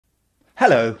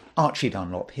Hello, Archie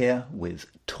Dunlop here with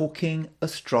Talking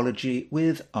Astrology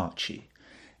with Archie.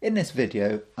 In this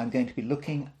video, I'm going to be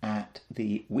looking at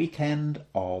the weekend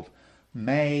of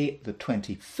May the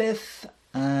 25th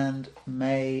and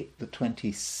May the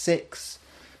 26th,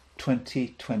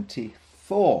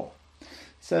 2024.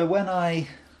 So when I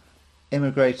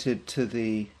immigrated to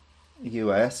the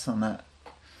US on that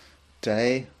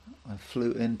day, I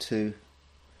flew into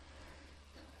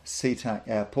SeaTac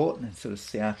Airport in sort of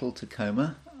Seattle,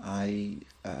 Tacoma. I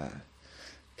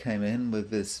came in with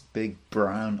this big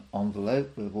brown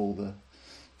envelope with all the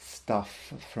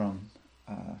stuff from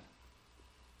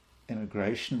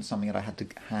immigration, something that I had to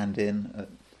hand in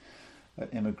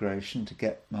at immigration to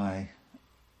get my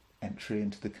entry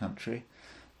into the country,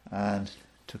 and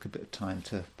it took a bit of time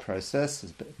to process.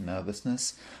 There's a bit of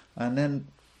nervousness, and then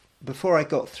before I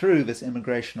got through, this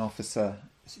immigration officer,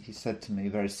 he said to me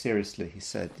very seriously, he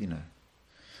said,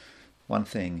 one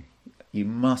thing you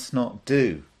must not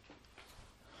do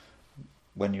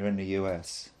when you're in the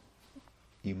US,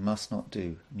 you must not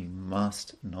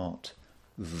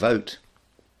vote.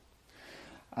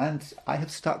 And I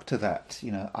have stuck to that.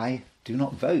 I do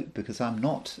not vote because I'm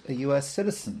not a US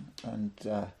citizen.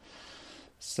 And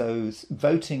so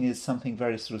voting is something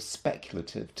very sort of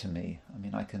speculative to me. I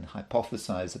mean, I can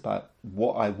hypothesize about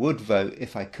what I would vote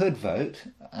if I could vote,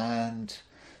 and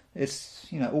it's,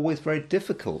 always very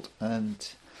difficult. And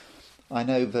I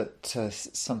know that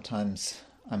sometimes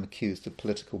I'm accused of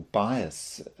political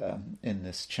bias in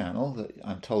this channel, that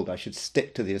I'm told I should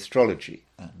stick to the astrology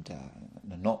and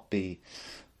not be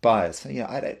biased. So,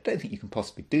 I don't think you can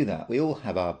possibly do that. We all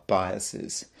have our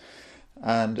biases.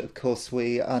 And of course,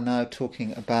 we are now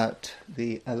talking about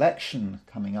the election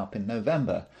coming up in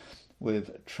November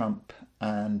with Trump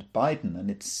and Biden, and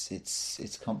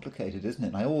it's complicated, isn't it?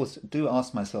 And I always do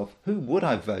ask myself, who would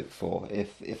I vote for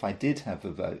if I did have a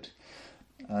vote?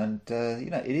 And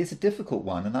it is a difficult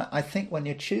one. And I think when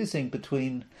you're choosing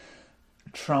between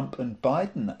Trump and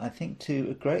Biden, I think to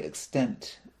a great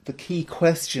extent the key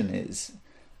question is,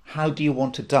 how do you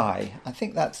want to die? I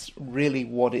think that's really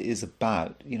what it is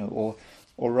about,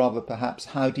 or rather perhaps,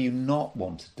 how do you not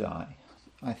want to die?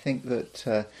 I think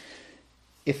that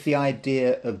if the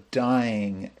idea of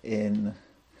dying in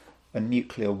a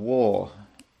nuclear war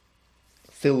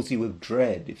fills you with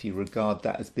dread, if you regard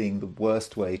that as being the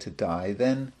worst way to die,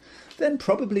 then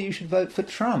probably you should vote for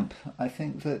Trump. I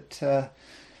think that,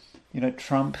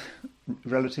 Trump,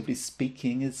 relatively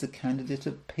speaking, is a candidate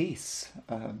of peace.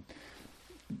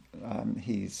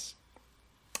 He's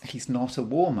not a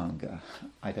warmonger,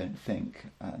 I don't think,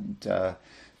 and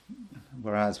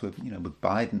whereas with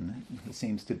Biden, he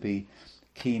seems to be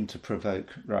keen to provoke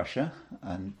Russia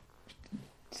and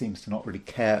seems to not really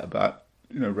care about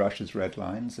Russia's red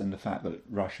lines and the fact that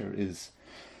Russia is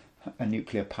a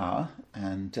nuclear power,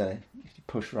 and if you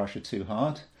push Russia too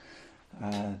hard,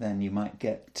 then you might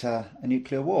get a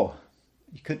nuclear war.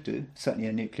 You could do, certainly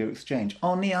a nuclear exchange.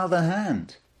 On the other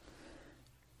hand,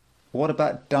 what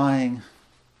about dying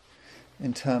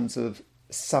in terms of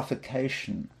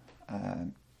suffocation?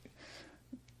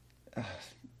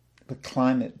 The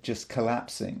climate just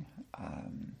collapsing,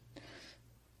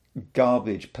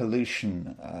 garbage,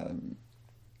 pollution,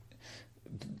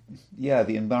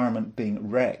 the environment being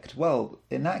wrecked. Well,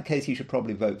 in that case, you should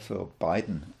probably vote for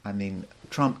Biden. I mean,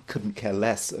 Trump couldn't care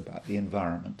less about the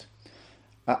environment.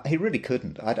 He really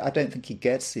couldn't. I don't think he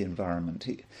gets the environment.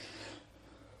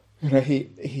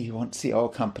 He wants the oil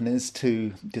companies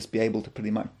to just be able to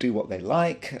pretty much do what they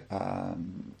like.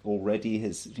 Already,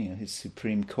 his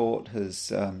Supreme Court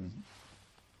has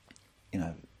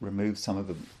removed some of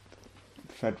the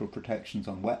federal protections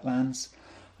on wetlands,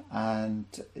 and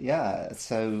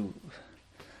so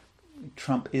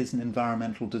Trump is an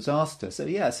environmental disaster. So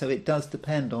it does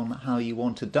depend on how you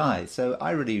want to die. So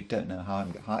I really don't know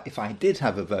how if I did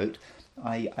have a vote,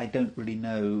 I don't really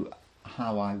know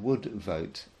how I would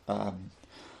vote. I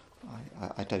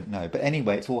don't know. But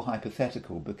anyway, it's all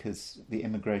hypothetical because the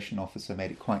immigration officer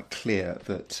made it quite clear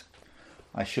that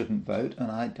I shouldn't vote, and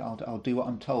I'll do what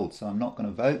I'm told. So I'm not going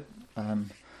to vote.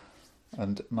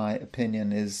 And my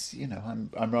opinion is,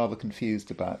 I'm rather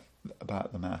confused about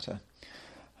the matter.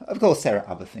 Of course, there are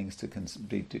other things to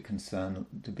be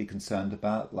concerned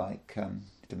about, like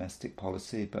domestic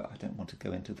policy, but I don't want to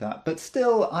go into that. But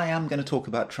still, I am going to talk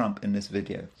about Trump in this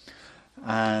video.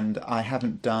 And I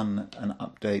haven't done an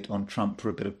update on Trump for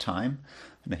a bit of time.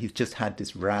 He's just had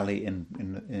this rally in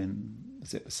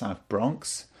is it the South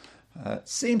Bronx?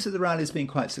 Seems that the rally has been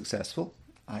quite successful.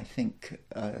 I think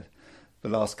the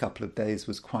last couple of days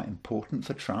was quite important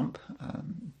for Trump.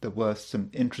 There were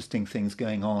some interesting things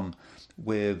going on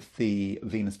with the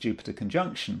Venus-Jupiter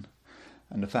conjunction,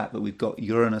 and the fact that we've got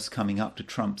Uranus coming up to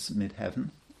Trump's midheaven,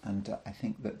 and I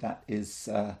think that is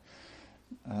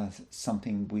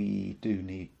something we do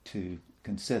need to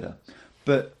consider.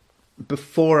 But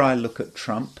before I look at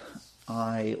Trump,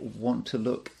 I want to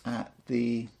look at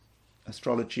the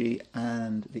astrology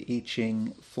and the I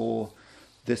Ching for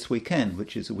this weekend,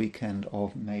 which is a weekend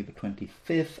of May the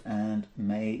 25th and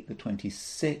May the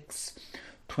 26th,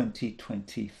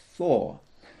 2024.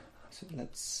 So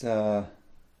let's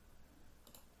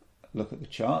look at the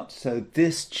chart. So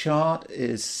this chart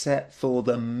is set for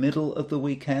the middle of the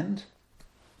weekend.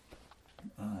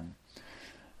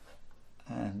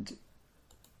 And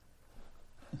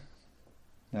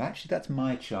no, actually that's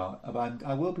my chart.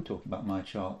 I will be talking about my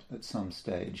chart at some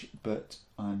stage, but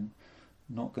I'm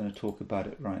not going to talk about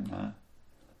it right now.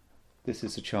 This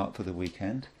is a chart for the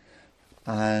weekend,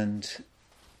 and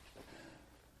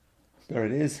there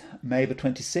it is, May the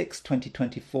 26th,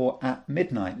 2024 at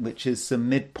midnight, which is the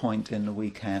midpoint in the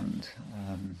weekend.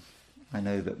 I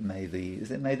know that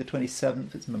is it May the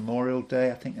 27th? It's Memorial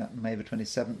Day. I think that May the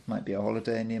 27th might be a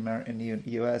holiday in the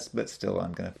US, but still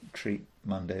I'm going to treat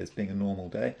Monday as being a normal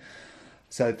day.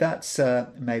 So that's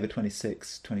May the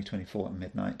 26th, 2024 at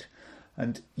midnight.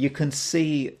 And you can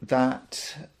see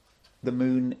that the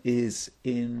moon is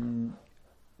in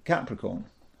Capricorn.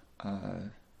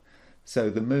 So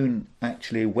the moon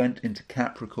actually went into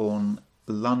Capricorn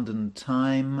London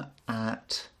time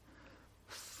at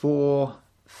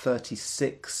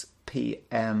 4:36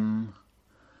 p.m.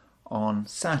 on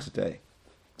Saturday.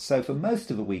 So for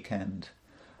most of the weekend,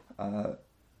 the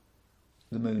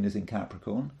moon is in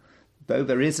Capricorn, though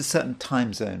there is a certain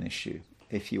time zone issue.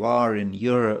 If you are in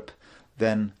Europe,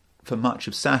 then for much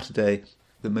of Saturday,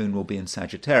 the moon will be in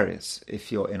Sagittarius.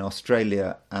 If you're in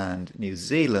Australia and New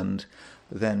Zealand,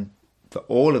 then for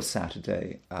all of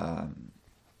Saturday,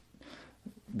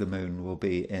 the moon will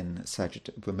be in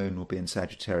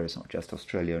Sagittarius, not just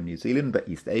Australia and New Zealand, but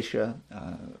East Asia.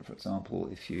 For example,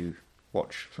 if you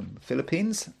watch from the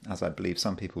Philippines, as I believe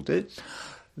some people do,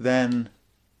 then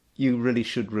you really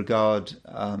should regard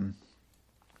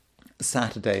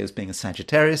Saturday as being a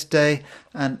Sagittarius day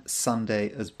and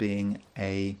Sunday as being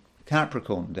a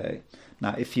Capricorn day.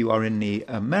 Now, if you are in the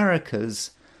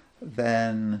Americas,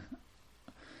 then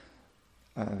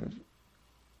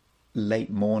late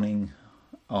morning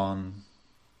on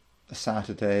a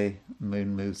Saturday,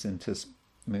 moon moves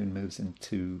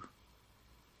into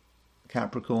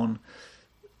Capricorn.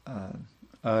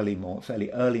 Fairly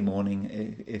early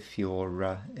morning if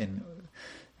you're in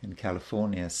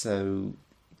California. So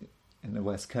in the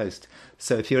West Coast.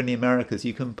 So if you're in the Americas,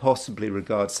 you can possibly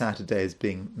regard Saturday as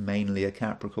being mainly a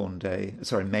Capricorn day.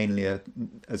 If you're in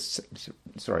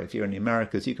the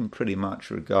Americas, you can pretty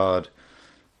much regard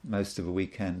most of the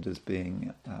weekend as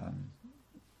being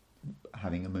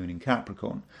having a moon in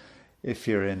Capricorn. If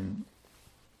you're in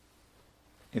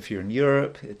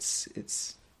Europe,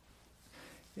 it's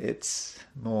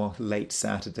more late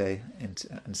Saturday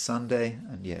and Sunday.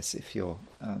 And yes, if you're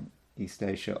East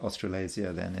Asia,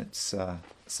 Australasia, then it's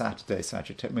Saturday,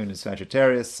 moon in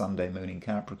Sagittarius, Sunday, moon in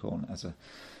Capricorn, as a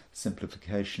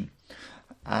simplification.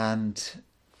 And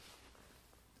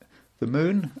the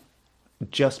moon,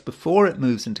 just before it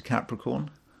moves into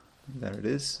Capricorn, there it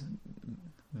is,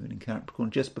 moon in Capricorn,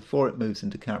 just before it moves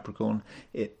into Capricorn,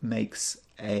 it makes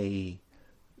a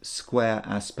square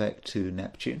aspect to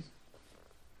Neptune.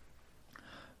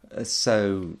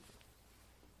 So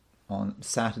on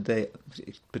Saturday,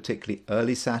 particularly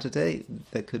early Saturday,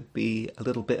 there could be a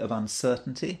little bit of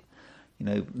uncertainty. You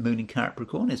know, moon in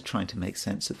Capricorn is trying to make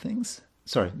sense of things.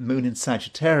 Sorry, moon in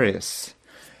Sagittarius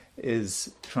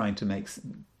is trying to make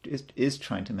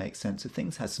sense of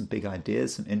things, has some big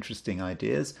ideas, some interesting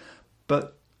ideas,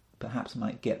 but perhaps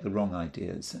might get the wrong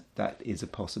ideas. That is a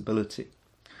possibility.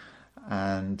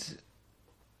 And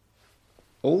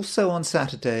also on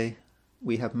Saturday,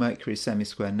 we have Mercury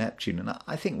semisquare Neptune, and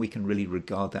I think we can really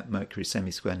regard that Mercury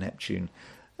semisquare Neptune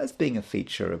as being a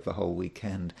feature of the whole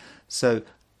weekend. So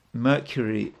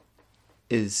Mercury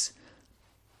is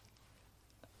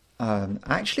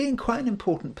actually in quite an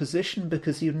important position,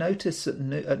 because you notice at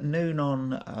noon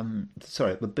on,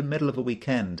 the middle of a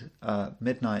weekend,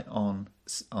 midnight on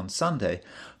Sunday,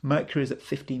 Mercury is at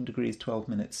 15 degrees 12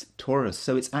 minutes Taurus.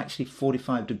 So it's actually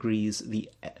 45 degrees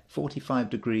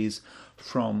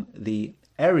from the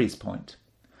Aries point.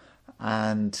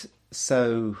 And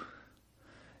so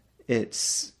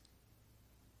it's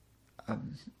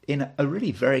in a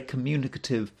really very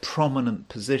communicative, prominent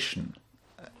position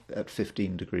at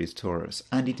 15 degrees Taurus,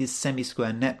 and it is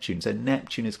semisquare Neptune. So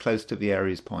Neptune is close to the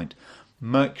Aries point.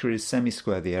 Mercury is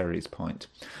semisquare the Aries point.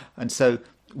 And so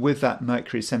with that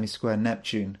Mercury semisquare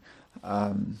Neptune,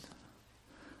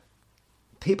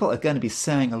 people are going to be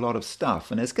saying a lot of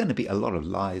stuff, and there's going to be a lot of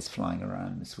lies flying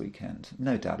around this weekend,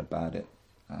 no doubt about it.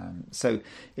 So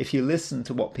if you listen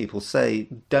to what people say,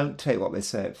 don't take what they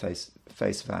say at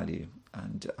face value.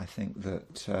 And I think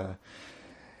that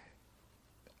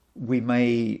we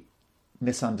may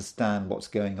misunderstand what's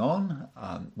going on.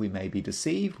 We may be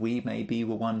deceived. We may be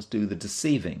the ones do the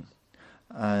deceiving.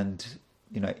 And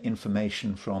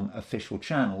information from official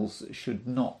channels should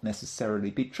not necessarily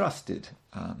be trusted.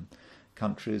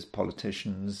 Countries,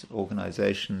 politicians,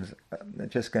 organisations, they're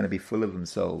just going to be full of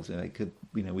themselves.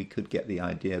 We could get the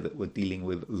idea that we're dealing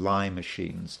with lie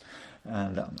machines,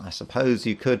 and I suppose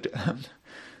you could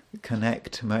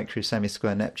connect Mercury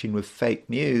semisquare Neptune with fake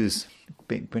news,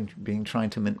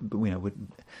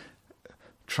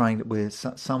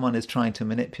 someone is trying to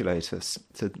manipulate us.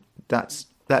 So that's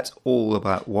all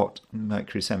about what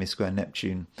Mercury semisquare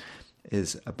Neptune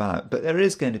is about. But there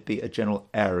is going to be a general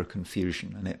air of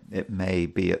confusion, and it may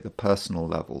be at the personal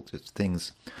level. Just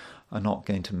things are not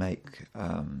going to make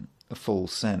a full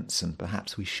sense, and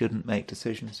perhaps we shouldn't make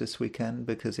decisions this weekend,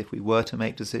 because if we were to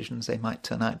make decisions, they might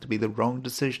turn out to be the wrong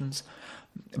decisions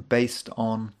based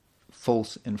on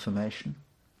false information.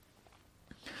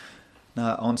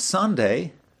 Now, on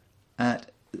Sunday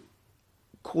at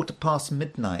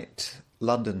midnight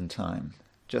London time,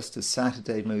 just as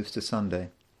Saturday moves to Sunday,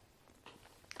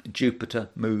 Jupiter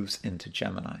moves into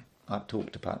Gemini. I've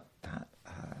talked about that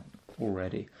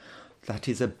already. That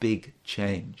is a big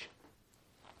change.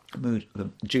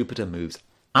 Jupiter moves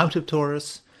out of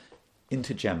Taurus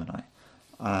into Gemini.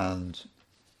 And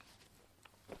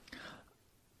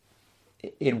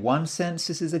in one sense,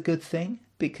 this is a good thing,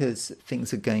 because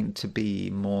things are going to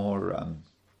be more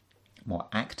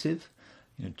active.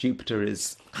 Jupiter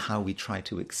is how we try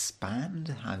to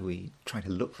expand, how we try to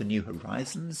look for new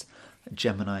horizons.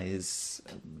 Gemini is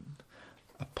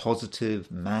a positive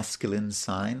masculine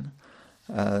sign,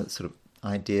 sort of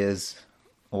ideas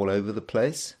all over the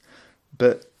place.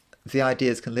 But the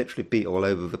ideas can literally be all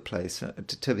over the place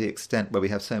to the extent where we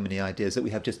have so many ideas that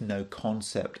we have just no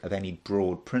concept of any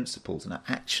broad principles. And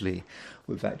actually,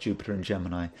 with that Jupiter and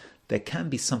Gemini, there can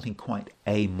be something quite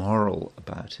amoral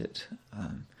about it.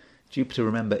 Jupiter,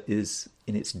 remember, is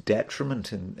in its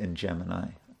detriment in Gemini.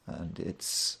 And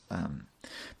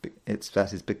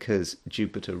that is because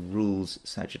Jupiter rules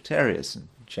Sagittarius, and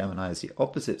Gemini is the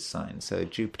opposite sign, so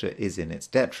Jupiter is in its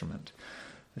detriment.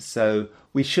 So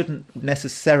we shouldn't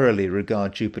necessarily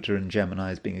regard Jupiter and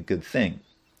Gemini as being a good thing,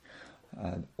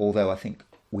 although I think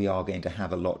we are going to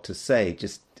have a lot to say.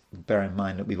 Just bear in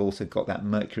mind that we've also got that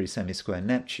Mercury semisquare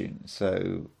Neptune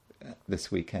this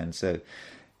weekend. So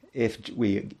if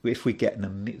we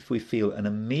feel an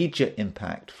immediate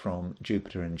impact from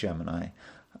Jupiter and Gemini,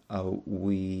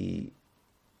 we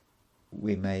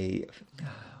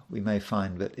may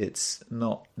find that it's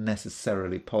not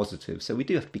necessarily positive. So we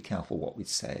do have to be careful what we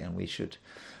say, and we should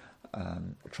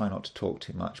try not to talk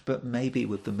too much. But maybe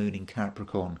with the moon in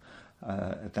Capricorn,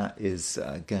 that is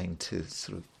going to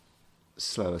sort of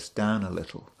slow us down a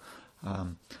little.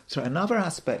 So another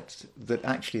aspect that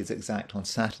actually is exact on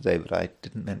Saturday that I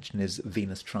didn't mention is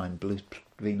Venus trine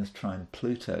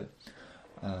Pluto.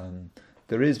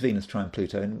 There is Venus trine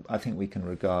Pluto, and I think we can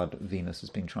regard Venus as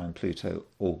being trine Pluto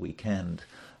all weekend.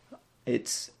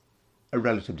 It's a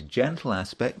relatively gentle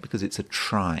aspect because it's a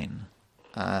trine,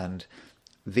 and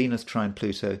Venus trine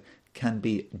Pluto can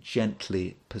be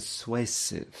gently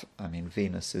persuasive. I mean,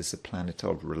 Venus is a planet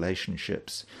of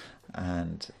relationships,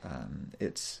 and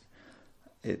it's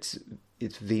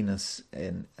Venus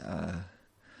in...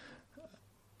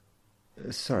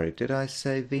 sorry, did I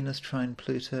say Venus trine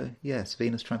Pluto? Yes,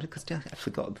 Venus trine Pluto. Because I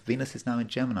forgot, Venus is now in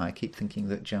Gemini. I keep thinking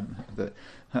that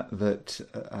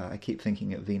I keep thinking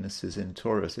that Venus is in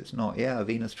Taurus. It's not. Yeah,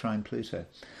 Venus trine Pluto,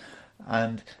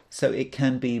 and so it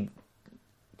can be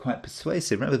quite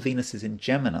persuasive. Remember, Venus is in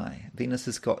Gemini. Venus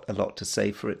has got a lot to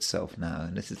say for itself now,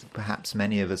 and this is perhaps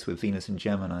many of us with Venus in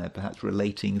Gemini are perhaps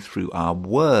relating through our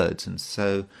words, and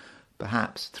so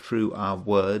perhaps through our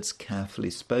words, carefully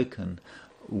spoken,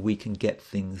 we can get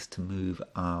things to move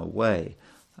our way.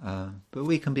 But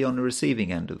we can be on the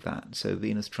receiving end of that. So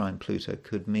Venus trine Pluto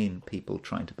could mean people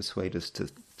trying to persuade us to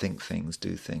think things,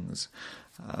 do things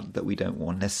that we don't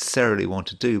necessarily want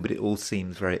to do, but it all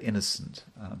seems very innocent.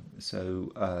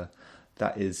 So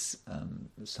that is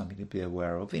something to be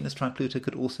aware of. Venus trine Pluto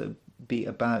could also be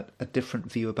about a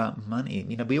different view about money.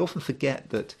 We often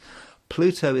forget that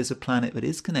Pluto is a planet that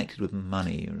is connected with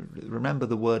money. Remember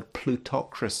the word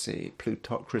plutocracy.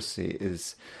 Plutocracy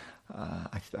is,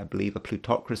 I believe, a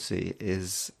plutocracy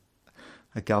is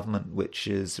a government which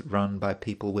is run by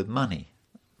people with money.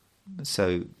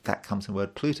 So that comes from the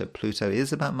word Pluto. Pluto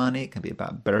is about money. It can be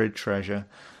about buried treasure.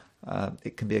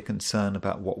 It can be a concern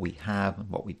about what we have and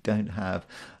what we don't have.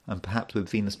 And perhaps with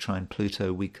Venus trine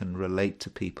Pluto, we can relate to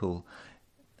people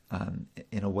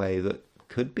in a way that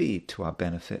could be to our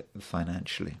benefit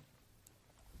financially.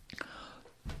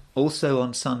 Also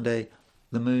on Sunday,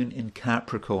 the moon in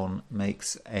Capricorn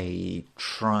makes a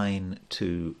trine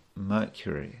to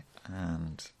Mercury,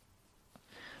 and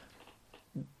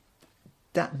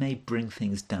that may bring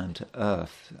things down to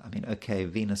earth. I mean, okay,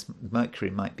 Mercury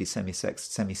might be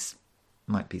semi-square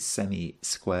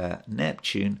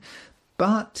Neptune,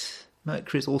 but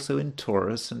Mercury is also in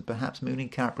Taurus, and perhaps moon in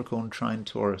Capricorn trine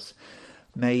Taurus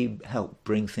may help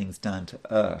bring things down to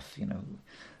earth.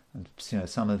 And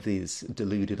some of these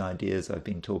deluded ideas I've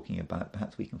been talking about,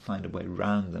 perhaps we can find a way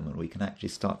around them, and we can actually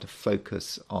start to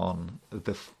focus on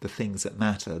the things that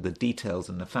matter, the details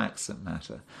and the facts that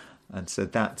matter. And so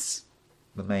that's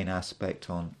the main aspect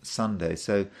on Sunday.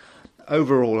 So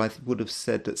overall, I would have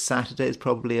said that Saturday is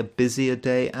probably a busier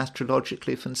day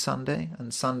astrologically than Sunday.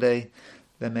 And Sunday,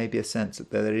 there may be a sense that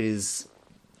there is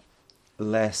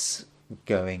less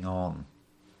going on.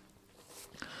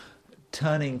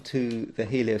 Turning to the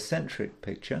heliocentric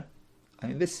picture, I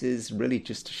mean, this is really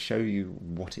just to show you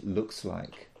what it looks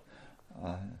like.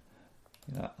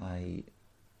 I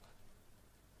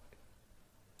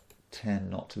tend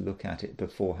not to look at it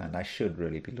beforehand. I should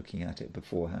really be looking at it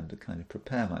beforehand to kind of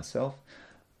prepare myself,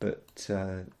 but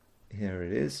here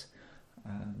it is.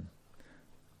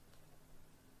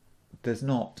 There's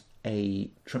not a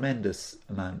tremendous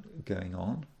amount going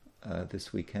on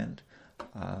this weekend.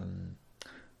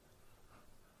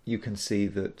 You can see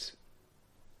that,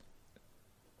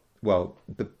 well,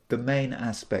 the main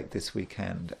aspect this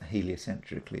weekend,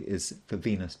 heliocentrically, is the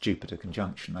Venus-Jupiter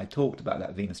conjunction. I talked about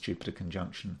that Venus-Jupiter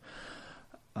conjunction,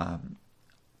 I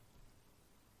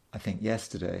think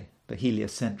yesterday, the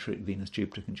heliocentric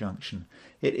Venus-Jupiter conjunction.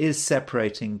 It is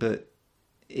separating, but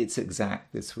it's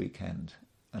exact this weekend.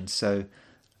 And so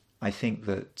I think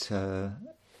that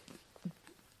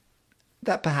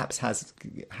that perhaps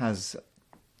has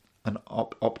an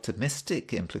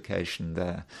optimistic implication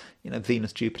there.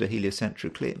 Venus-Jupiter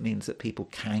heliocentrically, it means that people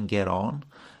can get on.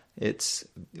 It's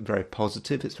very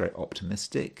positive, it's very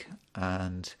optimistic,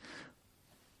 and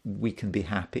we can be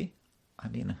happy. I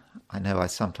mean, I know I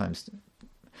sometimes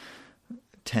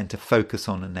tend to focus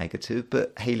on a negative,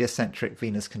 but heliocentric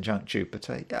Venus conjunct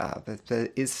Jupiter, there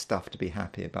is stuff to be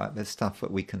happy about. There's stuff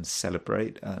that we can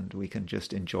celebrate, and we can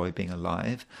just enjoy being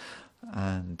alive.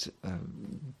 And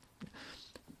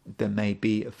there may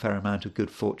be a fair amount of good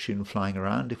fortune flying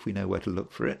around if we know where to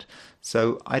look for it.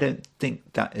 So I don't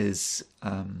think that is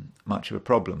much of a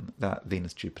problem, that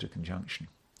Venus-Jupiter conjunction.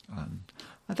 And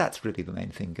that's really the main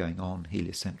thing going on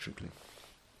heliocentrically.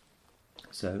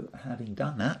 So having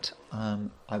done that,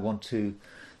 I want to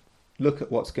look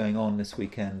at what's going on this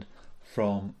weekend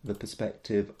from the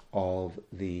perspective of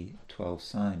the 12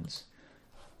 signs.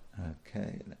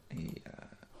 Okay, let me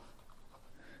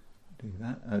do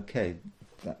that. Okay,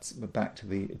 that's back to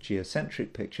the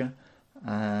geocentric picture,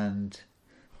 and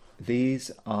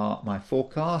these are my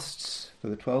forecasts for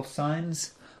the 12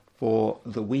 signs for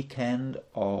the weekend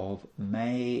of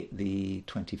May the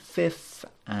 25th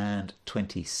and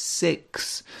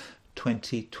 26th,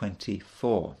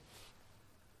 2024.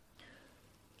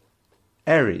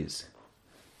 Aries.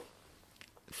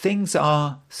 Things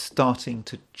are starting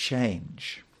to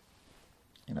change.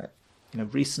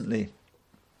 Recently,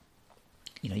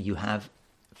 you have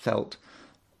felt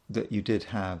that you did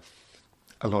have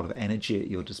a lot of energy at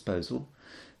your disposal.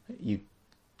 You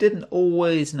didn't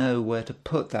always know where to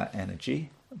put that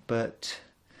energy, but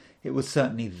it was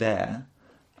certainly there,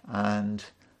 and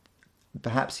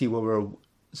perhaps you were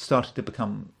started to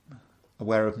become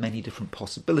aware of many different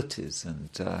possibilities,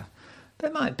 and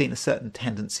there might have been a certain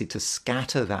tendency to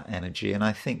scatter that energy, and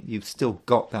I think you've still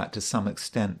got that to some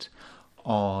extent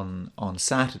on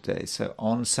Saturday. So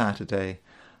on Saturday,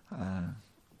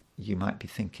 you might be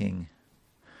thinking,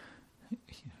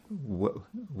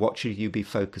 what should you be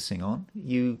focusing on?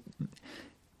 You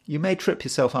may trip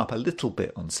yourself up a little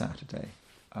bit on Saturday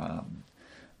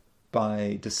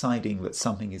by deciding that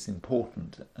something is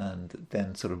important, and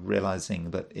then sort of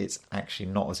realizing that it's actually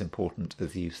not as important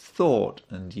as you thought,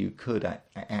 and you could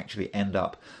actually end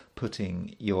up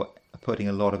putting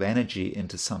a lot of energy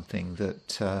into something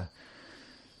that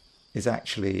is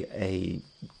actually a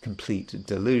complete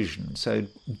delusion. So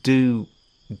do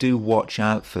watch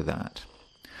out for that.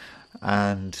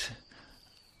 And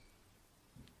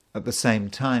at the same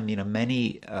time,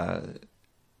 many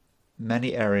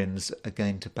Arians are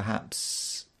going to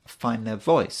perhaps find their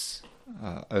voice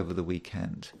over the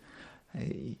weekend.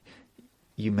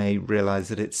 You may realize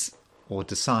that or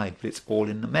decide that it's all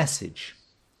in the message.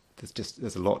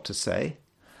 There's a lot to say,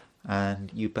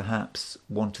 and you perhaps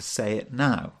want to say it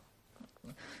now.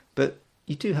 But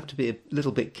you do have to be a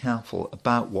little bit careful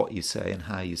about what you say and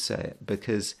how you say it,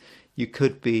 because you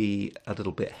could be a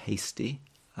little bit hasty.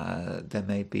 There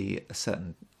may be a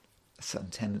certain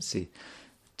tendency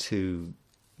to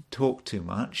talk too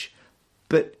much,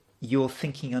 but you're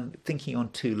thinking on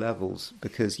two levels,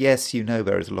 because yes, you know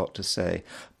there is a lot to say,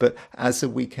 but as the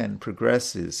weekend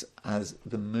progresses, as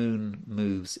the moon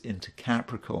moves into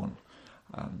Capricorn,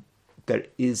 there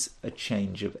is a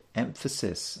change of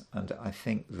emphasis, and I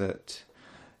think that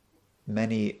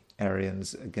many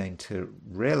Arians are going to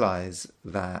realize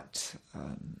that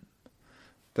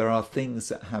there are things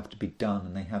that have to be done,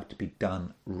 and they have to be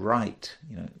done right.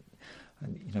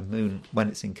 Moon, when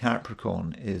it's in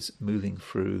Capricorn, is moving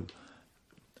through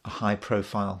a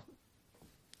high-profile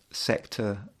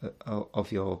sector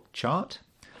of your chart,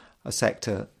 a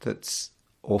sector that's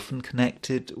often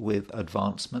connected with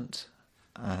advancement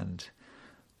and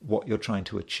what you're trying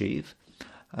to achieve.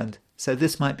 And so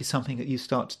this might be something that you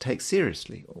start to take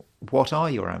seriously. What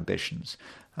are your ambitions?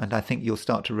 And I think you'll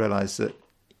start to realize that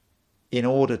in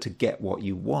order to get what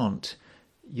you want,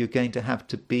 you're going to have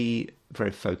to be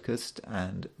very focused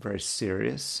and very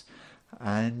serious,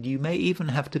 and you may even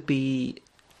have to be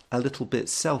a little bit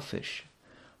selfish.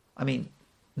 I mean,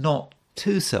 not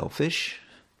too selfish,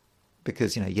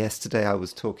 because yesterday I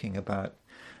was talking about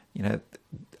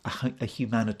a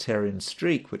humanitarian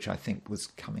streak, which I think was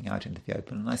coming out into the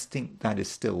open, and I think that is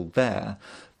still there.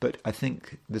 But I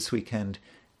think this weekend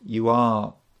you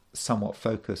are somewhat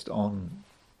focused on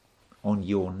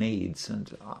your needs,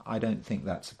 and I don't think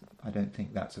that's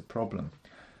a problem.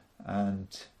 And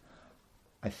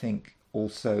I think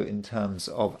also in terms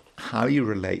of how you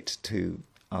relate to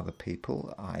other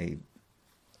people, I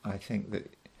think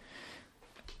that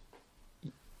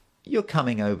you're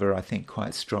coming over, I think,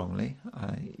 quite strongly.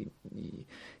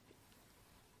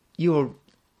 You're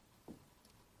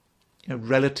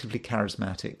relatively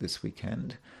charismatic this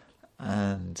weekend,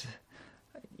 and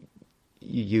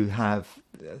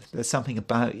there's something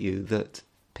about you that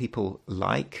people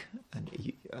like,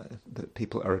 and that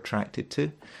people are attracted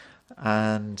to.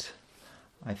 And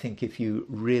I think if you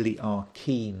really are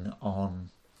keen on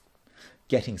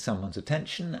getting someone's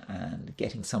attention and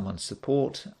getting someone's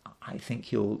support, I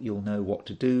think you'll know what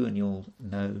to do, and you'll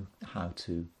know how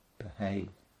to behave.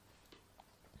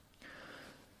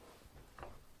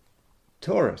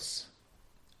 Taurus,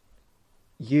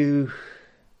 you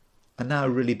are now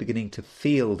really beginning to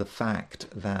feel the fact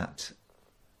that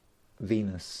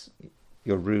Venus,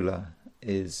 your ruler,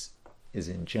 is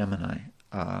in Gemini.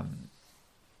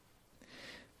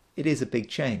 It is a big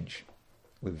change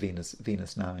with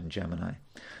Venus now in Gemini,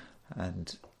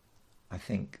 and I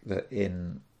think that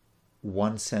in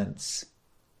one sense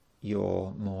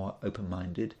you're more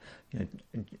open-minded.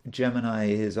 Gemini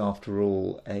is, after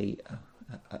all, a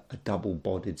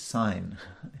double-bodied sign.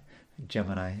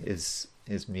 Gemini is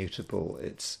mutable.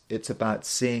 It's about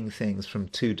seeing things from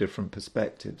two different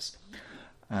perspectives,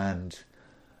 and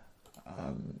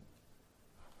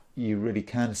you really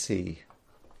can see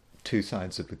two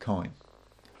sides of the coin.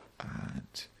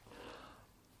 And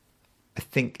I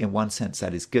think in one sense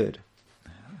that is good,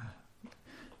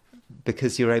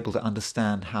 because you're able to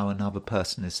understand how another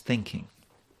person is thinking,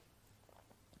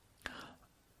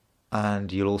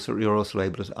 and you're also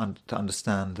able to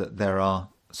understand that there are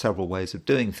several ways of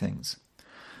doing things.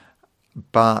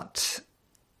 But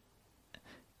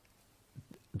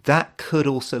that could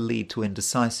also lead to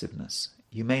indecisiveness.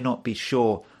 You may not be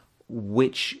sure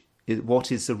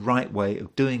what is the right way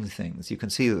of doing things. You can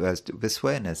see that there's this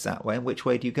way and there's that way, and which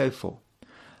way do you go for?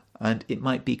 And it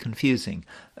might be confusing,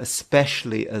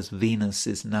 especially as Venus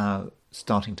is now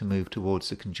starting to move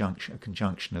towards a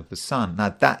conjunction of the Sun. Now,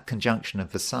 that conjunction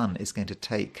of the Sun is going to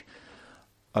take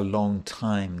a long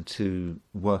time to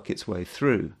work its way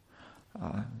through.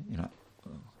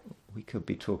 We could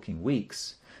be talking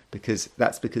weeks, because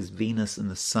Venus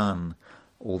and the Sun,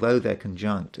 although they're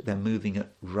conjunct, they're moving at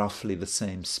roughly the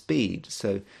same speed.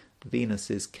 So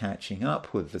Venus is catching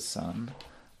up with the Sun,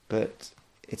 but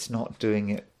it's not doing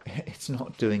it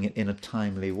in a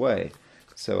timely way.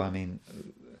 So I mean,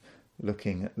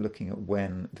 looking at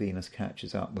when Venus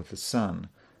catches up with the Sun,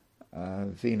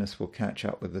 Venus will catch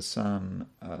up with the Sun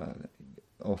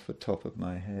off the top of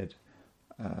my head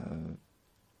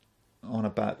on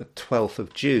about the 12th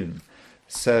of June.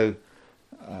 So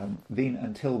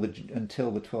until the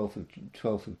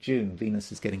 12th of June,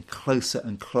 Venus is getting closer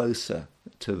and closer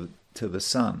to the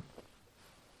Sun.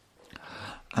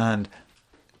 And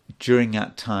during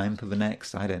that time for the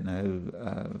next, I don't know,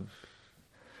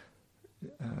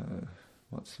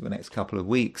 what's the next couple of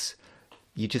weeks,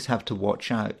 you just have to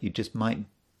watch out. You might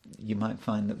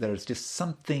find that there is just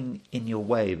something in your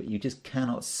way that you just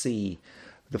cannot see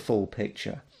the full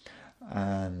picture.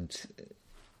 And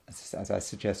as I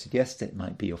suggested yesterday, it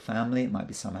might be your family, it might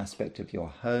be some aspect of your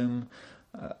home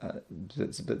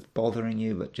that's bothering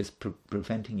you, but just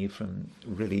preventing you from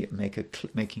really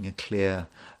making a clear,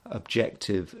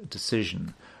 objective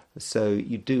decision. So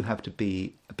you do have to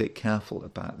be a bit careful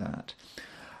about that.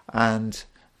 And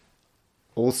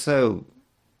also,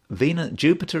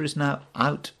 Jupiter is now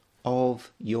out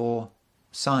of your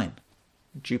sign.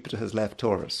 Jupiter has left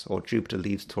Taurus, or Jupiter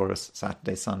leaves Taurus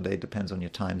Saturday, Sunday, depends on your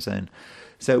time zone.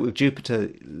 So with Jupiter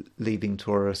leaving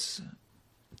Taurus,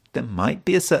 there might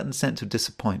be a certain sense of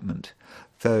disappointment.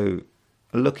 Though,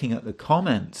 looking at the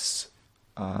comments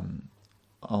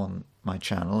on my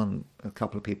channel, and a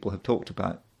couple of people have talked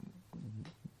about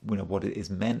what it is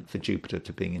meant for Jupiter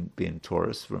to be in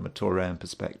Taurus from a Taurian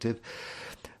perspective,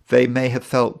 they may have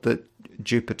felt that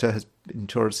Jupiter in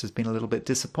Taurus has been a little bit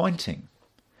disappointing.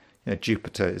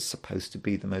 Jupiter is supposed to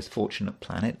be the most fortunate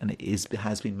planet, and it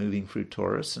has been moving through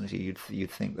Taurus, and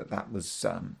you'd think that was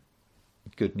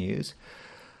good news.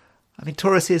 I mean,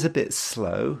 Taurus is a bit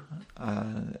slow.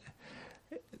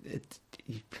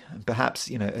 Perhaps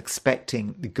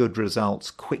expecting the good results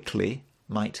quickly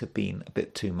might have been a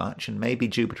bit too much, and maybe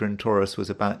Jupiter in Taurus was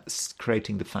about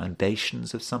creating the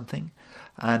foundations of something,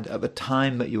 and at the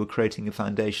time that you were creating the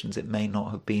foundations, it may not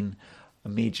have been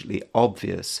immediately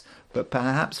obvious, but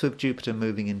perhaps with Jupiter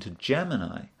moving into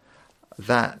Gemini,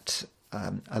 that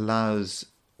allows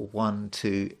one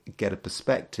to get a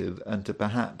perspective and to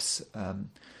perhaps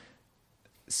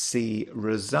see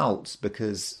results,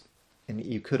 because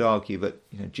you could argue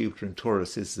that Jupiter in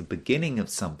Taurus is the beginning of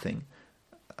something,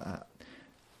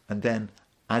 and then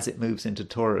as it moves into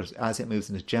Taurus, as it moves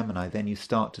into Gemini, then you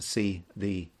start to see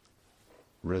the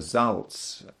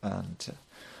results. And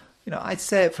I'd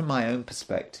say it from my own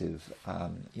perspective. I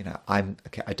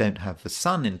don't have the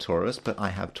Sun in Taurus, but I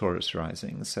have Taurus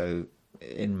rising. So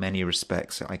in many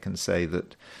respects, I can say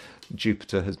that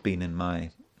Jupiter has been in my,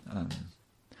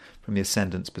 from the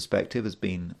ascendant's perspective, has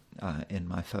been in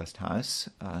my first house.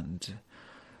 And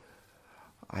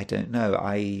I don't know.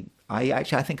 I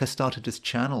think I started this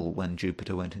channel when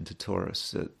Jupiter went into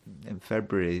Taurus in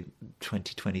February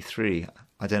 2023.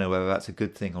 I don't know whether that's a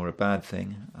good thing or a bad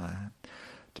thing.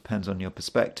 Depends on your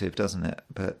perspective, doesn't it?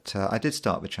 But I did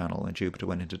start the channel when Jupiter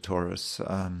went into Taurus.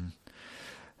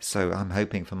 So I'm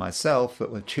hoping for myself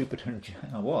that with Jupiter and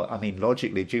Gemini,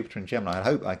 logically Jupiter and Gemini, I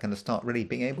hope I can start really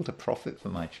being able to profit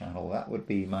from my channel. That would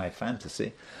be my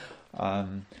fantasy.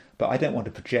 But I don't want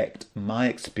to project my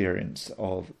experience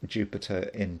of Jupiter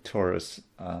in Taurus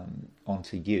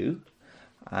onto you.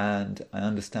 And I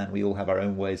understand we all have our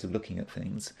own ways of looking at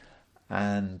things.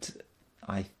 And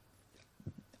I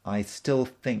still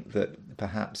think that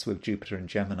perhaps with Jupiter and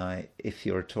Gemini, if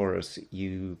you're a Taurus,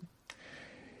 you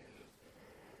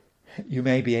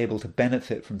may be able to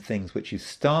benefit from things which you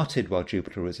started while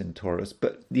Jupiter was in Taurus,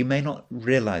 but you may not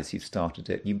realize you started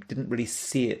it. You didn't really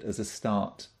see it as a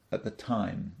start at the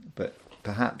time, but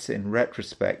perhaps in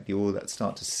retrospect you will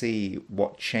start to see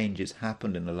what changes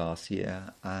happened in the last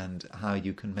year and how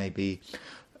you can maybe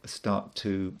start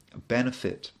to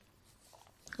benefit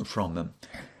from them.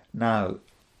 Now,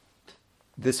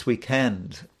 this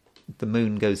weekend the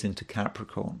moon goes into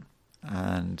Capricorn,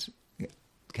 and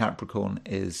Capricorn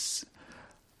is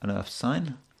an earth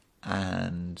sign,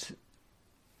 and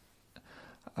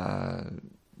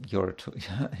you're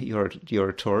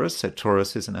a Taurus, so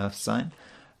Taurus is an earth sign,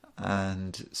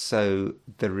 and so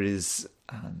there is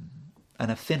an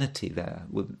affinity there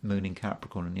with moon in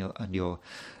Capricorn and your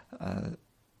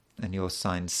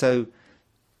sign. So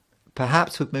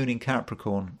perhaps with moon in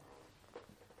Capricorn,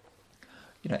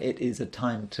 it is a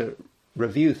time to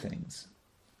review things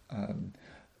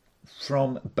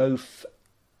from both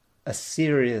a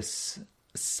serious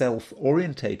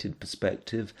self-orientated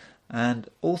perspective and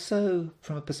also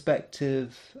from a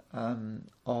perspective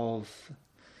of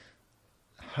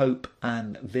hope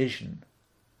and vision.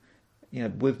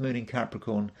 With moon in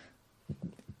Capricorn,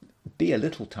 be a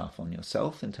little tough on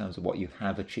yourself in terms of what you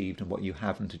have achieved and what you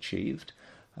haven't achieved,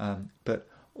 but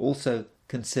also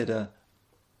consider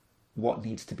what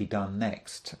needs to be done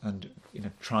next, and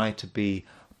try to be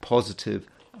positive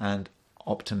and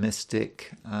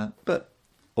optimistic, but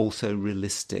also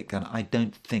realistic. And I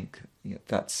don't think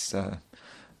that's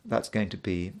going to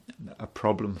be a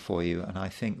problem for you. And I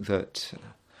think that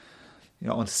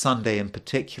on Sunday in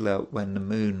particular, when the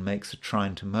moon makes a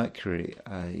trine to Mercury,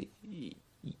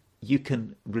 you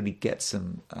can really get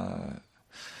some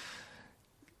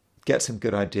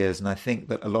good ideas, and I think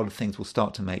that a lot of things will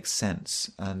start to make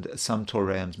sense, and some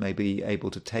Taurians may be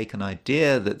able to take an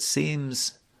idea that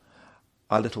seems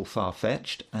a little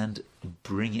far-fetched and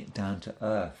bring it down to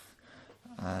earth.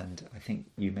 And I think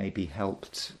you may be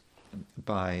helped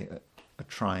by a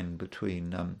trine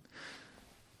between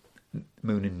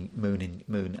Moon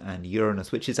and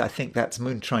Uranus, which is, I think that's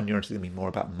Moon trine Uranus is going to be more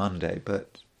about Monday,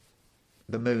 but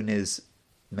the Moon is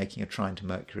making a trine to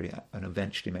Mercury and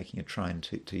eventually making a trine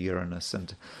to Uranus,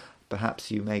 and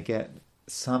perhaps you may get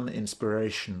some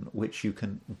inspiration which you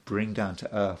can bring down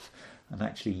to earth and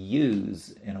actually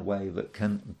use in a way that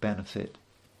can benefit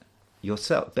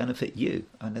yourself, benefit you.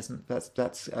 And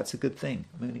that's a good thing.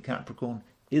 Moon in Capricorn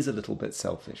is a little bit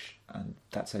selfish, and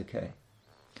that's okay.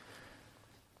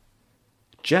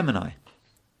 Gemini.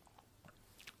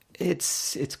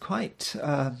 It's quite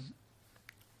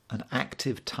an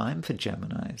active time for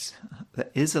Geminis. There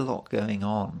is a lot going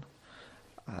on.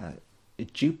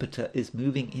 Jupiter is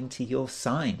moving into your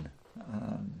sign.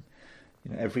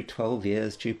 Every 12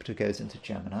 years Jupiter goes into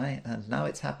Gemini, and now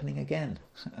it's happening again.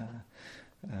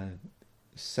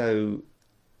 So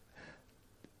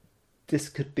this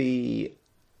could be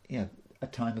a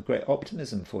time of great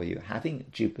optimism for you, having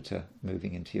Jupiter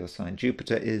moving into your sign.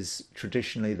 Jupiter is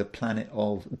traditionally the planet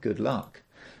of good luck.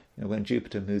 When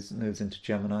Jupiter moves into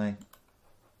Gemini,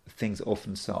 things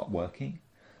often start working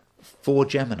for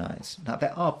Geminis. Now,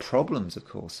 there are problems, of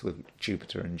course, with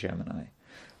Jupiter and Gemini,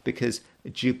 because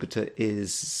Jupiter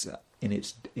is in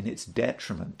its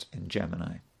detriment in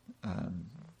Gemini.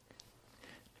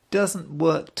 Doesn't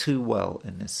work too well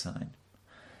in this sign,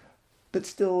 but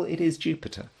still, it is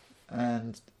Jupiter,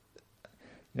 and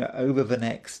over the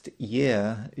next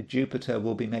year, Jupiter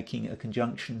will be making a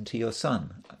conjunction to your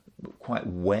Sun. Quite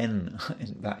when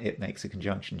that it makes a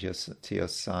conjunction to your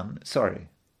Sun.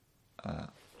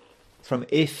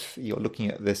 If you're looking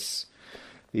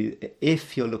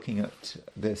at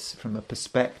this from a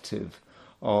perspective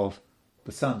of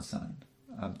the Sun sign,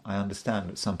 I understand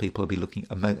that some people will be looking.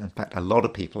 In fact, a lot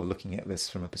of people are looking at this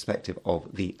from a perspective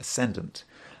of the ascendant,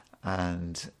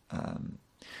 and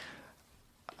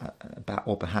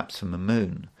or perhaps from the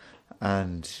Moon,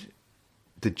 and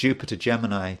the Jupiter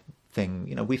Gemini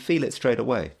thing, we feel it straight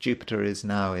away. Jupiter is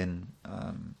now in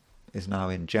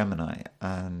Gemini,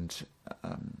 and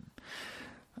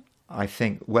I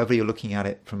think whether you're looking at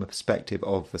it from a perspective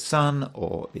of the Sun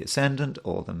or the ascendant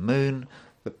or the Moon,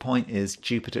 the point is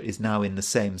Jupiter is now in the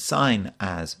same sign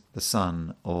as the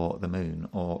Sun or the Moon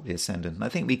or the ascendant. And I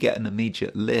think we get an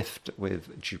immediate lift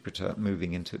with Jupiter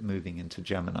moving into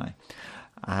Gemini,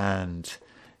 and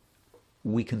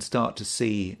we can start to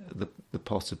see the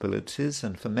possibilities.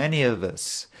 And for many of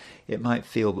us, it might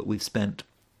feel that we've spent,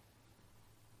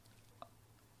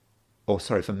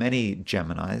 for many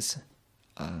Geminis,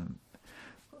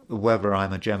 whether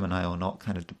I'm a Gemini or not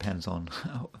kind of depends on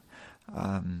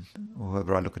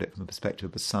whether I look at it from the perspective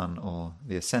of the Sun or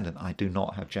the ascendant. I do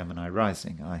not have Gemini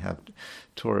rising. I have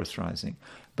Taurus rising.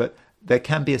 But there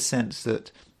can be a sense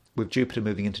that with Jupiter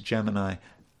moving into Gemini,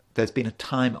 there's been a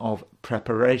time of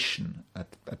preparation, a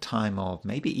time of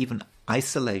maybe even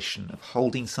isolation, of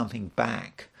holding something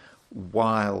back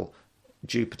while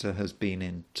Jupiter has been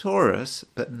in Taurus,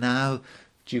 but now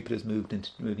Jupiter's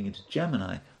moving into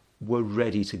Gemini. We're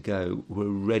ready to go, we're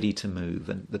ready to move,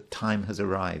 and the time has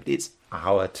arrived. It's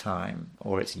our time,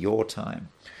 or it's your time.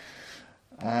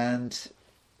 And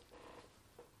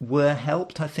we're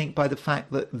helped, I think, by the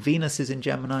fact that Venus is in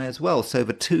Gemini as well. So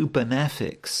the two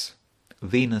benefics,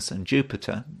 Venus and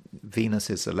Jupiter, Venus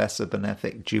is a lesser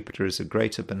benefic, Jupiter is a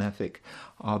greater benefic,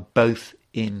 are both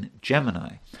in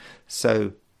Gemini.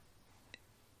 So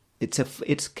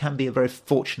it can be a very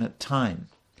fortunate time,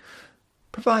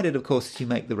 provided, of course, you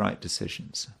make the right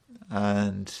decisions.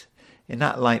 And in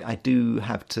that light, I do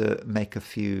have to make a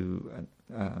few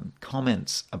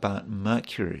comments about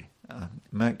Mercury.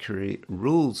 Mercury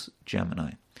rules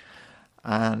Gemini.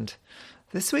 And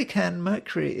this weekend,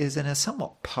 Mercury is in a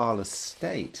somewhat parlous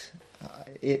state.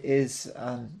 It's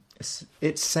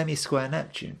semi-square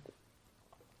Neptune.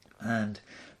 And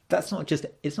it's not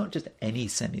just any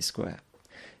semi-square,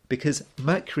 because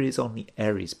Mercury is on the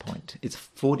Aries point. It's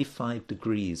 45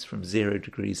 degrees from 0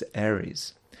 degrees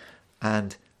Aries.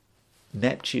 And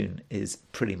Neptune is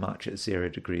pretty much at 0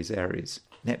 degrees Aries.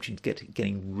 Neptune's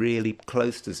getting really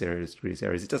close to 0 degrees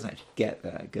Aries. It doesn't actually get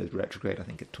there. It goes retrograde, I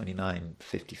think, at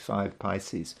 29:55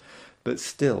 Pisces. But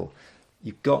still,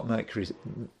 you've got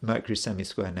Mercury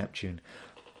semi-square Neptune,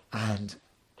 and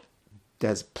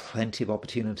there's plenty of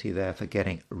opportunity there for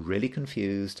getting really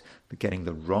confused, for getting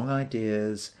the wrong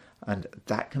ideas, And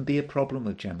that can be a problem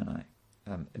with Gemini.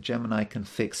 Gemini can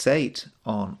fixate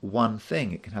on one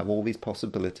thing. It can have all these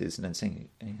possibilities and then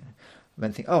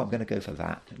think, oh, I'm going to go for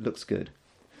that. It looks good.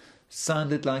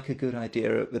 Sounded like a good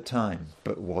idea at the time,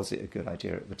 but was it a good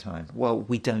idea at the time? Well,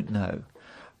 we don't know.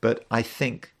 But I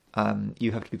think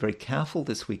you have to be very careful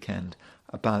this weekend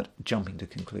about jumping to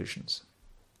conclusions.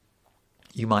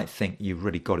 You might think you've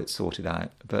really got it sorted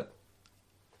out, but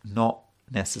not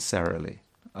necessarily.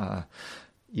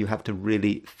 You have to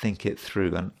really think it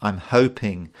through. And I'm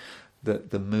hoping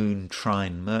that the moon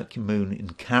in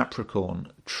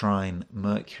Capricorn trine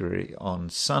Mercury on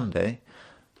Sunday,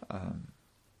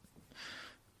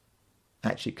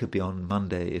 actually it could be on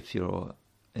Monday if you're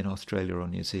in Australia or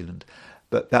New Zealand,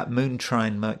 but that moon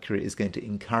trine Mercury is going to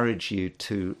encourage you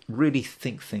to really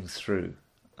think things through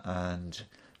and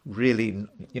really,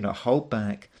 hold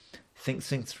back, think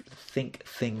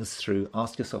things through,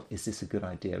 ask yourself, is this a good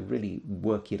idea? Really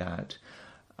work it out.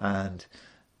 And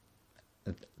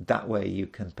that way you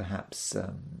can perhaps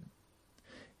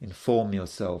inform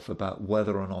yourself about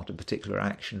whether or not a particular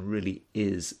action really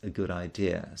is a good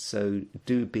idea. So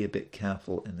do be a bit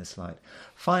careful in this light.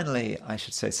 Finally, I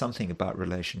should say something about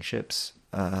relationships.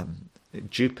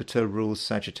 Jupiter rules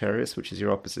Sagittarius, which is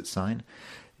your opposite sign.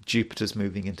 Jupiter's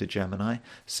moving into Gemini.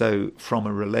 So from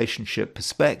a relationship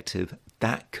perspective,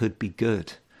 that could be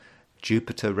good.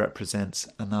 Jupiter represents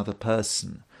another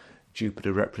person.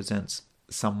 Jupiter represents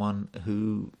someone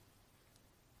who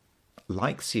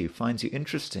likes you, finds you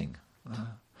interesting,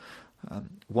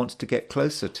 wants to get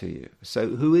closer to you.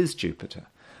 So who is Jupiter?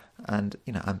 And,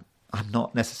 I'm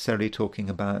not necessarily talking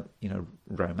about,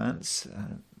 romance.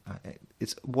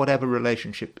 It's whatever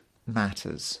relationship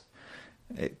matters.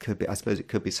 It could be, I suppose it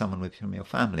could be someone from your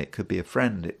family. It could be a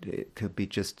friend. It could be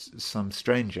just some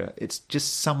stranger. It's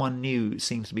just someone new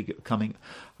seems to be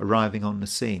arriving on the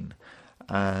scene.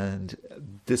 And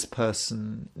this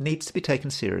person needs to be taken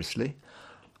seriously.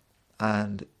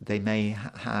 And they may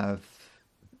have,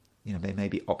 they may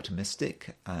be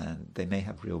optimistic and they may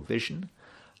have real vision.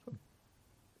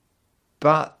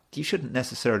 But you shouldn't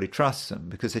necessarily trust them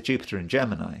because they're Jupiter in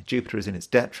Gemini. Jupiter is in its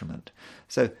detriment.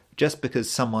 So just because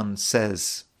someone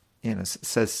says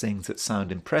things that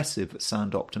sound impressive, that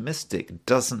sound optimistic,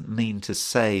 doesn't mean to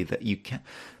say that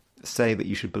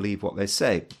you should believe what they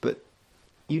say. But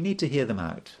you need to hear them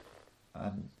out.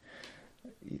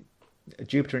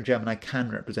 Jupiter in Gemini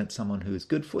can represent someone who is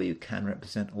good for you, can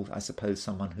represent, I suppose,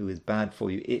 someone who is bad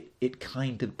for you. It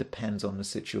kind of depends on the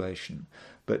situation.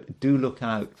 But do look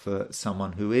out for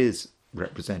someone who is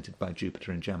represented by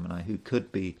Jupiter in Gemini, who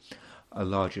could be a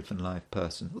larger-than-life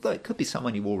person. Although it could be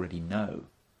someone you already know.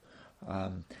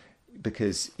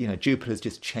 Because, Jupiter has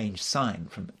just changed sign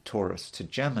from Taurus to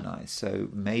Gemini. So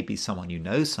maybe someone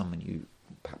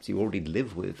perhaps you already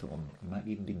live with, or you might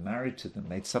even be married to them,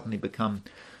 they'd suddenly become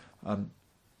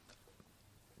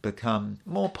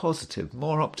more positive,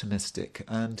 more optimistic,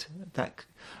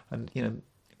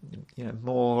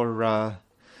 more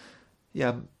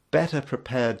better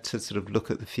prepared to sort of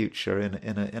look at the future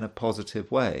in a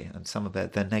positive way, and some of their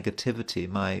negativity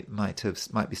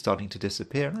might be starting to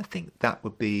disappear, and I think that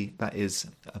is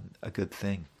a good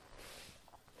thing.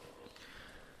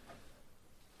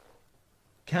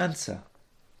 Cancer.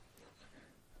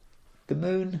 The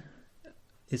moon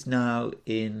is now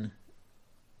in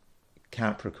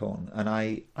Capricorn, and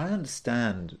I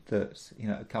understand that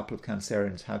a couple of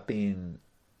Cancerians have been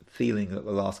feeling that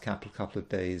the last couple of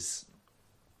days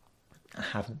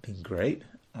haven't been great,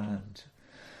 and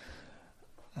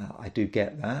I do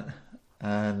get that.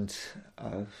 And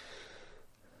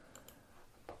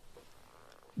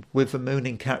with the moon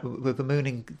in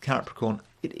Capricorn,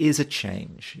 it is a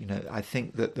change. I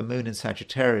think that the moon in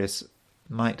Sagittarius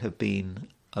might have been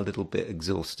a little bit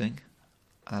exhausting.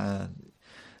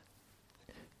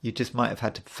 You just might have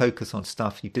had to focus on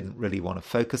stuff you didn't really want to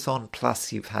focus on.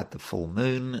 Plus, you've had the full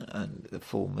moon, and the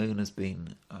full moon has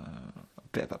been a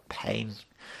bit of a pain.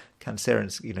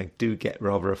 Cancerians, do get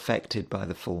rather affected by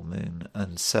the full moon,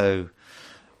 and so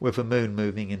with the moon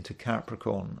moving into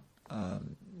Capricorn,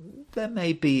 there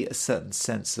may be a certain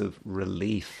sense of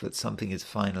relief that something is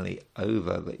finally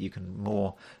over, that you can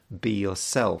more be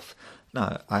yourself.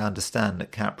 Now, I understand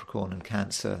that Capricorn and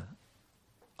Cancer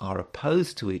are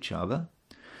opposed to each other,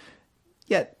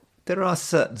 yet there are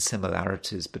certain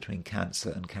similarities between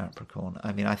Cancer and Capricorn.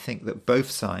 I mean, I think that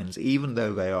both signs, even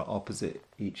though they are opposite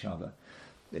each other,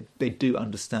 they do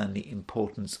understand the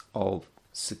importance of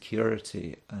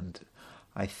security, and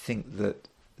I think that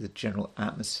the general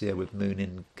atmosphere with Moon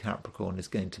in Capricorn is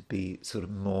going to be sort of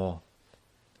more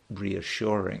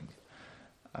reassuring.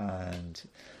 And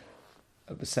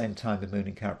at the same time, the Moon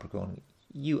in Capricorn,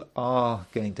 you are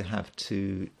going to have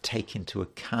to take into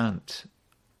account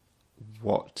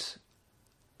what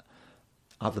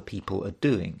other people are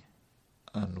doing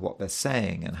and what they're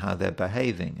saying and how they're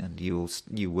behaving, and you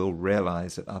will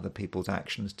realize that other people's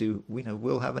actions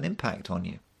will have an impact on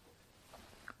you.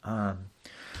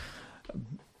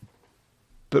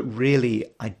 But really,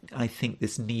 I think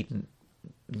this needn't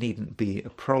be a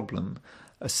problem,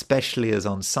 especially as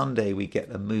on Sunday we get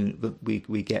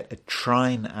we get a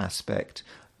trine aspect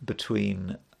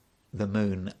between the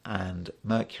moon and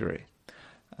Mercury,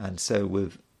 and so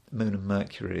with moon and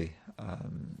Mercury,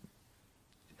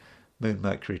 moon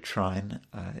Mercury trine,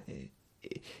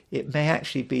 it may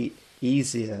actually be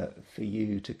easier for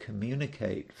you to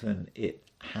communicate than it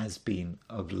has been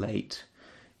of late.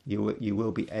 You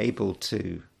will be able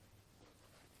to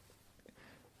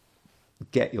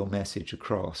get your message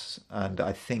across, and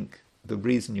I think the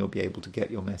reason you'll be able to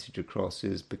get your message across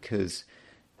is because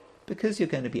you're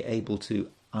going to be able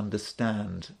to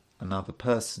understand another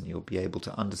person. You'll be able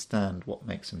to understand what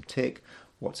makes them tick,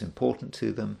 what's important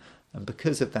to them, and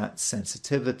because of that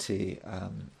sensitivity,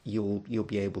 you'll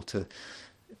be able to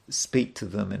speak to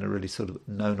them in a really sort of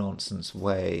no-nonsense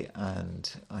way,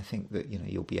 and I think that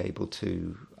you'll be able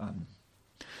to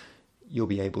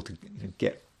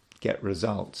get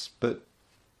results. But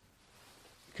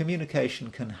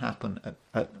communication can happen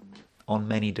on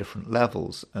many different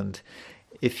levels, and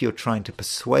if you're trying to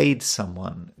persuade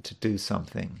someone to do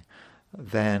something,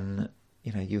 then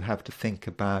you have to think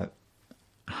about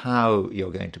how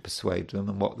you're going to persuade them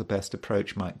and what the best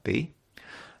approach might be.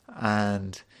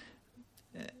 And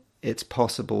it's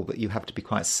possible that you have to be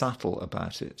quite subtle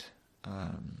about it,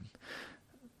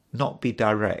 not be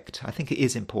direct. I think it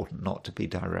is important not to be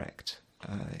direct.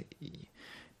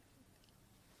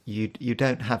 You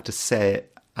don't have to say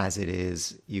it as it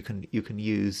is. You can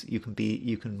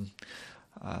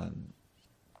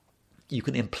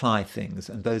imply things,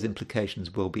 and those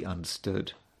implications will be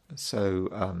understood.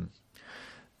 So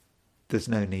there's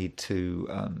no need to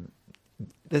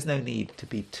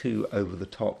be too over the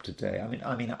top today.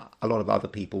 I mean, a lot of other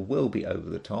people will be over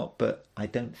the top, but I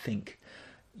don't think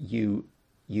you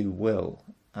will.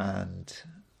 And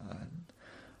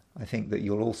I think that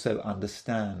you'll also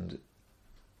understand,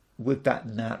 with that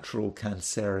natural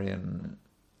Cancerian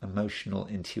emotional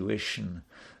intuition,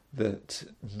 that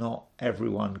not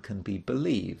everyone can be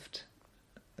believed.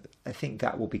 I think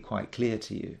that will be quite clear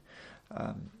to you.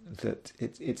 That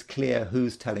it's clear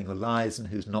who's telling the lies and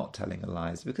who's not telling the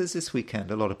lies, because this weekend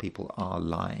a lot of people are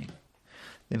lying.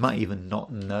 They might even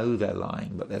not know they're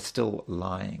lying, but they're still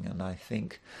lying. And I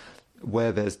think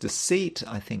where there's deceit,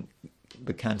 I think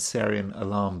the Cancerian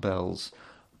alarm bells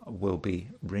will be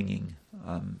ringing.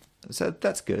 So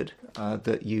that's good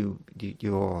that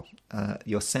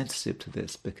you're sensitive to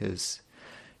this, because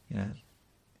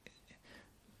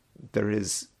there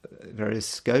is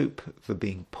scope for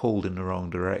being pulled in the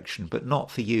wrong direction, but not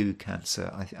for you,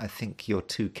 Cancer. I think you're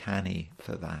too canny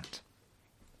for that.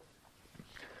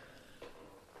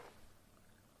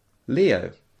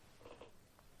 Leo,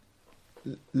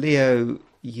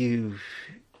 you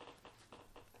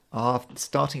are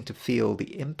starting to feel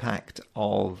the impact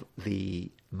of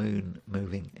the moon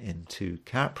moving into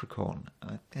Capricorn,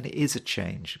 and it is a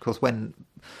change. Of course, when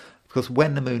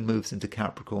the moon moves into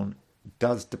Capricorn,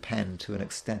 does depend to an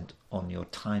extent on your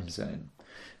time zone.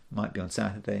 It might be on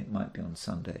Saturday, it might be on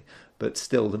Sunday, but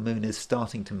still the moon is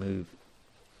starting to move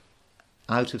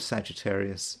out of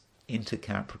Sagittarius into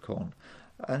Capricorn,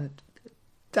 and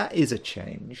that is a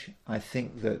change. I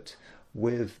think that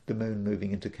with the moon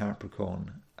moving into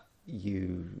Capricorn,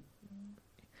 you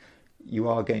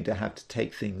are going to have to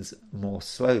take things more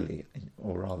slowly,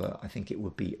 or rather, I think it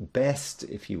would be best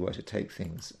if you were to take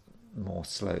things more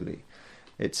slowly.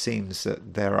 It seems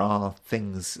that there are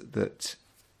things that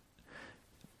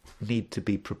need to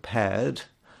be prepared,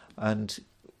 and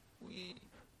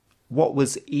what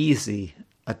was easy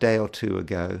a day or two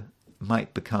ago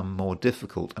might become more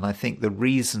difficult. And I think the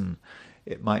reason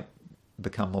it might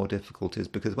become more difficult is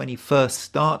because when you first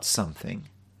start something,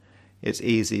 it's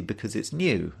easy because it's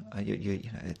new.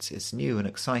 It's new and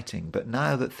exciting. But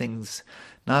now that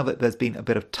there's been a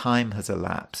bit of time has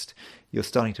elapsed, you're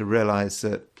starting to realize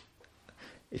that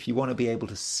if you want to be able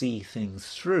to see things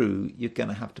through, you're going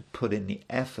to have to put in the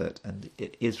effort, and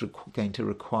it is going to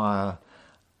require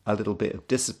a little bit of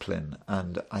discipline.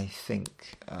 And I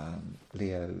think,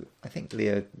 Leo,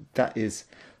 that is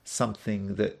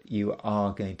something that you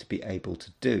are going to be able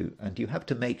to do. And you have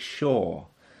to make sure,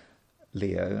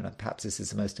 Leo, and perhaps this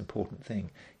is the most important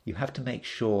thing, you have to make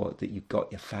sure that you've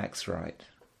got your facts right.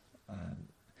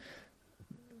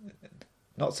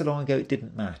 Not so long ago it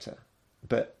didn't matter.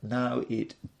 But now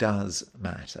it does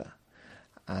matter.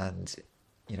 And,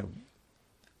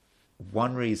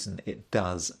 one reason it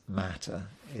does matter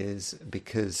is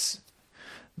because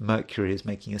Mercury is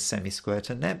making a semi-square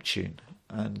to Neptune.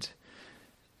 And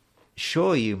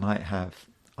sure, you might have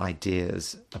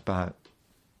ideas about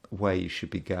where you should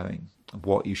be going,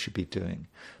 what you should be doing.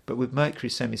 But with Mercury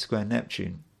semi-square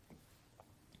Neptune,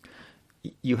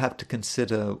 you have to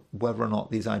consider whether or not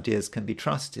these ideas can be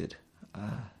trusted.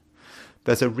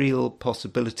 There's a real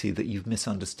possibility that you've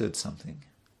misunderstood something.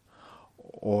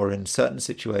 Or in certain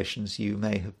situations, you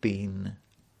may have been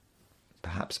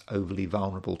perhaps overly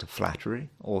vulnerable to flattery,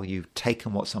 or you've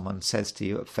taken what someone says to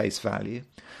you at face value,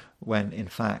 when in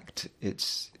fact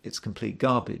it's complete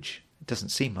garbage. It doesn't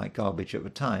seem like garbage at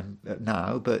the time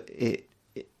now, but it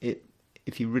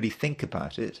if you really think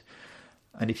about it,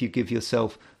 and if you give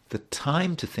yourself the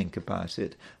time to think about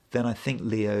it, then I think,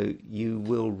 Leo, you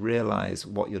will realize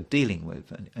what you're dealing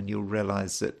with, and you'll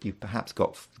realize that you've perhaps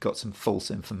got some false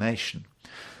information.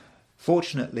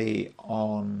 Fortunately,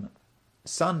 on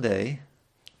Sunday,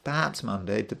 perhaps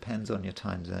Monday, depends on your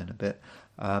time zone a bit,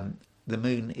 the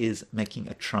moon is making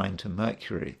a trine to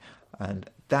Mercury, and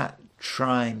that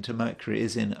trine to Mercury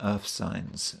is in earth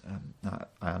signs. Now,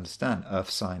 I understand earth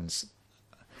signs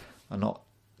are not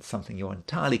something you're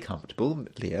entirely comfortable,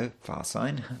 Leo, fire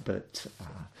sign, but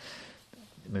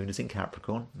the moon is in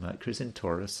Capricorn, Mercury is in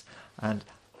Taurus, and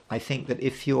I think that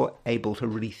if you're able to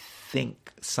really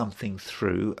think something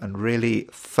through and really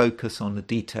focus on the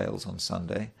details on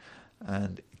Sunday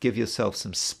and give yourself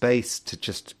some space to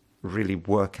just really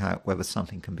work out whether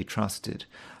something can be trusted,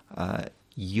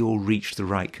 you'll reach the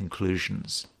right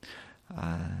conclusions.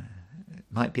 It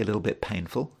might be a little bit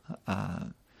painful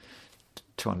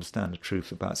to understand the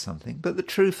truth about something, but the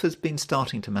truth has been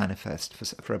starting to manifest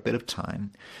for a bit of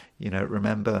time.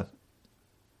 Remember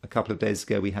a couple of days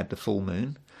ago we had the full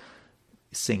moon,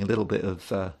 seeing a little bit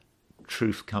of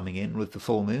truth coming in with the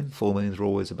full moon. Full moons are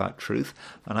always about truth,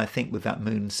 and I think with that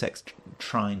moon sext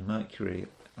trine Mercury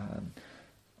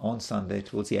on Sunday,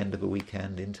 towards the end of the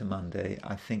weekend into Monday,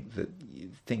 I think that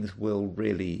things will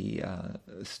really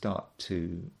start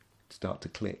to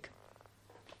click.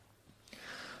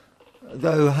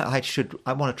 Though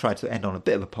I want to try to end on a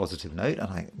bit of a positive note,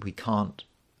 and we can't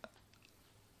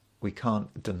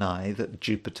deny that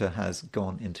Jupiter has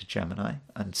gone into Gemini,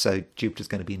 and so Jupiter's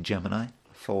going to be in Gemini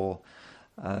for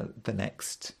the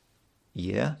next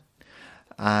year,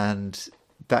 and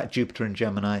that Jupiter in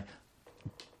Gemini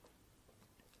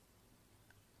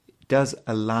does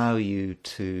allow you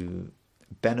to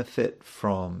benefit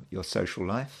from your social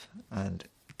life and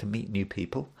to meet new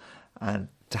people and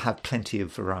to have plenty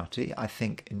of variety. I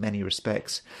think in many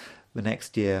respects the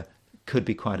next year could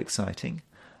be quite exciting,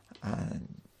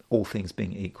 all things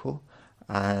being equal,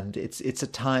 and it's a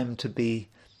time to be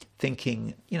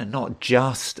thinking, not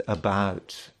just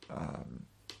about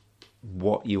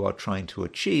what you are trying to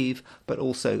achieve, but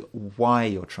also why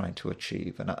you're trying to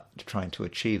achieve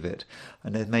it.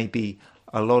 And there may be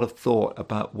a lot of thought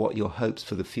about what your hopes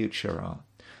for the future are.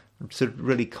 So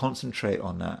really concentrate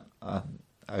on that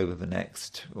over the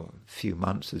next few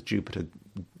months as Jupiter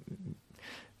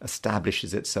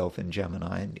establishes itself in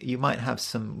Gemini. And you might have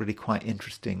some really quite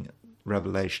interesting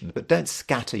revelations, but don't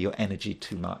scatter your energy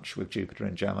too much with Jupiter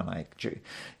and Gemini.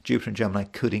 Jupiter and Gemini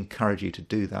could encourage you to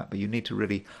do that, but you need to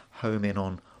really home in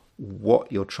on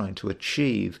what you're trying to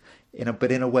achieve,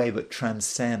 but in a way that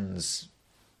transcends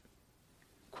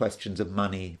questions of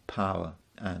money, power,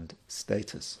 and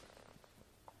status.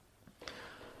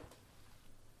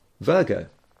 Virgo.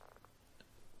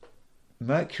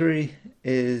 Mercury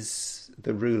is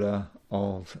the ruler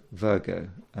of Virgo,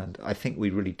 and I think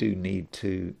we really do need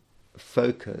to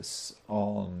focus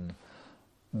on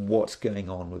what's going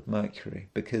on with Mercury,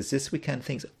 because this weekend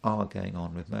things are going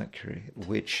on with Mercury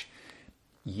which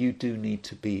you do need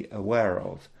to be aware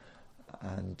of.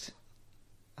 And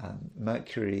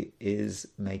Mercury is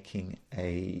making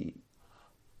a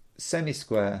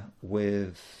semi-square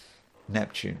with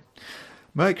Neptune.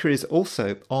 Mercury is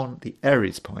also on the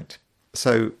Aries point,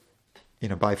 so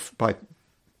by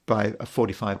a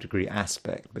 45-degree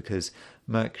aspect, because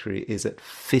Mercury is at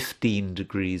 15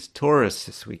 degrees Taurus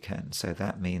this weekend. So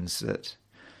that means that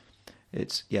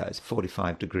it's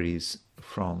 45 degrees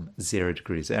from 0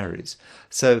 degrees Aries.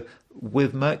 So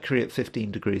with Mercury at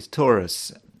 15 degrees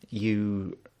Taurus,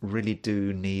 you really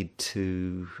do need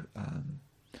to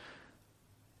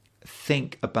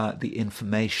think about the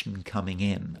information coming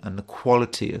in and the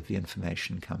quality of the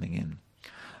information coming in.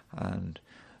 And,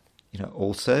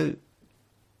 also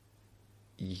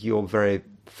you're very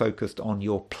focused on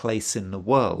your place in the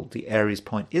world. The Aries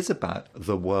point is about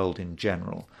the world in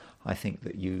general. I think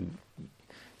that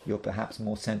you're perhaps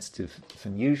more sensitive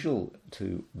than usual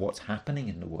to what's happening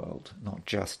in the world, not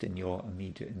just in your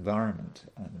immediate environment.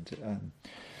 And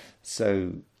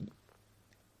so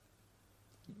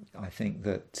I think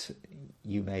that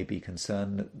you may be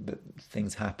concerned that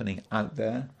things happening out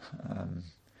there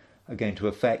are going to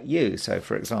affect you. So,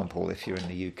 for example, if you're in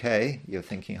the UK, you're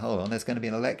thinking, hold on, there's going to be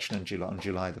an election on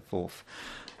July the 4th.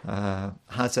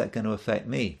 How's that going to affect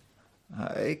me?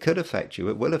 It could affect you.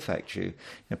 It will affect you.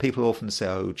 People often say,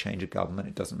 oh, change of government,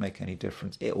 it doesn't make any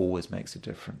difference. It always makes a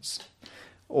difference.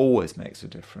 Always makes a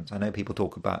difference. I know people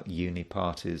talk about uni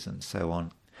parties and so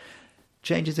on.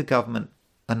 Changes of government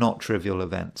are not trivial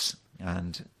events.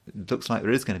 And it looks like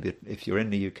there is going to be, if you're in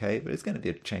the UK, but it's going to be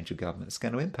a change of government. It's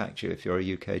going to impact you if you're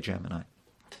a UK Gemini.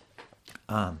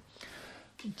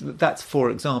 That's for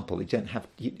example. You don't have.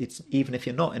 It's even if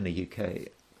you're not in the UK,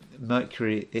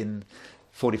 Mercury in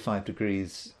 45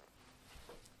 degrees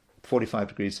from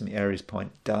the Aries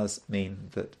point does mean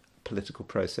that political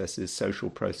processes, social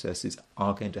processes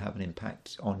are going to have an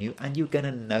impact on you, and you're going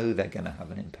to know they're going to have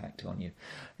an impact on you.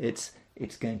 It's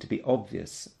going to be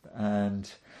obvious,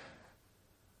 and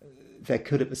there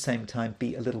could at the same time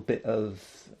be a little bit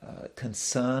of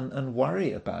concern and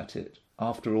worry about it.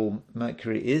 After all,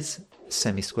 Mercury is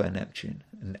semi-square Neptune,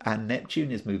 and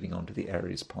Neptune is moving on to the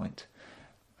Aries point.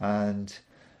 And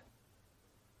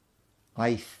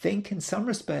I think in some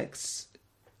respects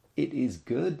it is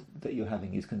good that you're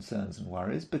having these concerns and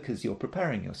worries because you're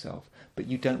preparing yourself, but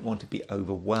you don't want to be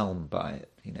overwhelmed by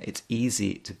it. It's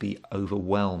easy to be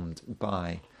overwhelmed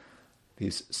by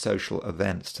these social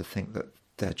events, to think that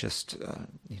they're just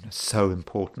so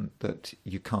important that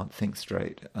you can't think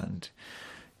straight, and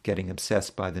getting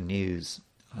obsessed by the news.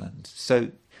 And so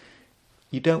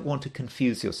you don't want to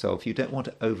confuse yourself. You don't want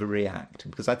to overreact,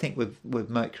 because I think with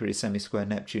Mercury semi-square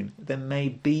Neptune, there may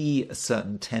be a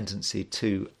certain tendency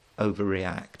to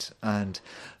overreact, and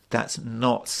that's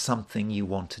not something you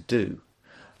want to do.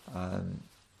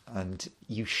 And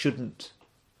you shouldn't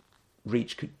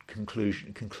reach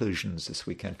conclusions this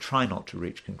weekend. Try not to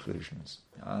reach conclusions,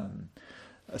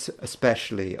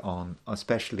 especially on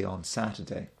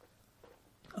Saturday.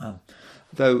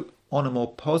 Though on a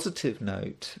more positive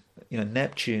note,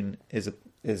 Neptune is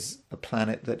a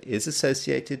planet that is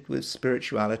associated with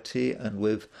spirituality and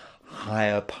with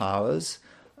higher powers,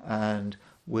 and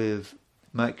with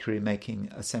Mercury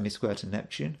making a semi-square to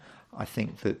Neptune, I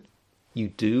think that you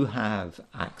do have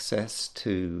access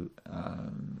to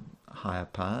higher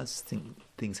powers,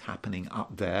 things happening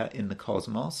up there in the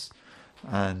cosmos,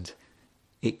 and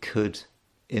it could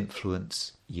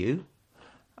influence you.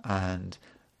 And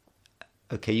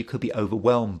okay, you could be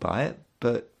overwhelmed by it,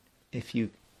 but if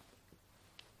you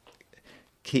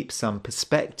keep some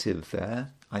perspective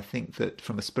there, I think that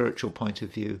from a spiritual point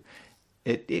of view,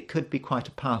 it could be quite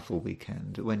a powerful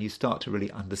weekend when you start to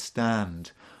really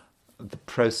understand the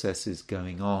processes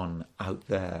going on out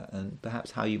there, and perhaps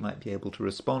how you might be able to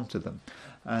respond to them.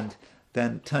 And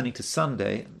then turning to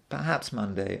Sunday, perhaps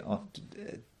Monday,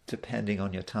 depending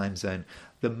on your time zone,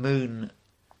 the moon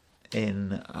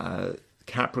in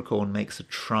Capricorn makes a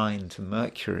trine to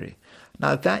Mercury.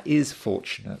 Now that is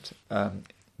fortunate,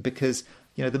 because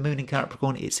the moon in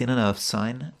Capricorn, it's in an earth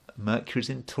sign. Mercury's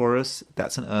in Taurus,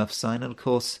 that's an earth sign, and of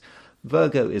course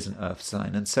Virgo is an earth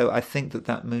sign. And so I think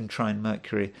that moon trine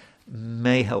Mercury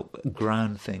may help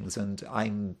ground things, and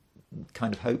I'm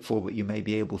kind of hopeful that you may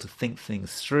be able to think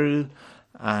things through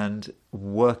and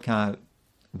work out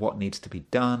what needs to be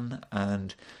done,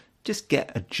 and just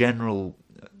get a general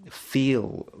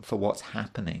feel for what's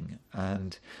happening,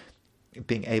 and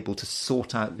being able to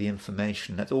sort out the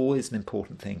information. That's always an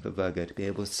important thing for Virgo, to be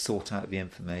able to sort out the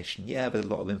information. Yeah, there's a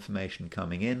lot of information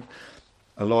coming in.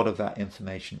 A lot of that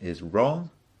information is wrong.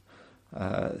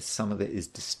 Some of it is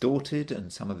distorted,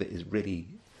 and some of it is really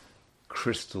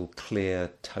crystal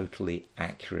clear, totally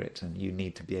accurate, and you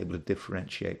need to be able to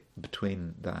differentiate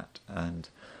between that. And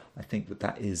I think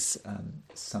that is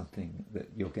something that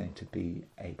you're going to be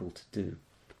able to do.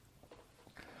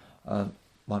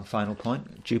 One final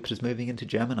point, Jupiter's moving into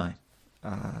Gemini.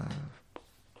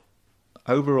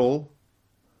 Overall,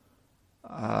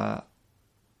 that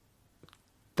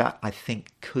I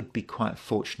think could be quite a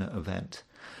fortunate event,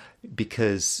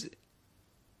 because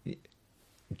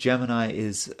Gemini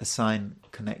is a sign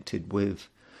connected with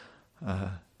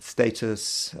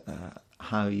status,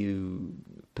 how you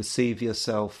perceive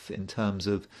yourself in terms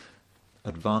of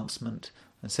advancement.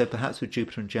 And so perhaps with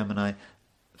Jupiter and Gemini,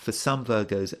 for some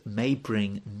Virgos, it may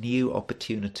bring new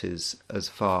opportunities as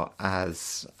far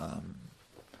as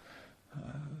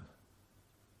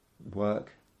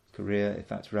work, career, if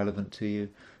that's relevant to you.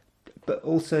 but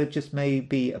also just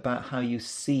maybe about how you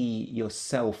see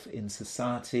yourself in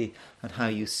society and how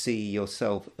you see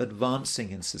yourself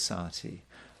advancing in society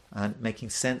and making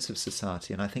sense of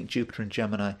society. And I think Jupiter and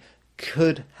Gemini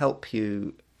could help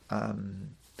you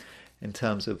in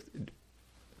terms of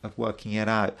working it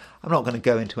out. I'm not going to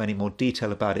go into any more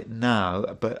detail about it now,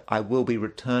 but I will be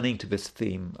returning to this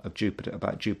theme of Jupiter,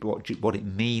 about Jupiter, what it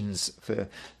means for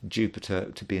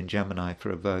Jupiter to be in Gemini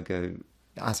for a Virgo,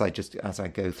 as I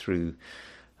go through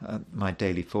my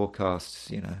daily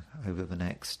forecasts. Over the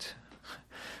next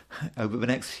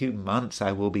few months,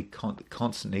 I will be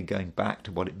constantly going back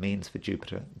to what it means for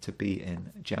Jupiter to be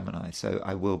in Gemini. So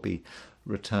I will be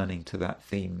returning to that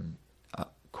theme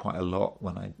quite a lot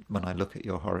when I look at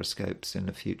your horoscopes in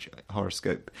the future.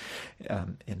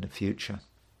 In the future.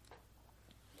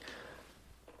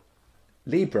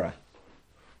 Libra,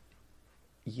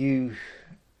 you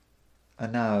are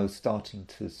now starting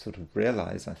to sort of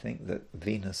realize, I think, that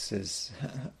Venus has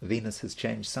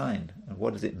changed sign. And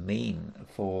what does it mean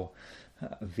for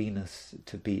Venus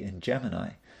to be in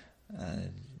Gemini?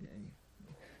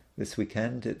 This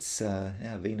weekend, it's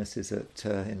Venus is at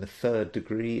in the 3rd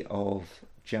degree of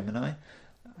Gemini,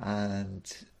 and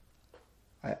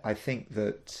I think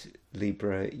that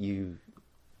Libra, you're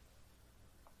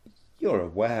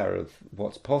aware of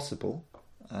what's possible.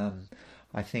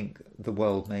 I think the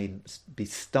world may be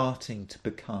starting to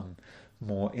become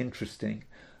more interesting,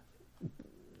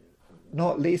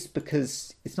 not least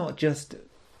because it's not just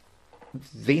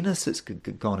Venus that's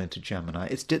gone into Gemini,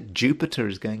 it's Jupiter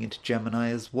is going into Gemini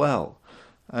as well,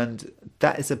 and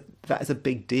that is a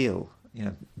big deal.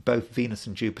 Both Venus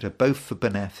and Jupiter, both for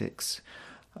benefics,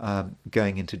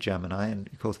 going into Gemini, and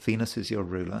of course Venus is your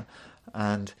ruler,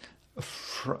 and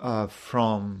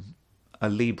from a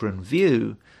Libran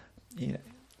view,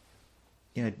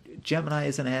 Gemini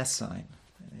is an air sign,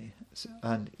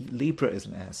 and Libra is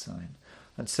an air sign,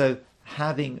 and so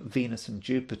having Venus and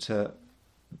Jupiter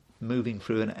moving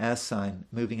into an air sign,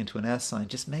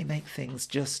 just may make things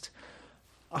just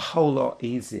a whole lot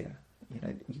easier.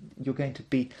 You're going to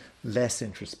be less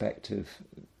introspective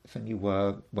than you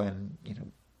were when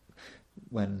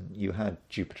you had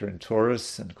Jupiter in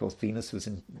Taurus, and of course Venus was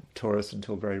in Taurus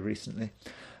until very recently.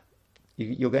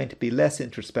 You're going to be less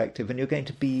introspective, and you're going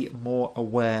to be more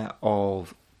aware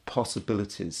of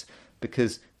possibilities,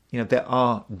 because there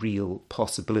are real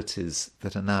possibilities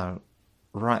that are now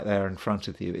right there in front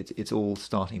of you. It's all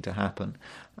starting to happen,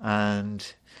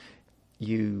 and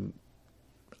you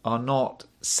are not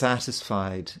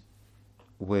satisfied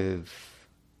with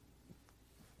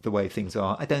the way things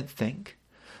are, I don't think,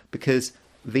 because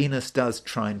Venus does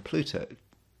trine Pluto,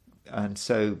 and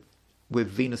so with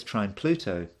Venus trine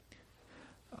Pluto,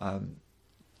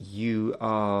 you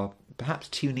are perhaps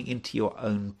tuning into your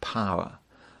own power.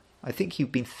 I think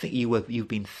you've been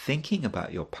thinking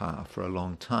about your power for a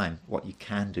long time, what you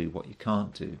can do, what you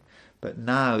can't do, but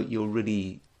now you're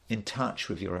really in touch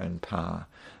with your own power,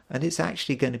 and it's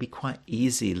actually going to be quite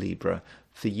easy, Libra,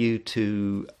 for you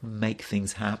to make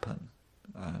things happen.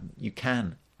 You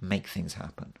can make things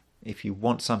happen. If you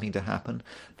want something to happen,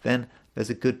 then there's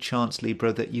a good chance,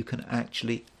 Libra, that you can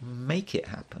actually make it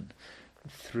happen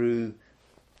through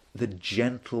the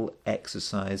gentle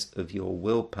exercise of your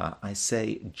willpower. I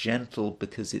say gentle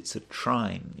because it's a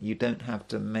trine. You don't have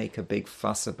to make a big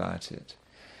fuss about it.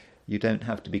 You don't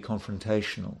have to be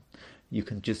confrontational. You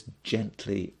can just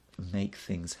gently make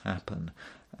things happen.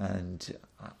 And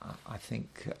I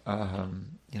think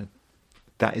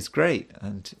that is great.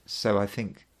 And so I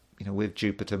think with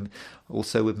Jupiter,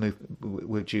 also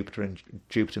with Jupiter and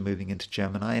Jupiter moving into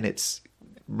Gemini, and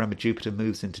remember Jupiter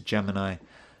moves into Gemini.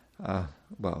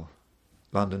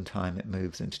 London time, it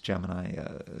moves into Gemini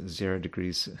 0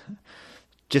 degrees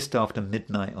just after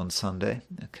midnight on Sunday.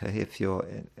 Okay, if you're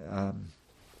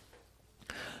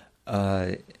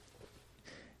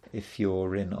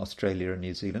in Australia and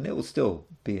New Zealand, it will still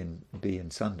be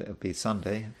Sunday. It'll be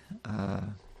Sunday,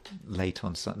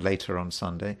 later on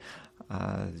Sunday.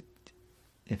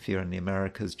 If you're in the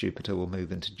Americas, Jupiter will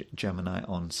move into Gemini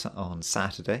on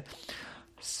Saturday.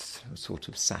 Sort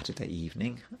of Saturday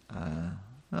evening,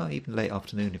 even late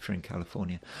afternoon if you're in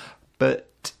California.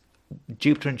 But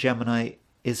Jupiter in Gemini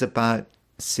is about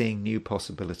seeing new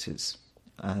possibilities,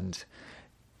 and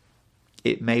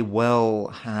it may well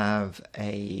have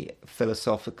a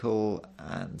philosophical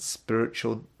and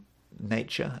spiritual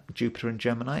nature. Jupiter in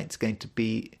Gemini, it's going to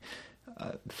be,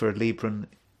 for a Libran,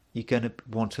 you're going to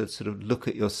want to sort of look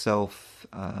at yourself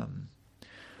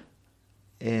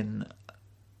in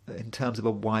terms of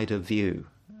a wider view.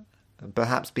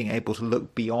 perhaps being able to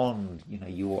look beyond,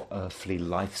 your earthly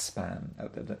lifespan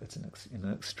in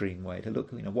an extreme way, to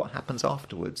look, what happens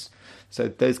afterwards. So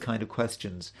those kind of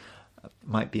questions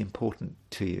might be important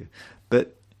to you.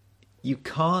 But you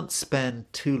can't spend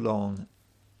too long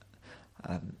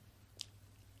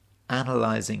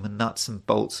analysing the nuts and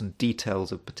bolts and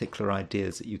details of particular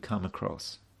ideas that you come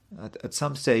across. At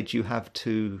some stage you have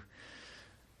to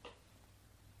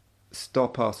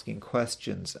stop asking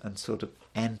questions and sort of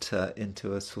enter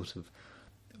into a sort of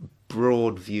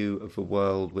broad view of the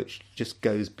world which just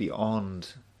goes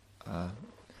beyond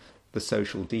the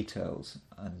social details,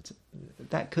 and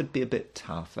that could be a bit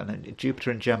tough. And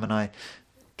Jupiter and Gemini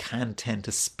can tend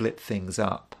to split things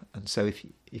up, and so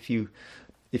if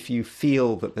you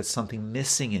feel that there's something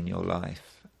missing in your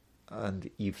life, and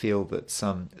you feel that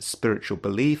some spiritual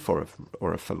belief or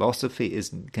a philosophy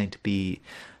isn't going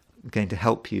to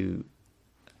help you,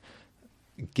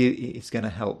 it's going to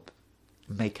help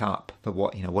make up for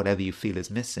whatever you feel is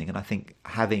missing. And I think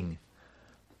having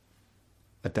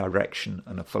a direction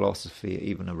and a philosophy,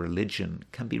 even a religion,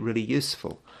 can be really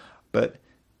useful. But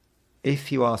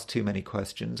if you ask too many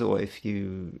questions, or if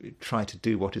you try to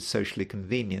do what is socially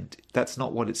convenient, that's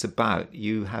not what it's about.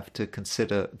 You have to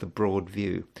consider the broad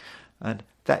view. And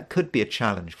that could be a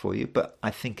challenge for you, but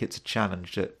I think it's a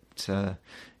challenge that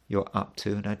you're up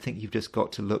to. And I think you've just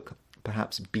got to look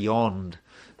perhaps beyond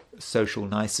social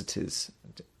niceties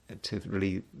to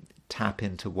really tap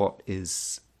into what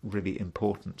is really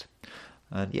important.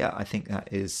 And yeah, I think that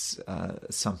is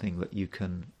something that you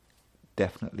can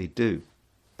definitely do.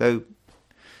 Though,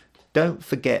 don't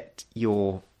forget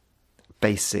your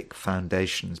basic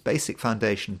foundations. Basic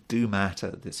foundations do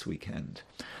matter this weekend,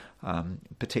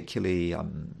 particularly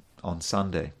on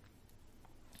Sunday.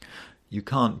 You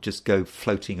can't just go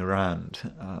floating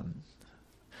around,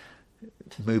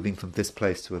 moving from this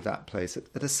place to that place.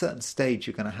 At a certain stage,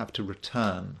 you're going to have to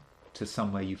return to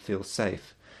somewhere you feel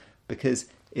safe, because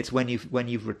it's when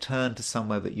you've returned to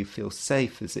somewhere that you feel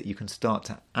safe is that you can start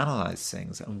to analyze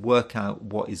things and work out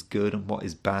what is good and what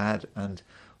is bad, and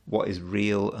what is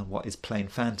real and what is plain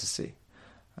fantasy.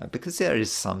 Because there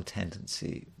is some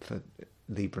tendency for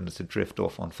Librans to drift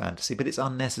off on fantasy, but it's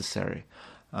unnecessary.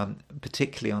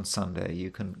 Particularly on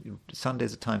Sunday,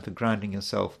 Sunday's a time for grounding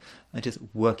yourself and just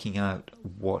working out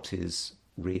what is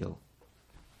real.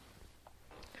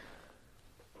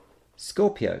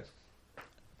 Scorpio,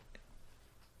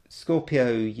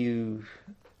 you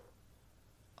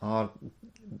are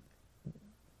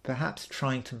perhaps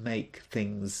trying to make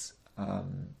things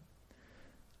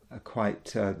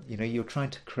quite, you're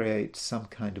trying to create some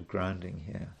kind of grounding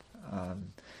here.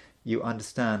 You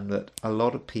understand that a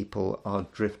lot of people are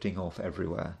drifting off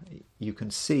everywhere. You can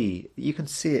see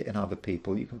it in other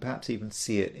people. You can perhaps even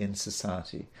see it in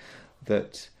society,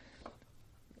 that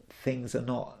things are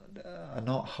not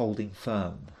holding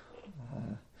firm.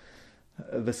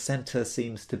 The centre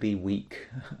seems to be weak.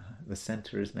 The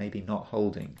centre is maybe not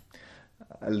holding,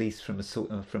 at least from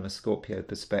a Scorpio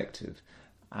perspective.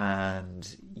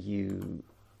 And you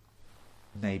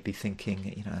may be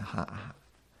thinking,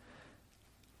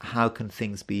 how can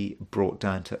things be brought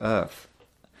down to earth?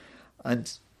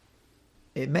 And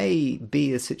it may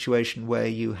be a situation where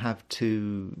you have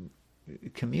to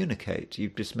communicate. You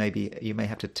may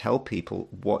have to tell people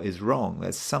what is wrong.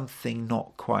 There's something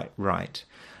not quite right.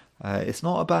 It's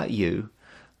not about you,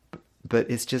 but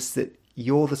it's just that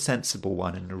you're the sensible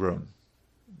one in the room.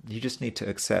 You just need to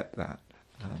accept that.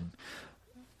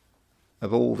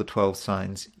 Of all the 12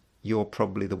 signs, you're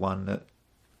probably the one that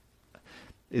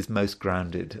is most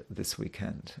grounded this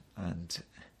weekend, and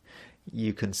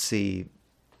you can see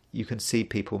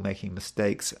people making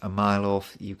mistakes a mile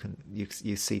off.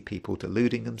 You see people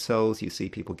deluding themselves. You see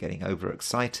people getting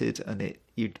overexcited, and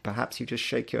perhaps you just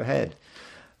shake your head.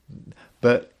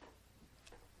 But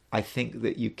I think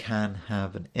that you can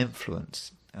have an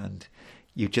influence, and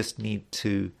you just need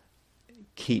to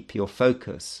keep your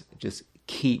focus. Just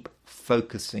keep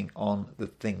focusing on the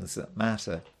things that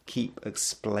matter. Keep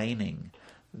explaining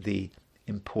the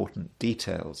important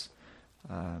details.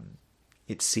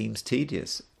 It seems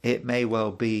tedious. It may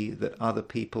well be that other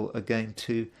people are going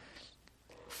to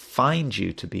find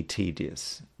you to be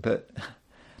tedious, but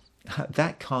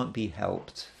that can't be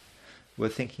helped. We're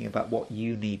thinking about what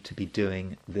you need to be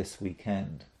doing this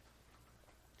weekend.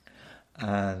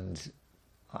 And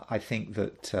I think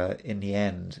that in the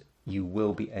end, you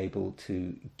will be able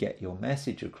to get your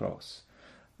message across.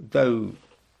 Though,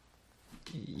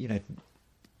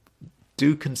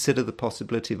 do consider the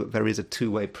possibility that there is a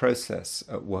two-way process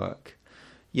at work.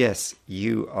 Yes,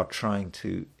 you are trying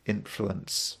to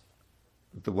influence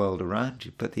the world around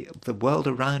you, but the world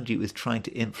around you is trying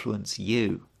to influence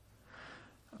you.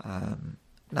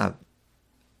 Now,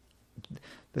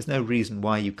 there's no reason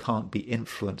why you can't be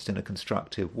influenced in a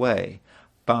constructive way,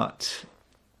 but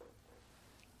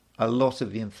a lot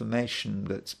of the information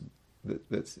that's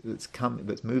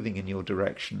moving in your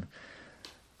direction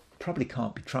probably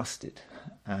can't be trusted,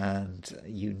 and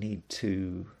you need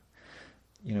to,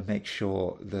 make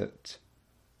sure that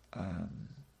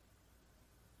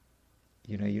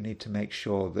you need to make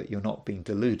sure that you're not being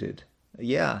deluded.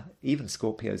 Yeah, even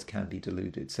Scorpios can be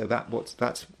deluded. So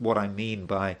that's what I mean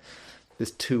by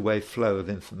this two-way flow of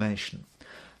information.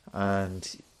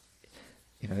 And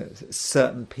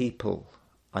certain people,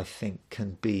 I think,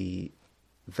 can be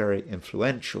very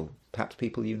influential, perhaps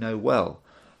people you know well,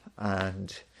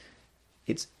 and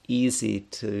it's easy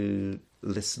to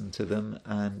listen to them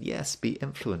and, yes, be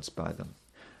influenced by them.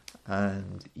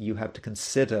 And you have to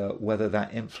consider whether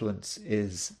that influence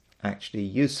is actually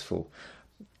useful.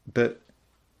 But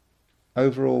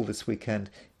overall this weekend,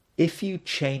 if you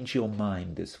change your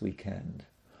mind this weekend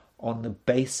on the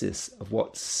basis of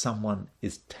what someone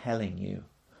is telling you,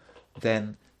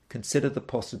 then consider the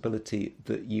possibility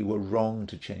that you were wrong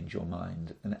to change your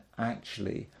mind, and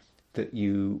actually that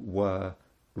you were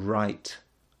right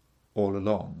all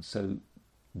along. So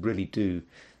really do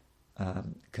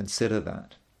consider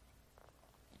that.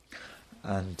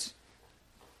 And,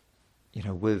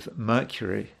 with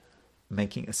Mercury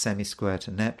making a semi-square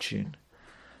to Neptune,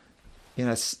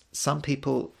 some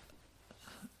people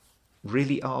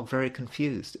really are very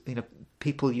confused.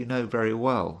 People you know very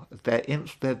well,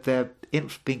 they're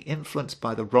being influenced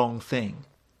by the wrong thing,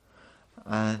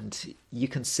 and you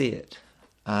can see it,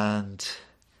 and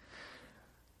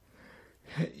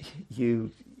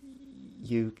you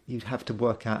have to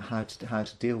work out how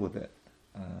to deal with it,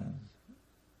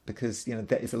 because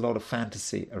there is a lot of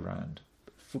fantasy around.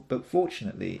 But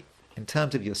fortunately, in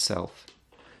terms of yourself,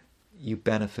 you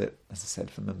benefit, as I said,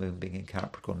 from the moon being in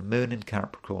Capricorn. The moon in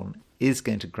Capricorn is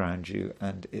going to ground you,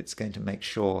 and it's going to make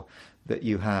sure that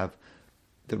you have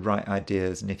the right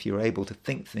ideas. And if you're able to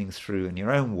think things through in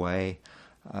your own way,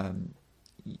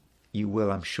 you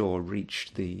will, I'm sure,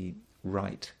 reach the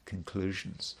right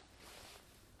conclusions.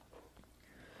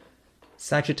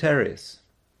 Sagittarius.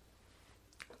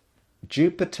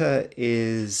 Jupiter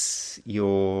is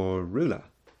your ruler,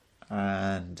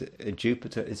 and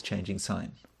Jupiter is changing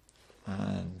sign.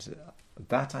 And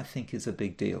that, I think, is a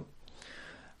big deal.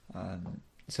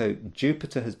 So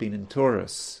Jupiter has been in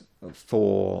Taurus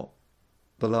for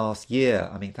the last year.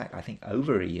 In fact, I think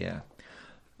over a year.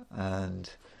 And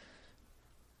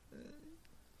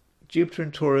Jupiter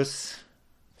in Taurus,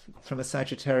 from a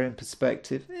Sagittarian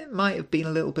perspective, it might have been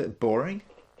a little bit boring.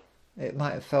 It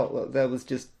might have felt that there was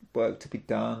just work to be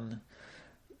done,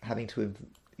 having to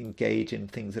engage in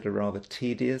things that are rather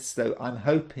tedious. So I'm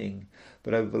hoping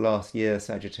that over the last year,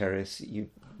 Sagittarius, you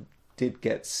did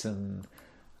get some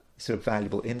sort of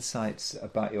valuable insights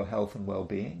about your health and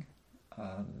well-being.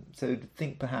 So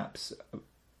think perhaps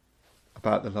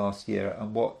about the last year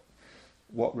and what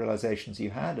realizations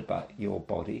you had about your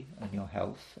body and your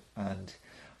health, and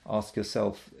ask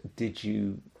yourself, did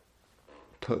you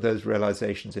put those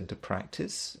realizations into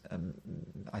practice?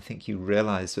 I think you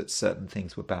realized that certain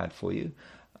things were bad for you,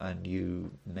 and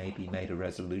you maybe made a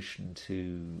resolution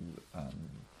to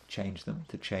change them,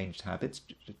 to change habits,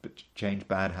 change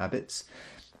bad habits,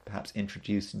 perhaps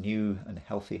introduce new and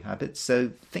healthy habits.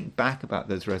 So think back about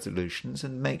those resolutions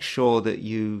and make sure that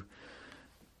you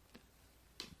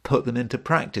put them into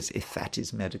practice if that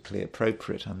is medically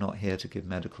appropriate. I'm not here to give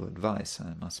medical advice,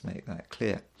 I must make that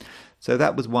clear. So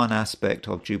that was one aspect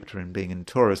of Jupiter in being in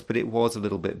Taurus, but it was a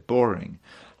little bit boring.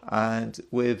 And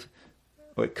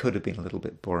it could have been a little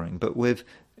bit boring, but with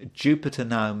Jupiter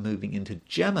now moving into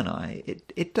Gemini,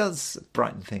 it does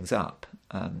brighten things up.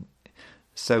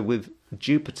 So with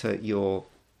Jupiter, your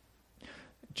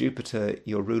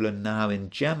ruler now in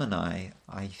Gemini,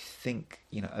 I think,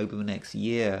 over the next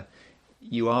year,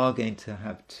 you are going to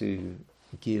have to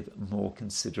give more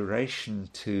consideration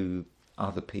to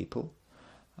other people.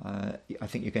 I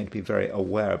think you're going to be very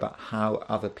aware about how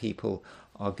other people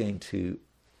are going to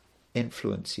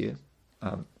influence you,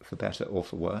 for better or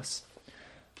for worse.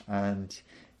 And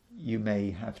you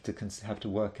may have to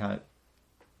work out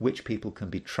which people can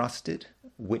be trusted,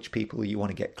 which people you want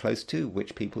to get close to,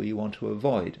 which people you want to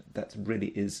avoid. That really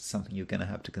is something you're going to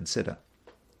have to consider.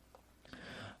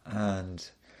 And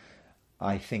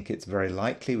I think it's very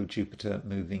likely with Jupiter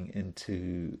moving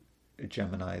into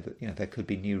Gemini that there could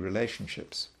be new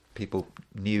relationships, people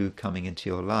new coming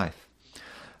into your life.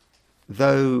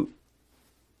 Though,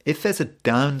 if there's a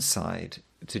downside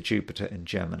to Jupiter in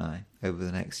Gemini over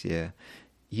the next year,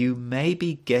 you may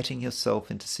be getting yourself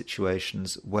into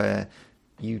situations where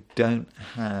you don't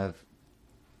have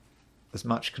as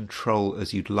much control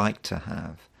as you'd like to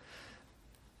have.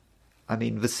 I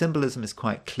mean, the symbolism is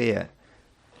quite clear.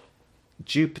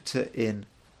 Jupiter in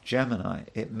Gemini,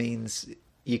 it means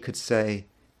you could say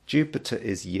Jupiter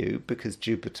is you, because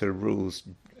Jupiter rules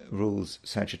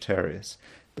Sagittarius,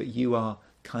 but you are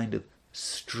kind of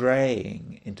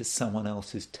straying into someone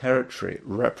else's territory,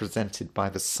 represented by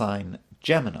the sign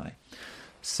Gemini.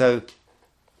 So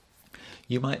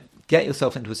you might get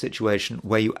yourself into a situation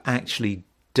where you actually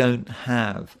don't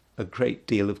have a great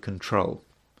deal of control,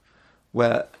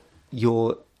 where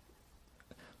you're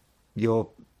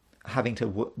having to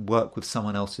work with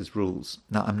someone else's rules.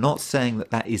 Now, I'm not saying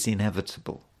that that is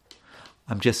inevitable.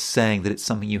 I'm just saying that it's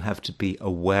something you have to be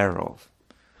aware of.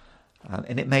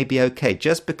 And it may be okay.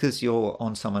 Just because you're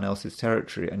on someone else's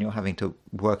territory and you're having to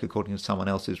work according to someone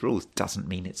else's rules doesn't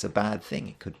mean it's a bad thing.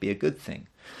 It could be a good thing.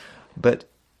 But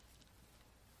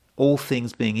all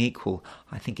things being equal,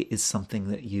 I think it is something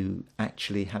that you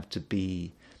actually have to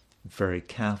be very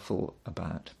careful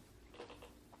about.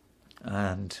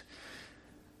 And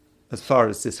as far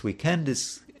as this weekend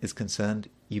is concerned,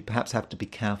 you perhaps have to be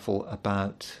careful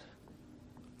about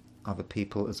other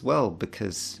people as well,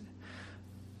 because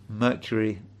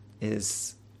Mercury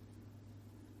is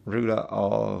ruler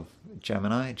of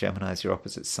Gemini. Gemini is your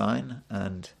opposite sign,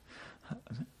 and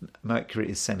Mercury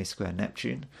is semisquare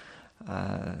Neptune.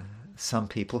 Some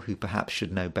people who perhaps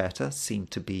should know better seem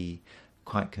to be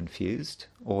quite confused,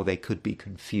 or they could be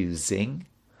confusing,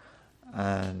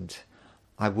 and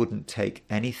I wouldn't take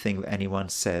anything that anyone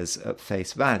says at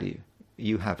face value.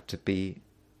 You have to be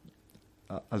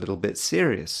a little bit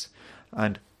serious.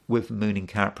 And with Moon in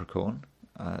Capricorn,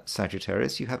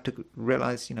 Sagittarius, you have to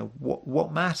realize,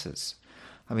 what matters.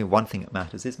 I mean, one thing that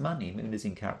matters is money. Moon is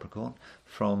in Capricorn.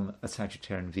 From a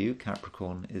Sagittarian view,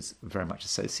 Capricorn is very much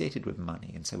associated with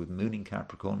money. And so with Moon in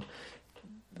Capricorn,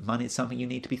 money is something you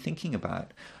need to be thinking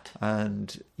about.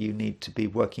 And you need to be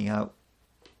working out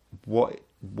what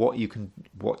you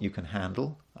can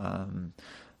handle.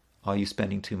 Are you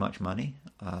spending too much money?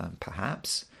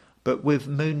 Perhaps. But with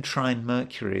Moon trine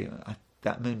Mercury,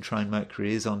 that Moon trine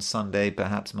Mercury is on Sunday,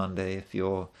 perhaps Monday if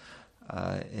you're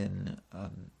in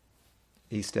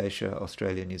East Asia,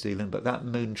 Australia, New Zealand. But that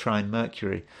Moon trine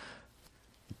Mercury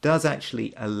does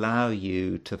actually allow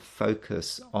you to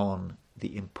focus on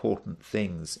the important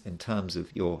things in terms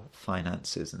of your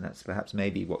finances, and that's perhaps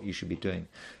maybe what you should be doing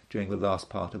during the last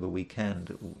part of a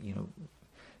weekend.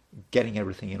 Getting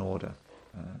everything in order.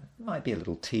 Might be a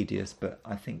little tedious, but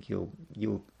I think you'll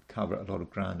cover a lot of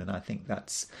ground, and I think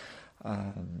that's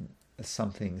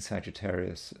something,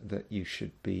 Sagittarius, that you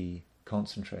should be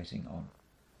concentrating on.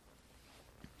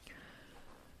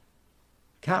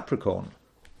 Capricorn,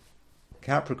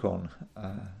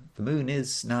 the moon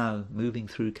is now moving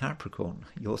through Capricorn,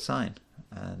 your sign,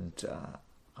 and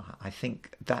I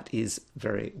think that is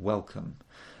very welcome.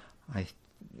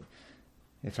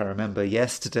 If I remember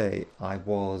yesterday, I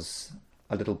was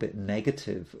a little bit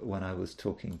negative when I was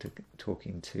talking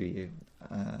to you,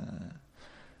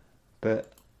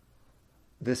 but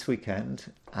this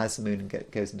weekend, as the moon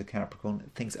goes into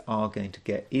Capricorn, things are going to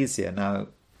get easier. Now,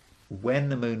 when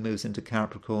the moon moves into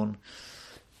Capricorn,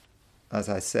 as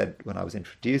I said when I was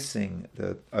introducing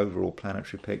the overall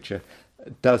planetary picture,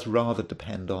 it does rather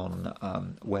depend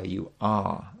on where you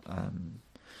are.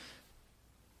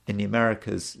 In the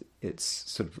Americas, it's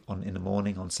sort of in the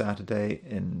morning on Saturday.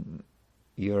 In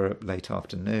Europe, late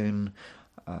afternoon.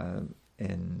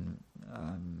 In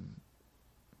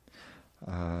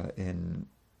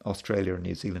Australia and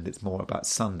New Zealand, it's more about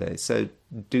Sunday. So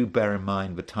do bear in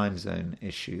mind the time zone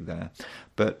issue there.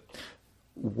 But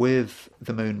with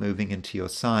the moon moving into your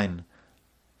sign,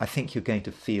 I think you're going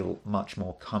to feel much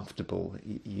more comfortable.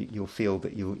 You'll feel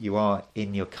that you are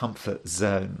in your comfort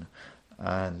zone,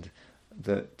 and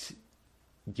that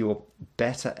you're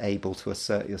better able to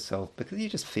assert yourself because you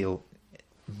just feel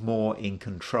more in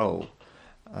control.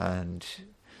 And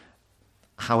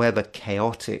however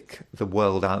chaotic the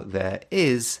world out there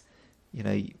is,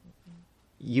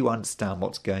 you understand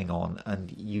what's going on,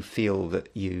 and you feel that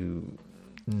you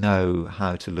know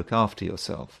how to look after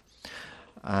yourself.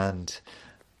 And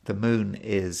the moon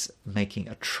is making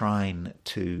a trine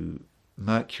to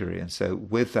Mercury, and so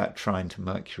with that trine to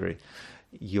Mercury,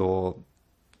 you're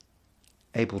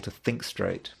able to think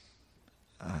straight,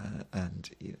 and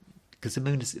because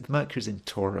Mercury's in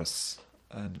Taurus,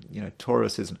 and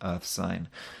Taurus is an earth sign.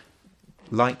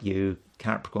 Like you,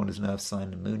 Capricorn is an earth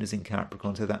sign, the moon is in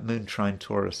Capricorn, so that moon trine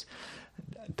Taurus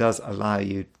does allow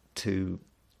you to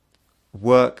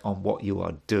work on what you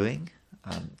are doing,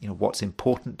 what's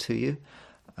important to you,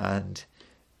 and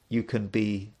you can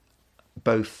be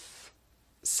both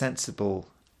sensible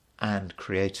and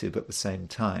creative at the same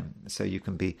time. So you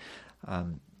can be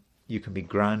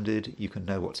grounded, you can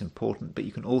know what's important, but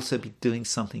you can also be doing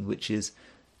something which is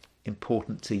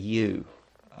important to you,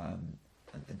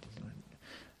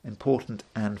 important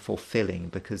and fulfilling,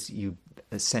 because you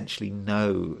essentially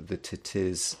know that it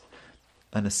is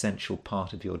an essential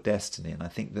part of your destiny. And I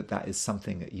think that that is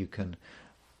something that you can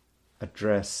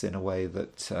address in a way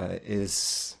that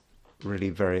is really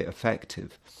very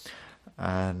effective.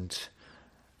 And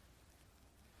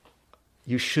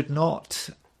you should not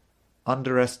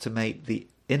underestimate the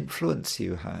influence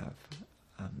you have.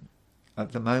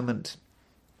 At the moment,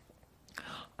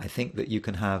 I think that you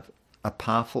can have a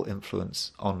powerful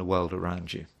influence on the world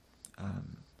around you.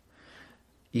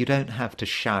 You don't have to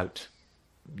shout.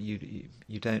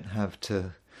 You don't have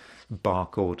to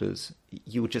bark orders.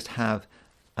 You just have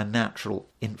a natural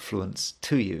influence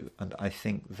to you. And I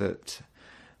think that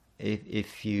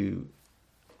if you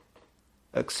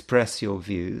express your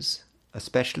views,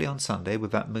 especially on Sunday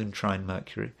with that moon trine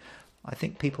Mercury, I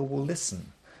think people will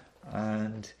listen.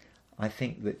 And I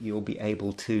think that you'll be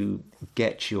able to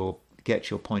get your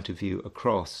point of view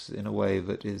across in a way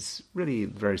that is really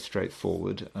very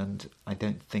straightforward. And I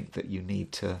don't think that you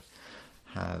need to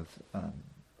have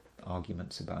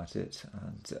arguments about it.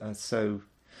 And so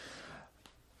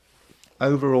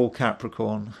overall,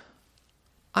 Capricorn,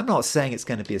 I'm not saying it's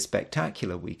going to be a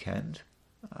spectacular weekend.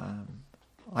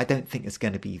 I don't think it's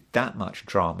going to be that much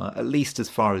drama, at least as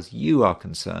far as you are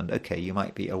concerned. Okay, you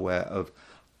might be aware of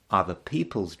other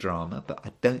people's drama, but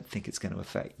I don't think it's going to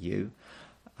affect you.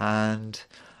 And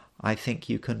I think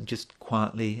you can just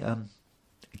quietly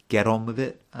get on with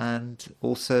it and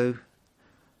also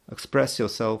express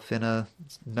yourself in a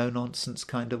no-nonsense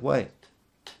kind of way.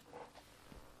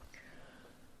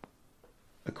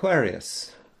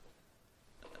 Aquarius.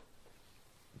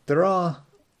 There are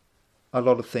a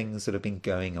lot of things that have been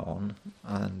going on,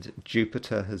 and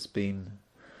Jupiter has been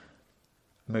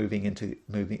moving into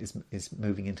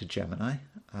Gemini.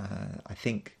 I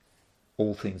think,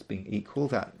 all things being equal,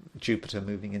 that Jupiter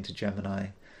moving into Gemini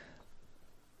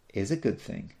is a good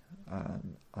thing.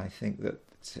 I think that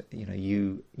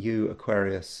you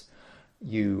Aquarius,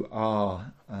 you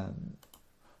are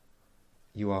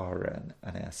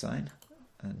an air sign,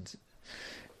 and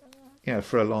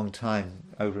for a long time,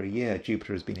 over a year,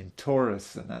 Jupiter has been in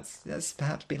Taurus, and that's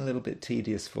perhaps been a little bit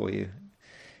tedious for you.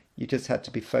 You just had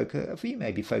to be you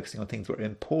may be focusing on things that are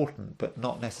important, but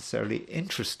not necessarily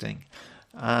interesting.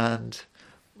 And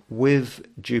with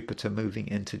Jupiter moving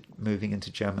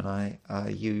into Gemini,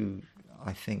 you,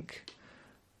 I think,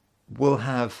 will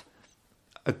have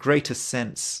a greater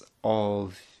sense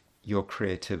of your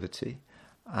creativity,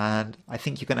 and I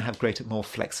think you're going to have more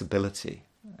flexibility.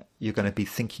 You're going to be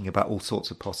thinking about all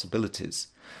sorts of possibilities.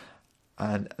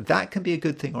 And that can be a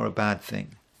good thing or a bad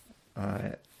thing.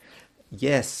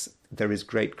 Yes, there is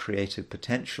great creative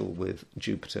potential with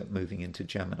Jupiter moving into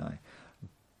Gemini.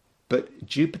 But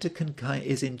Jupiter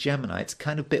is in Gemini. It's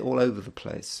kind of a bit all over the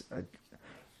place.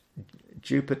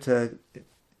 Jupiter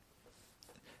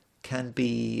can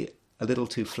be a little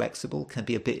too flexible, can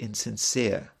be a bit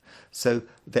insincere. So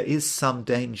there is some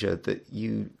danger that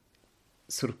you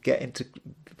sort of get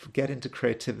into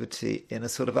creativity in a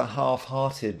sort of a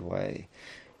half-hearted way.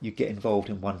 You get involved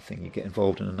in one thing, you get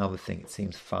involved in another thing, it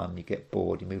seems fun, you get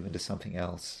bored, you move into something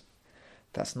else.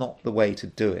 That's not the way to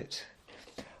do it.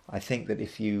 I think that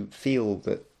if you feel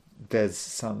that there's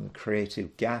some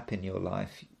creative gap in your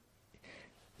life,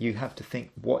 you have to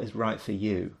think what is right for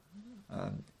you.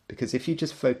 Because if you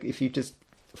just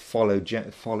follow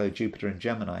Jupiter and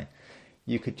Gemini,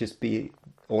 you could just be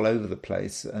all over the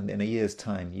place, and in a year's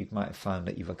time you might have found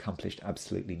that you've accomplished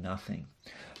absolutely nothing.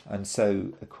 And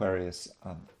so, Aquarius,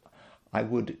 I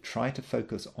would try to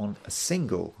focus on a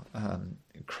single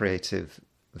creative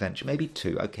venture, maybe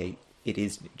two. Okay, it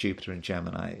is Jupiter and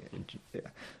Gemini.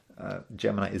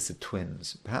 Gemini is the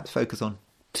twins. Perhaps focus on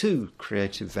two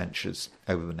creative ventures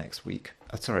over the next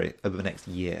over the next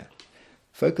year.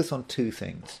 Focus on two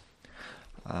things.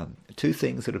 Two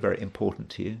things that are very important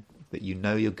to you, that you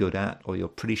know you're good at, or you're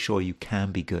pretty sure you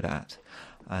can be good at,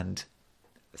 and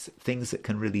things that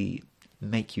can really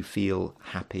make you feel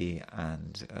happy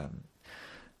and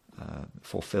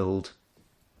fulfilled.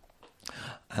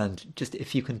 And just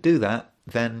if you can do that,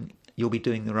 then you'll be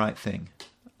doing the right thing.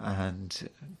 And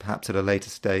perhaps at a later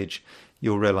stage,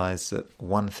 you'll realize that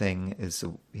one thing is,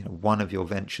 one of your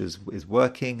ventures is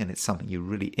working and it's something you're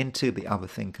really into. The other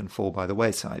thing can fall by the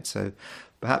wayside. So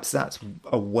perhaps that's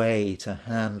a way to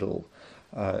handle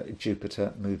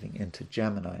Jupiter moving into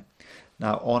Gemini.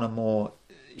 Now, on a more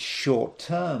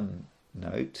short-term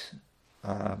note,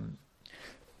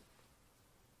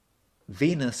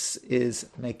 Venus is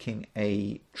making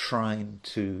a trine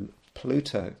to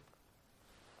Pluto.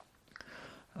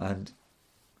 And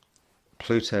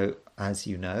Pluto, as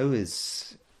you know,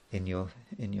 is in your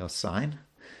sign.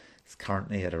 It's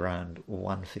currently at around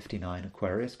 159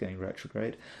 Aquarius, going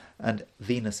retrograde, and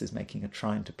Venus is making a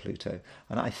trine to Pluto.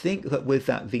 And I think that with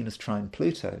that Venus trine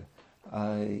Pluto,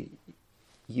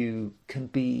 you can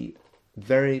be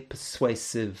very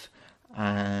persuasive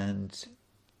and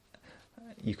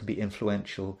you can be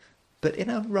influential, but in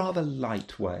a rather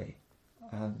light way.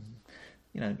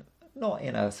 Not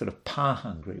in a sort of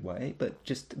power-hungry way, but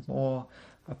just more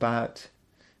about,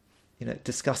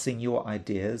 discussing your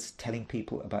ideas, telling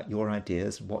people about your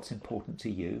ideas and what's important to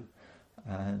you.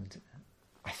 And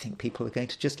I think people are going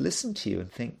to just listen to you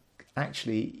and think,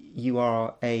 actually, you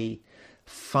are a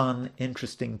fun,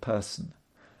 interesting person.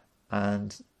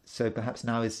 And so perhaps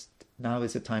now is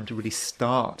a time to really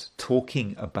start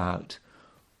talking about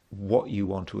what you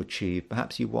want to achieve.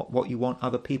 Perhaps what you want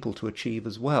other people to achieve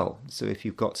as well. So if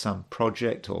you've got some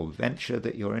project or venture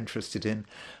that you're interested in,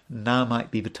 now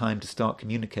might be the time to start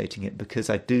communicating it, because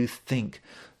I do think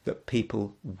that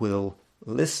people will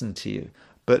listen to you.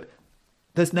 But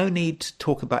there's no need to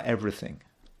talk about everything.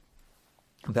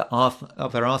 There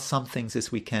are some things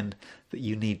this weekend that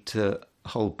you need to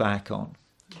hold back on.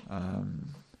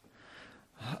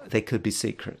 They could be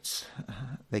secrets.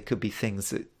 They could be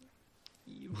things that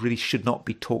really should not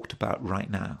be talked about right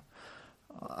now.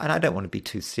 And I don't want to be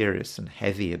too serious and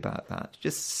heavy about that.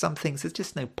 Just some things, there's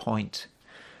just no point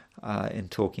in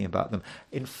talking about them.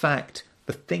 In fact,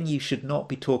 the thing you should not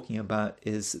be talking about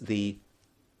is the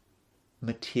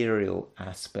material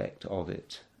aspect of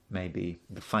it, maybe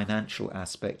the financial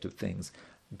aspect of things.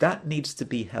 That needs to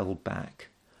be held back.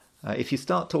 If you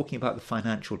start talking about the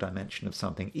financial dimension of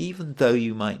something, even though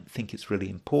you might think it's really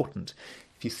important,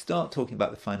 if you start talking about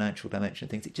the financial dimension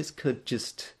of things, it could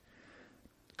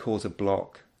cause a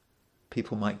block.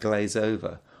 People might glaze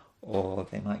over, or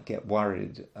they might get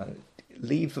worried.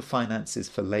 Leave the finances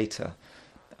for later,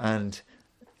 and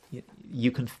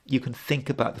you can think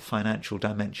about the financial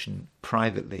dimension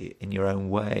privately in your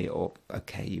own way. Or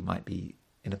you might be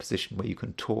in a position where you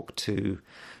can talk to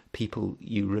people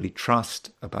you really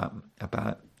trust about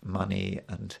money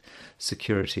and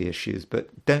security issues,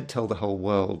 but don't tell the whole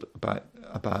world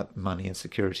about money and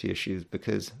security issues,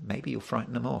 because maybe you'll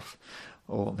frighten them off,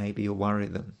 or maybe you'll worry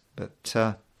them. But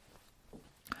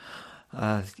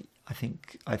I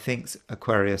think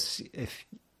Aquarius,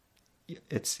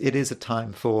 it is a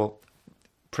time for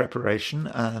preparation,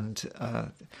 and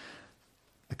a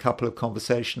couple of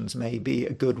conversations may be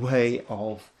a good way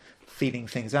of feeling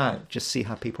things out. Just see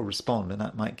how people respond, and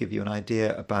that might give you an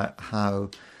idea about how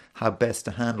best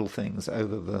to handle things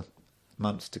over the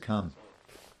months to come.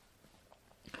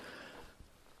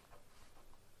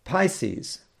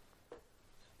 Pisces.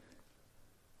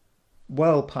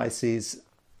 Well, Pisces,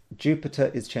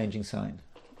 Jupiter is changing sign,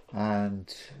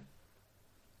 and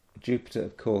Jupiter,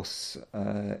 of course,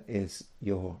 is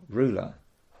your ruler.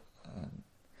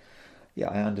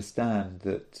 I understand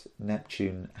that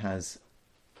Neptune has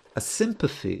a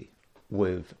sympathy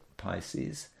with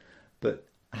Pisces, but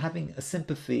having a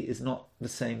sympathy is not the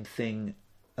same thing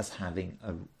as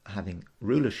having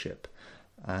rulership.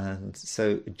 And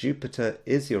so Jupiter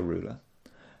is your ruler,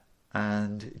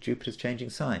 and Jupiter's changing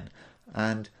sign.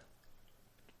 And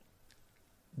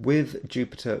with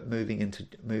Jupiter moving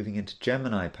into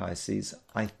Gemini, Pisces,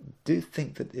 I do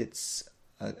think that it's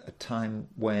a time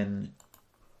when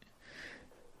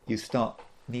you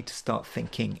need to start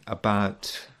thinking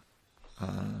about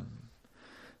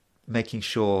making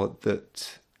sure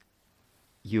that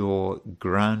your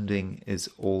grounding is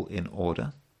all in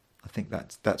order. I think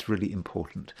that's really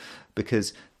important,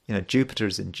 because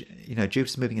Jupiter's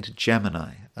moving into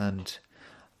Gemini, and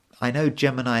I know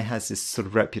Gemini has this sort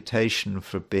of reputation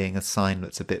for being a sign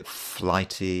that's a bit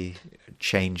flighty,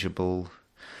 changeable,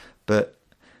 but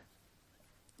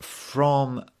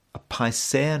from a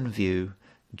Piscean view,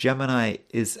 Gemini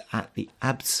is at the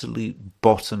absolute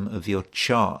bottom of your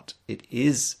chart. It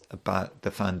is about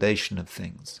the foundation of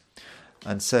things.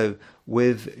 And so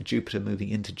with Jupiter moving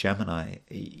into Gemini,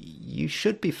 you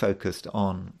should be focused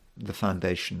on the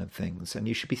foundation of things, and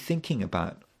you should be thinking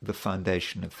about the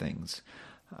foundation of things.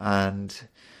 And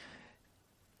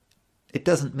it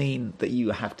doesn't mean that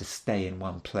you have to stay in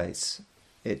one place.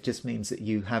 It just means that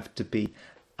you have to be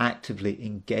actively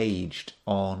engaged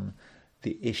on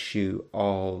the issue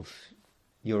of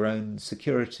your own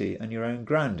security and your own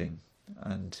grounding.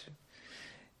 And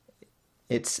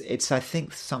it's I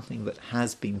think something that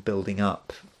has been building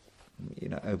up,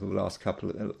 over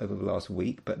the last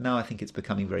week, but now I think it's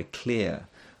becoming very clear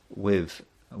with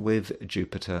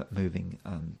Jupiter moving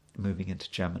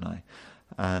into Gemini,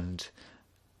 and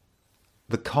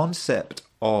the concept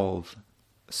of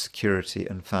security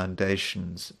and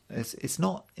foundations, it's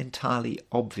not entirely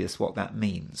obvious what that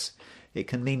means. It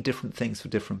can mean different things for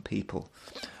different people,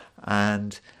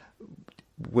 and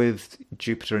with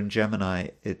Jupiter and Gemini,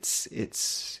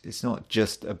 it's not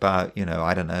just about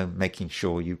I don't know, making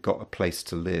sure you've got a place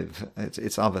to live.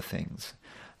 It's other things.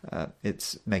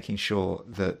 It's making sure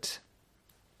that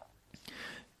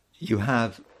you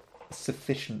have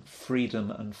sufficient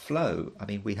freedom and flow. I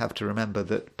mean, we have to remember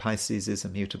that Pisces is a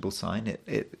mutable sign.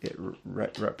 It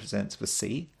represents the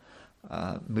sea,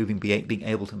 being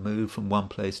able to move from one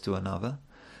place to another.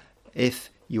 If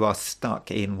you are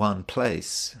stuck in one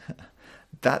place,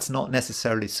 that's not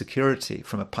necessarily security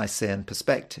from a Piscean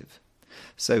perspective.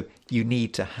 So you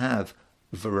need to have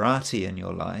variety in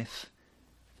your life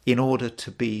in order to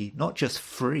be not just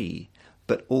free,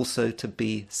 but also to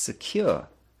be secure.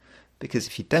 Because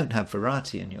if you don't have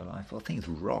variety in your life, well, things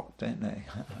rot, don't they?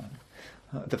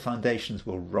 The foundations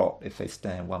will rot if they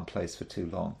stay in one place for too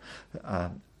long.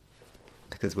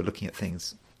 Because we're looking at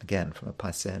things, again, from a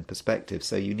Piscean perspective.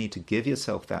 So you need to give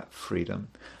yourself that freedom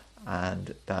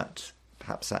and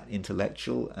perhaps that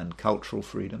intellectual and cultural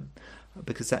freedom,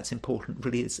 because that's important.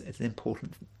 Really, it's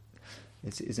important.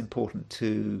 It's important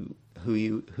to who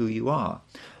you are,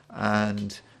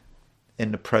 and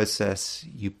in the process,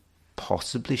 you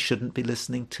possibly shouldn't be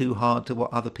listening too hard to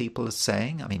what other people are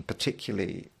saying. I mean,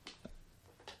 particularly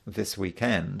this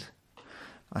weekend.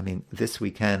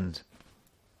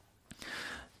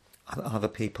 Other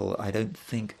people I don't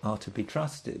think are to be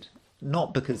trusted.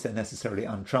 Not because they're necessarily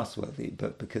untrustworthy,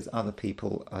 but because other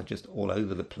people are just all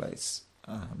over the place.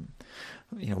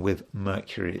 With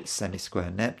Mercury, it's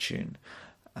semisquare Neptune.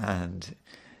 And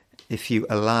if you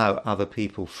allow other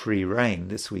people free rein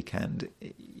this weekend,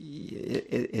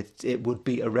 it would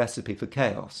be a recipe for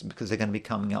chaos, because they're going to be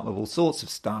coming up with all sorts of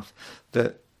stuff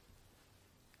that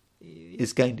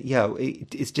is going to,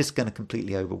 it's just going to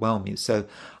completely overwhelm you. So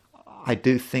I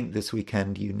do think this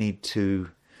weekend you need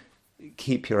to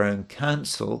keep your own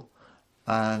counsel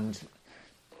and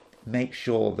make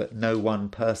sure that no one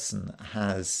person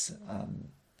has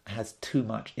too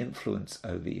much influence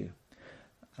over you,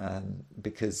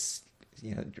 because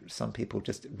some people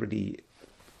just really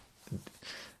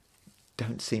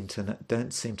don't seem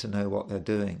to know what they're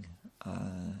doing,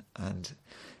 and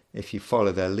if you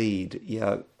follow their lead,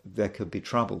 there could be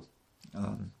trouble.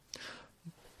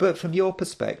 But from your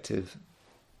perspective,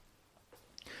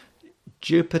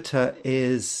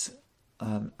 Jupiter's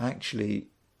actually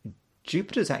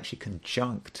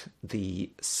conjunct the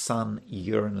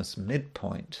Sun-Uranus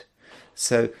midpoint.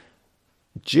 So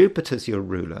Jupiter's your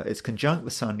ruler. It's conjunct the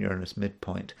Sun-Uranus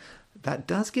midpoint. That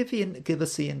does give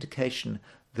us the indication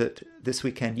that this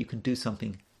weekend you can do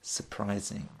something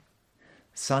surprising.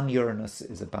 Sun-Uranus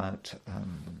is about,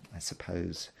 I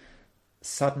suppose,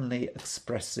 suddenly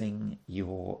expressing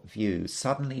your views,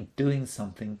 suddenly doing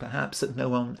something perhaps that no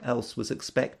one was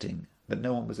expecting.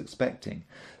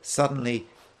 Suddenly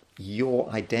your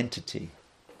identity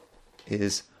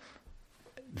is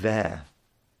there.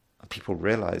 People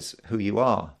realize who you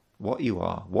are, what you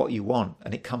want,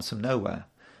 and it comes from nowhere.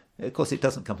 Of course, it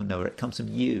doesn't come from nowhere. It comes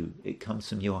from you. It comes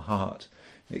from your heart.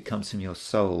 It comes from your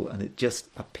soul, and it just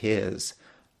appears.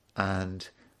 And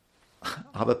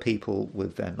other people,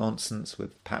 with their nonsense,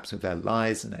 perhaps with their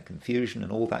lies and their confusion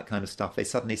and all that kind of stuff, they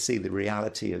suddenly see the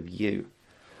reality of you.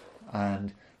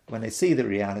 And when they see the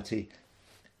reality,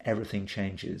 everything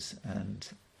changes, and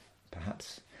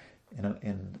perhaps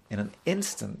in an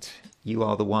instant, you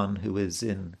are the one who is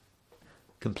in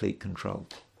complete control.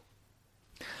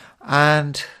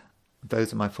 And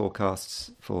those are my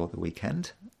forecasts for the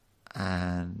weekend,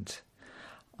 and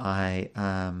I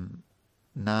am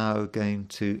now going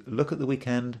to look at the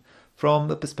weekend from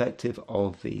the perspective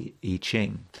of the I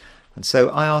Ching. And so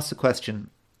I asked the question,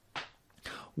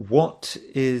 what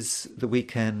is the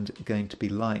weekend going to be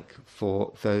like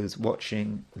for those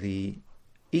watching the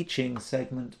I Ching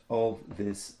segment of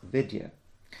this video?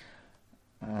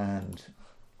 And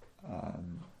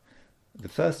the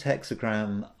first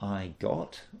hexagram I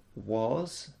got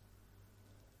was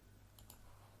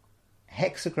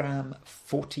hexagram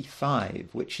 45,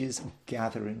 which is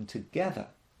gathering together.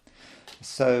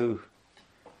 So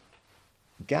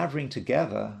gathering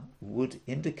together would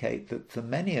indicate that for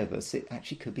many of us it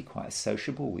actually could be quite a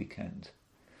sociable weekend.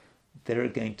 There are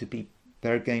going to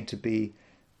be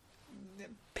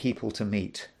people to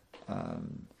meet,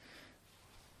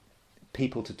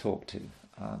 people to talk to.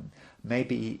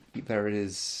 Maybe there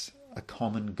is a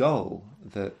common goal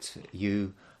that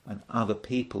you and other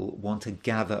people want to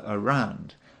gather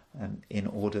around, in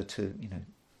order to,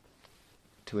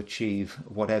 to achieve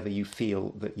whatever you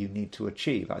feel that you need to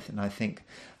achieve. I think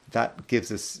that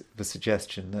gives us the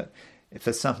suggestion that if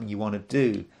there's something you want to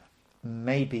do,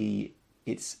 maybe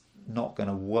it's not going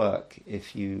to work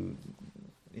if you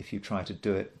try to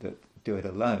do it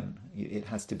alone. It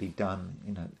has to be done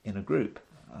in a group,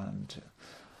 and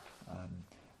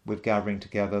with gathering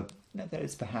together, there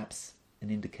is perhaps an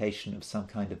indication of some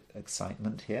kind of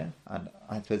excitement here. And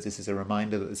I suppose this is a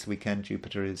reminder that this weekend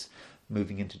Jupiter is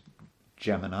moving into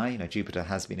Gemini. Jupiter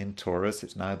has been in Taurus,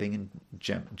 it's now being in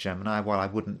Gemini. While I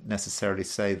wouldn't necessarily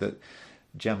say that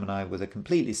Gemini was a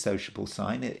completely sociable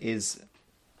sign, it is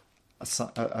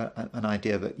an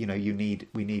idea that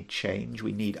we need change,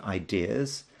 we need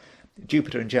ideas.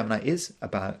 Jupiter in Gemini is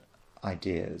about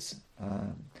ideas,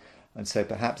 and so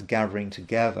perhaps gathering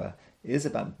together is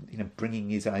about bringing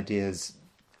these ideas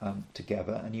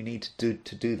together, and you need to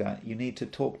do that. You need to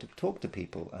talk to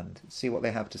people and see what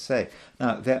they have to say.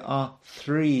 Now there are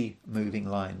 3 moving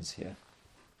lines here,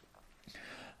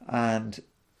 and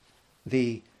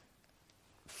the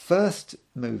first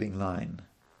moving line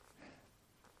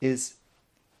is,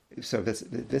 so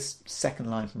this second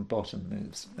line from bottom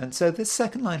moves, and so this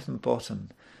second line from bottom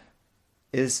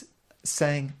is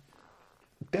saying,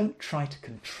 don't try to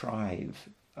contrive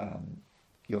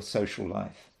your social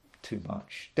life too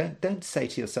much. Don't say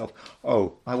to yourself,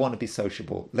 oh, I want to be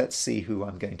sociable, let's see who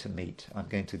I'm going to meet. I'm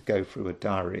going to go through a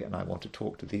diary and I want to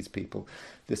talk to these people,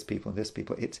 this people, and this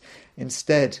people. It's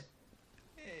instead,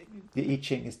 the I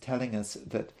Ching is telling us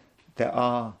that there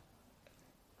are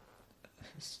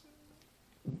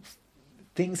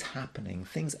things happening,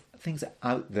 things are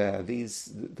out there.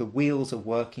 The wheels are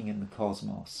working in the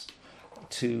cosmos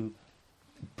to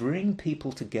bring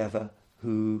people together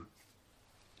who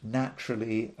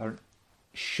naturally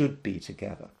should be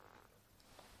together.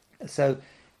 So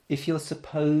if you're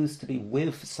supposed to be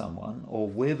with someone or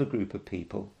with a group of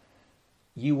people,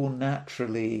 you will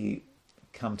naturally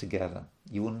come together.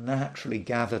 You will naturally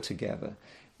gather together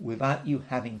without you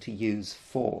having to use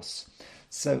force.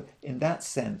 So in that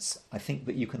sense, I think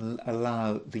that you can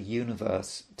allow the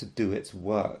universe to do its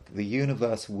work. The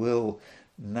universe will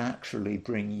naturally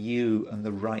bring you and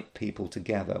the right people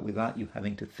together without you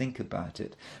having to think about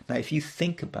it. Now, if you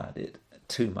think about it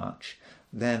too much,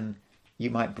 then you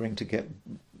might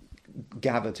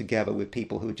gather together with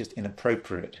people who are just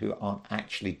inappropriate, who aren't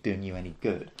actually doing you any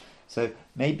good. So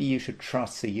maybe you should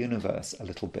trust the universe a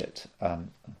little bit. I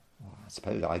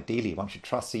suppose ideally one should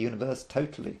trust the universe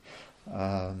totally.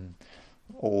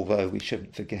 Although we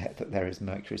shouldn't forget that there is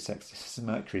semisquare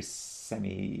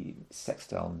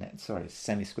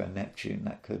Neptune.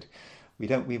 That could, we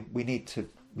don't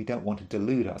want to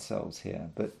delude ourselves here,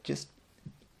 but just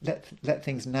let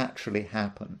things naturally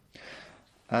happen.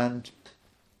 And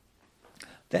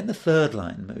then the third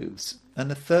line moves, and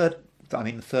the third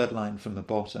line from the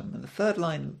bottom, and the third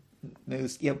line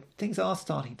moves. Yeah, things are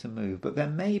starting to move, but there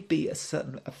may be a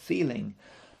feeling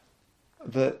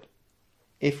that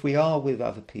if we are with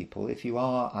other people, if you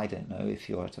are, I don't know, if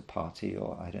you're at a party,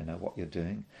 or I don't know what you're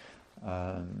doing,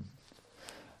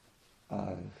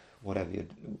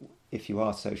 if you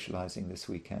are socializing this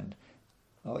weekend,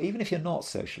 or even if you're not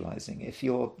socializing, if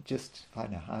you're just, I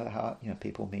don't know how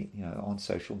people meet, on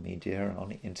social media or on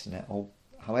the internet, or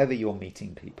however you're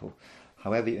meeting people,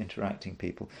 however you're interacting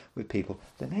with people,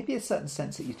 there may be a certain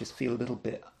sense that you just feel a little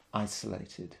bit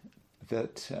isolated,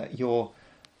 that you're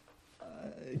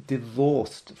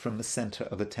divorced from the center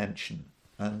of attention,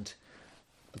 and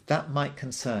that might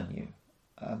concern you,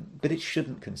 but it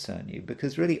shouldn't concern you,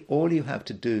 because really all you have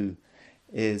to do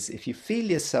is, if you feel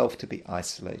yourself to be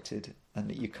isolated and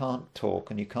that you can't talk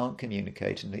and you can't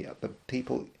communicate and the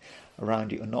people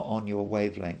around you are not on your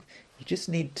wavelength, you just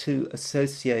need to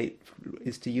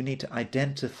you need to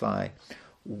identify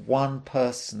one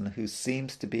person who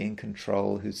seems to be in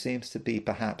control, who seems to be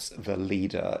perhaps the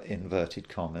leader, inverted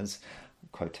commas,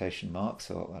 quotation marks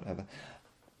or whatever,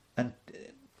 and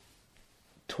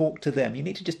talk to them. You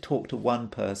need to just talk to one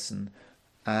person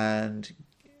and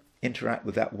interact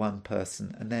with that one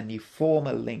person, and then you form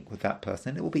a link with that person,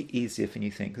 and it will be easier than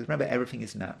you think, because remember, everything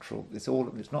is natural. It's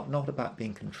not about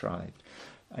being contrived.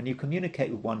 And you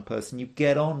communicate with one person, you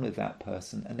get on with that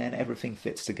person, and then everything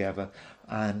fits together,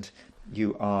 and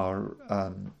you are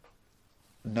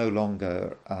no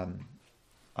longer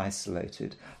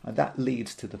isolated. And that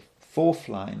leads to the fourth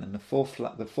line, and the fourth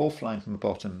line from the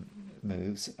bottom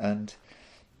moves, and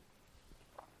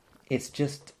it's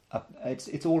just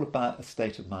it's all about a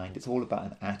state of mind. It's all about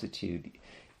an attitude.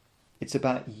 It's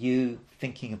about you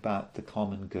thinking about the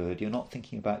common good. You're not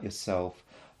thinking about yourself,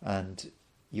 and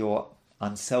your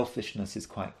unselfishness is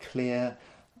quite clear,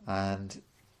 and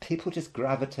people just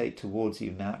gravitate towards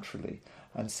you naturally.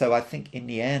 And so I think in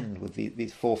the end, with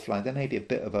these fourth line, there may be a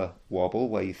bit of a wobble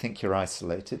where you think you're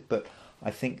isolated, but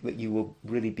I think that you will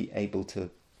really be able to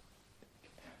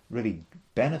really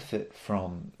benefit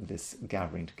from this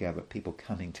gathering together, people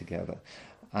coming together.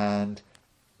 And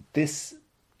this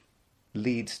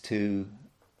leads to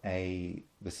another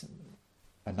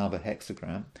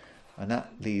hexagram, and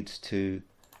that leads to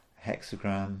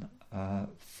hexagram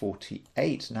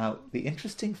 48. Now, the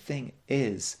interesting thing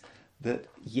is that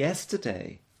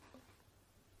yesterday,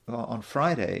 on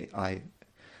Friday, I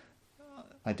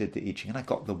did the I Ching, and I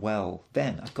got the well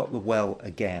then. I got the well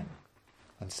again.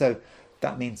 And so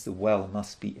that means the well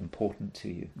must be important to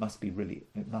you.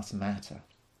 It must matter.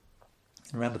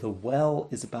 Remember, the well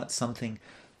is about something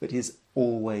that is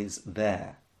always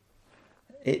there.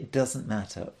 It doesn't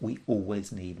matter. We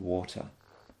always need water.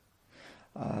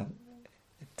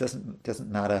 It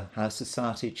doesn't matter how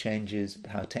society changes,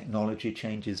 how technology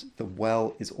changes. The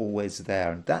well is always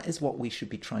there, and that is what we should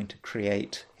be trying to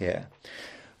create here.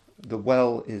 The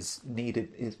well is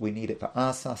needed. We need it for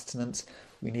our sustenance.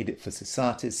 We need it for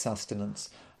society's sustenance,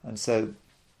 and so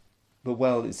the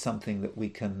well is something that we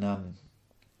can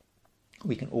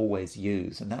always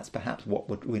use, and that's perhaps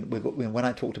what when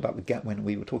I talked about when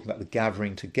we were talking about the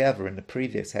gathering together in the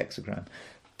previous hexagram.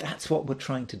 That's what we're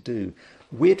trying to do.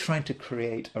 We're trying to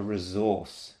create a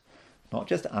resource, not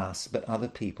just us, but other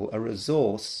people, a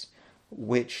resource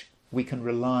which we can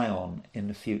rely on in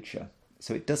the future.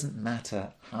 So it doesn't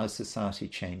matter how society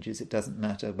changes. It doesn't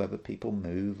matter whether people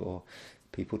move or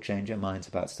people change their minds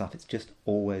about stuff. It's just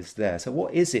always there. So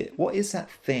what is it? What is that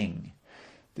thing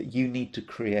that you need to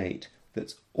create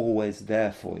that's always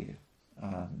there for you?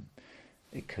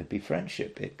 It could be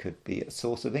friendship. It could be a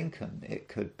source of income. It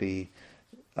could be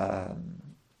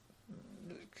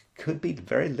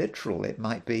very literal. It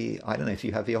might be, I don't know, if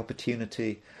you have the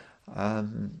opportunity,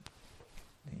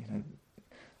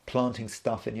 planting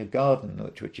stuff in your garden,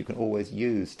 which you can always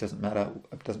use. Doesn't matter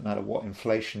what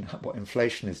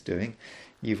inflation is doing.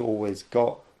 You've always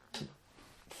got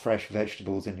fresh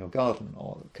vegetables in your garden,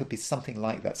 or it could be something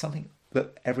like that, something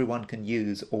that everyone can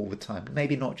use all the time.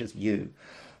 Maybe not just you.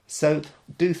 So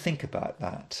do think about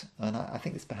that, and I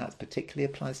think this perhaps particularly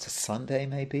applies to Sunday,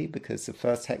 maybe, because the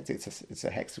first it's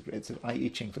an I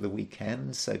Ching for the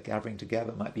weekend. So gathering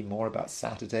together might be more about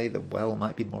Saturday. The well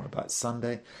might be more about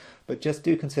Sunday, but just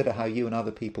do consider how you and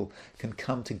other people can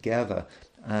come together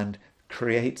and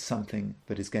create something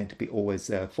that is going to be always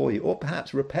there for you, or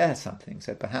perhaps repair something.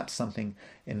 So perhaps something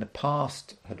in the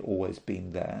past had always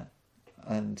been there,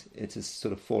 and it has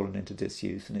sort of fallen into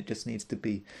disuse, and it just needs to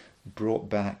be brought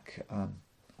back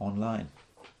online.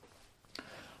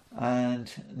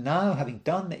 And now, having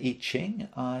done the I Ching,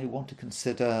 I want to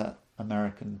consider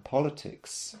American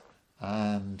politics.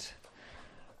 And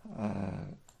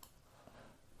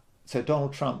so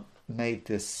Donald Trump made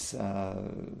this,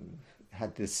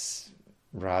 had this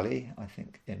rally, I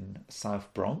think, in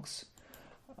South Bronx.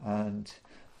 And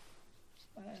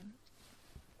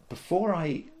before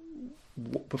I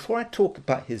talk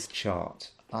about his chart,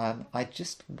 I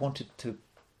just wanted to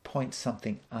point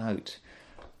something out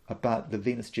about the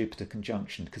Venus-Jupiter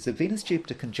conjunction, because the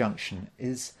Venus-Jupiter conjunction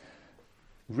is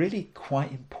really quite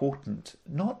important,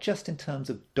 not just in terms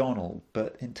of Donald,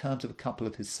 but in terms of a couple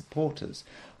of his supporters.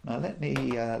 Now let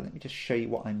me just show you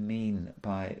what I mean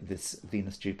by this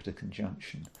Venus-Jupiter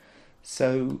conjunction.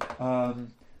 So,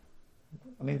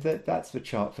 that's the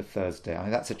chart for Thursday.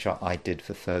 That's a chart I did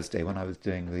for Thursday when I was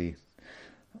doing the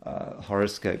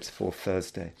horoscopes for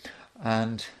Thursday,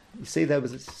 and you see there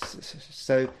was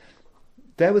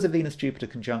a Venus-Jupiter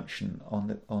conjunction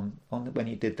when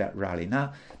he did that rally.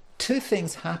 Now, two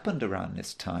things happened around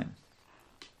this time.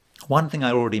 One thing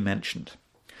I already mentioned.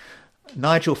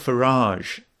 Nigel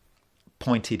Farage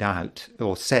pointed out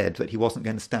or said that he wasn't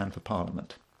going to stand for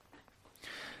Parliament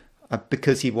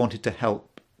because he wanted to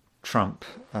help Trump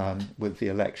with the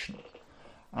election.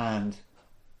 And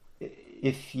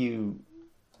if you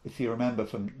remember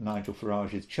from Nigel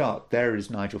Farage's chart, there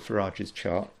is Nigel Farage's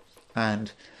chart,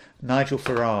 and Nigel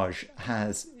Farage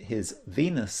has his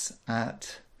Venus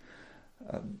at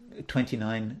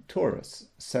 29 Taurus.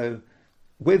 So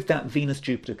with that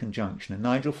Venus-Jupiter conjunction, and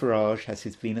Nigel Farage has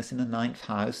his Venus in the 9th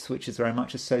house, which is very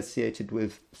much associated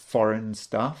with foreign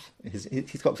stuff.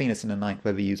 He's got Venus in the 9th,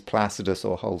 whether you use Placidus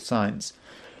or whole signs.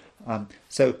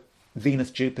 So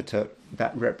Venus-Jupiter,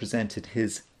 that represented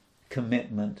his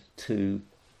commitment to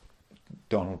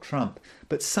Donald Trump.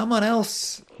 But someone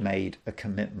else made a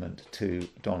commitment to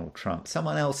Donald Trump.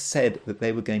 Someone else said that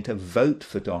they were going to vote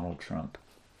for Donald Trump.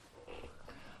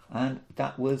 And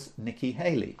that was Nikki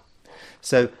Haley.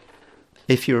 So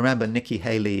if you remember, Nikki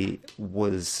Haley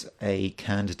was a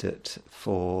candidate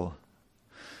for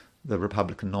the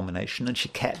Republican nomination, and she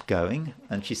kept going,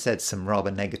 and she said some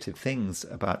rather negative things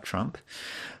about Trump.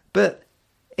 But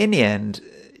in the end,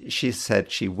 she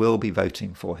said she will be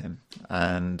voting for him.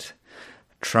 And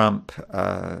Trump,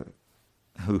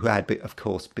 who had, of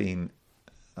course, been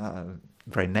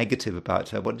very negative about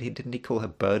her, didn't he call her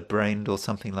bird-brained or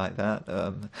something like that?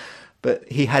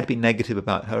 But he had been negative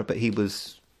about her, but he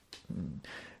was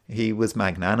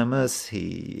magnanimous.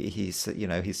 He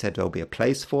said there'll be a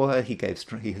place for her. He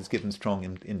has given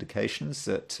strong indications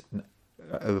that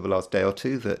over the last day or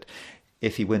two that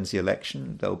if he wins the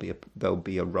election, there'll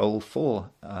be a role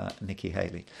for Nikki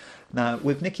Haley. Now,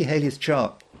 with Nikki Haley's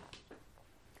chart,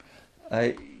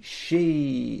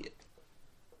 she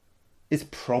is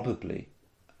probably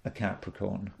a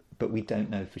Capricorn, but we don't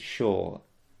know for sure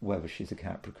whether she's a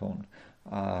Capricorn.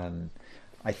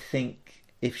 I think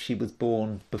if she was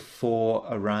born before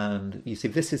around, you see,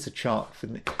 this is a chart for,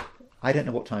 I don't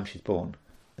know what time she's born.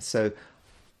 So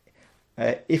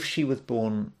if she was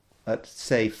born at,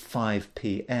 say, 5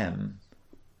 p.m.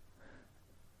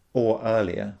 or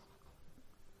earlier,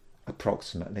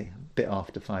 approximately, a bit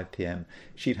after 5 p.m.,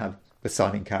 she'd have the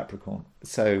sun in Capricorn.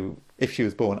 So if she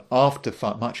was born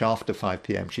much after 5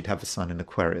 p.m., she'd have the sun in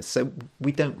Aquarius. So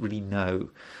we don't really know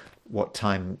what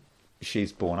time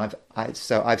she's born.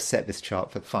 I've set this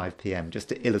chart for 5 p.m. just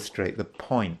to illustrate the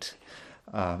point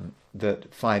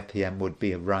that 5 p.m. would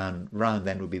be around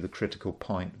then would be the critical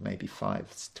point, maybe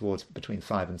between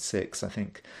 5 and 6. I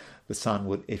think the sun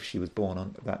would, if she was born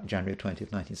on that January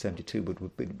 20th, 1972,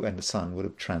 would be when the sun would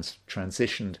have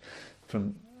transitioned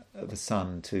from the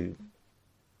sun to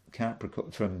Capricorn,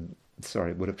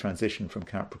 would have transitioned from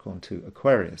Capricorn to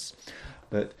Aquarius.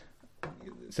 But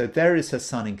so there is her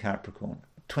sun in Capricorn,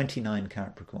 29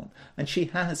 Capricorn, and she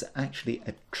has actually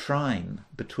a trine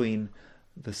between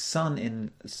the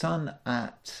sun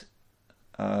at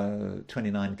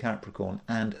 29 Capricorn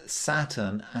and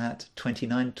Saturn at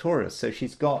 29 Taurus. So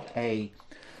she's got a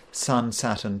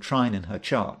Sun-Saturn trine in her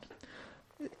chart.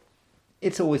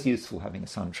 It's always useful having a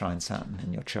Sun trine Saturn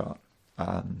in your chart.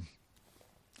 And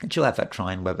she'll have that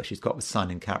trine whether she's got the sun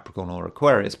in Capricorn or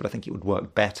Aquarius, but I think it would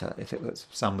work better if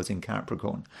sun was in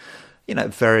Capricorn.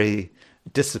 Very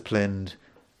disciplined.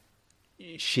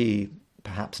 She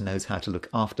perhaps knows how to look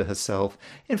after herself.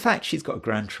 In fact, she's got a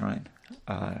grand trine.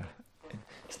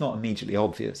 It's not immediately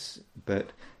obvious,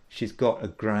 but she's got a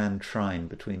grand trine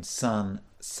between Sun,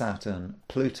 Saturn,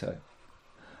 Pluto.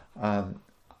 I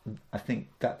think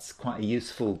that's quite a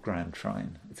useful grand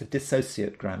trine. It's a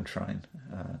dissociate grand trine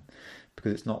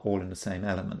because it's not all in the same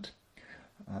element.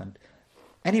 And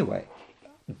anyway,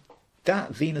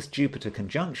 that Venus-Jupiter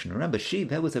conjunction, remember,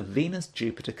 there was a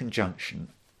Venus-Jupiter conjunction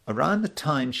around the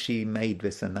time she made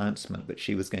this announcement that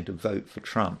she was going to vote for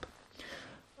Trump.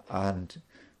 And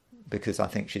because I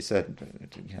think she said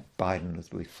Biden would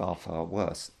be far, far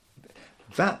worse.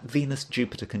 That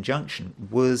Venus-Jupiter conjunction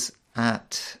was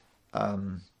at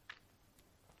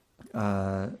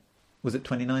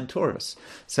 29 Taurus.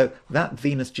 So that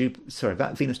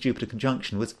Venus-Jupiter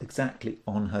conjunction was exactly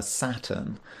on her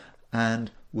Saturn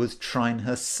and was trine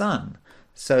her Sun.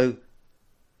 So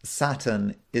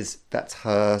Saturn that's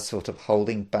her sort of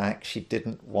holding back. She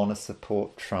didn't want to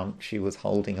support Trump. She was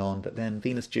holding on. But then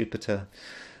Venus-Jupiter,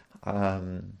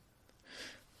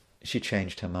 she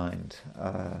changed her mind.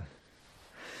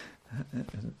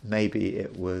 Maybe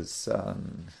it was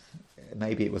an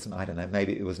I don't know,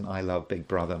 maybe it was an I love Big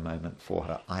Brother moment for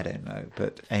her. I don't know.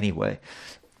 But anyway,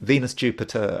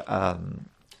 Venus-Jupiter,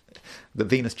 the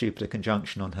Venus-Jupiter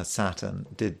conjunction on her Saturn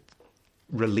did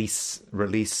release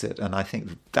it, and I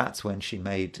think that's when she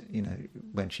made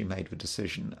the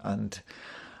decision. And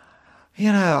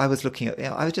I was looking at,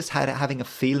 I was just having a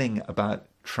feeling about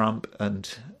Trump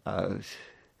and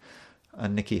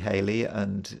Nikki Haley,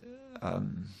 and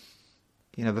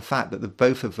the fact that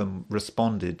both of them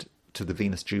responded to the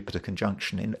Venus-Jupiter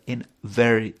conjunction in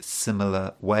very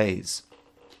similar ways.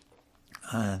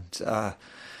 And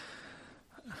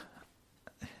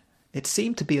it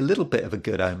seemed to be a little bit of a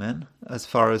good omen as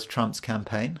far as Trump's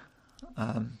campaign.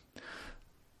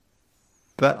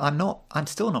 But I'm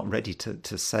still not ready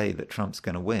to say that Trump's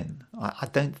going to win. I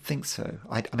don't think so.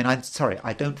 I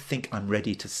don't think I'm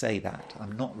ready to say that.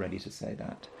 I'm not ready to say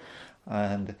that.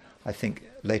 And I think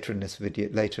later in this video,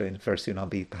 very soon, I'll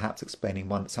be perhaps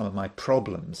explaining some of my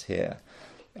problems here.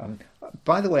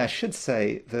 By the way, I should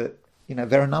say that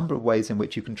there are a number of ways in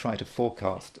which you can try to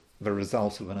forecast the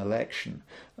result of an election.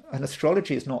 And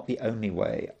astrology is not the only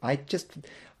way.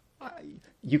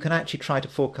 You can actually try to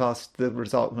forecast the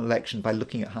result of an election by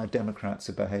looking at how Democrats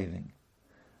are behaving.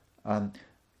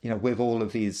 With all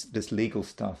of this legal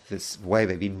stuff, this way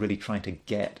they've been really trying to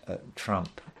get at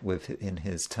Trump in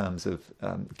his terms of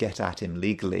get at him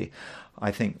legally.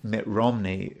 I think Mitt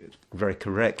Romney very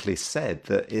correctly said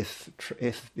that if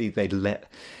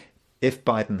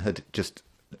Biden had just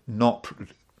not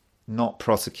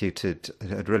prosecuted,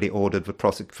 had really ordered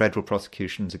the federal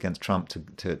prosecutions against Trump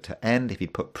to end, if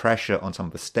he'd put pressure on some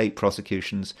of the state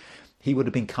prosecutions, he would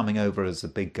have been coming over as a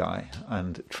big guy,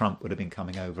 and Trump would have been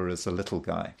coming over as a little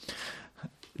guy,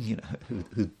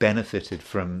 who benefited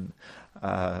from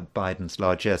Biden's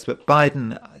largesse. But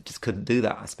Biden just couldn't do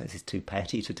that. I suppose he's too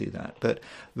petty to do that. But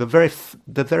the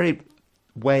very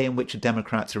way in which the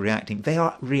Democrats are reacting, they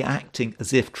are reacting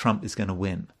as if Trump is going to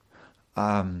win.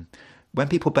 When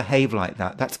people behave like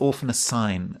that, that's often a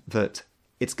sign that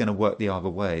it's going to work the other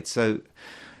way. So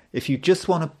if you just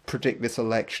want to predict this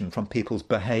election from people's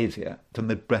behaviour, from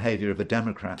the behaviour of the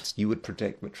Democrats, you would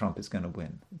predict that Trump is going to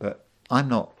win. But I'm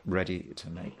not ready to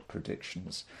make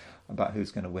predictions about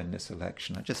who's going to win this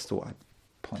election. I just thought I'd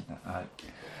point that out.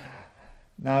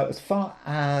 Now, as far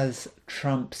as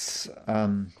Trump's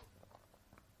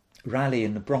rally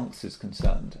in the Bronx is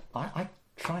concerned, I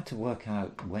tried to work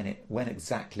out when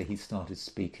exactly he started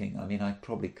speaking. I mean, I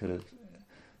probably could have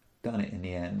done it in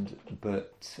the end,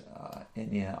 but in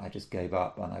the end I just gave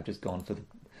up, and I've just gone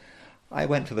I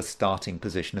went for the starting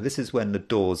position. And this is when the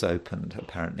doors opened,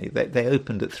 apparently. They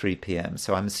opened at 3 p.m,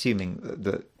 so I'm assuming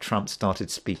that Trump started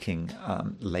speaking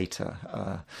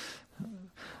later,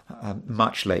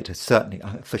 much later. Certainly,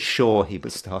 for sure, he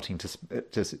was starting to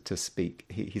speak.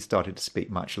 He started to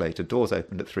speak much later. Doors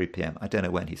opened at 3 p.m. I don't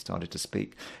know when he started to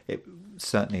speak. It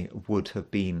certainly would have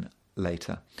been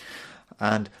later.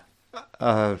 And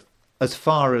as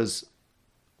far as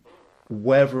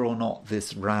whether or not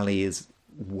this rally is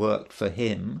worked for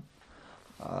him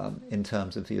in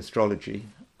terms of the astrology,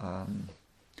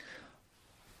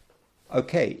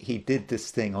 okay, he did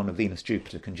this thing on a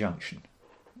Venus-Jupiter conjunction.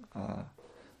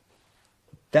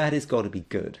 That has got to be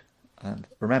good. And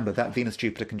remember, that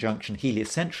Venus-Jupiter conjunction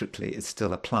heliocentrically is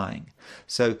still applying.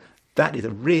 So that is a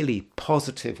really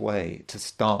positive way to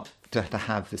start to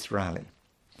have this rally.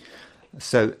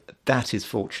 So that is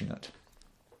fortunate.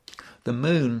 The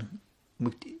moon,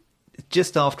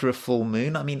 just after a full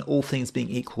moon, I mean, all things being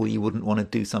equal, you wouldn't want to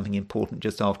do something important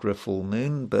just after a full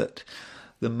moon, but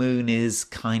the moon is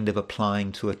kind of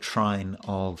applying to a trine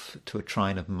of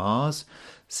Mars.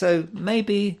 So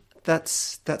maybe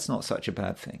that's not such a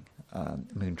bad thing.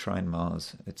 Moon trine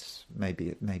Mars. It's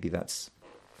maybe that's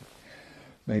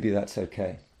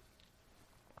okay.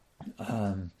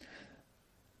 And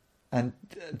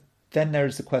then there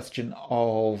is the question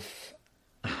of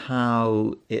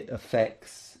how it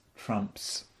affects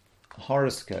Trump's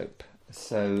horoscope.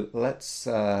 So let's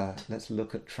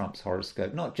look at Trump's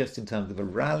horoscope, not just in terms of a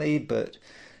rally, but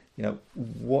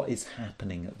what is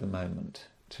happening at the moment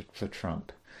for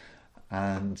Trump.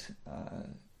 And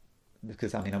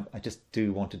because I just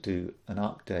do want to do an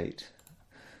update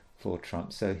for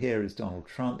Trump. So here is Donald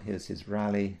Trump. Here's his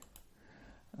rally,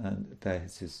 and there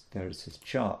is his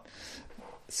chart.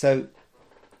 So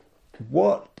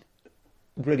what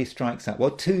really strikes out?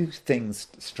 Well, two things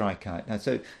strike out. Now,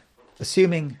 so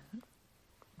assuming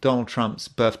Donald Trump's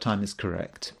birth time is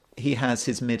correct, he has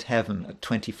his midheaven at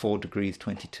 24 degrees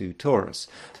 22 Taurus.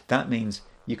 That means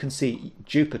you can see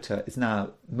Jupiter is now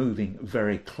moving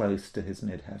very close to his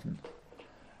midheaven.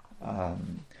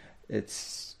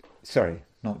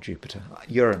 Not Jupiter,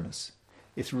 Uranus.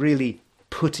 It's really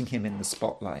putting him in the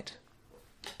spotlight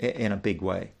in a big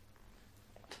way.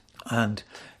 And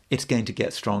it's going to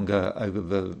get stronger over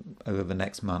the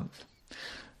next month.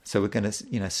 So we're going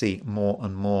to see more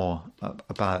and more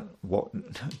about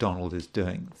what Donald is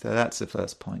doing. So that's the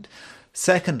first point.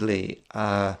 Secondly,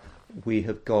 we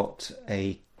have got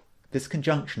this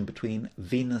conjunction between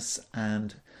Venus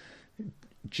and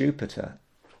Jupiter.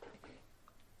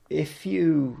 If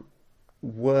you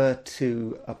were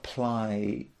to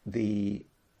apply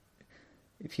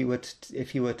if you were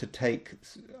to take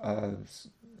it's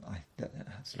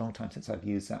a long time since I've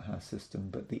used that house system,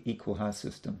 but the equal house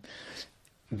system,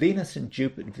 Venus and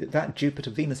Jupiter, that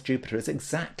Venus-Jupiter is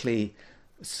exactly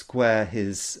square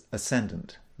his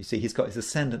ascendant. You see, he's got his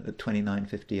ascendant at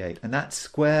 2958, and that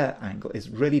square angle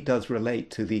really does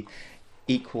relate to the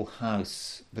equal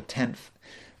house, the 10th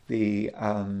the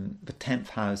 10th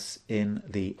house in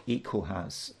the equal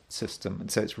house system, and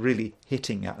so it's really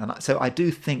hitting it. And so I do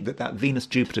think that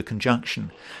Venus-Jupiter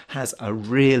conjunction has a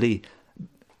really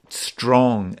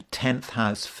strong 10th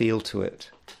house feel to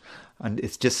it. And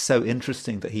it's just so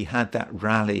interesting that he had that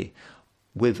rally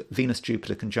with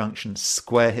Venus-Jupiter conjunction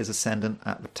square his ascendant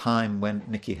at the time when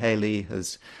Nikki Haley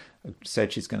has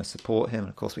said she's going to support him. And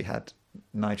of course, we had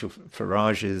Nigel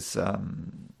Farage's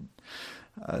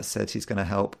said he's going to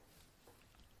help.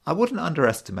 I wouldn't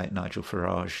underestimate Nigel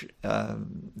Farage.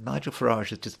 Nigel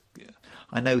Farage is just,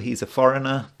 I know he's a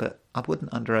foreigner, but I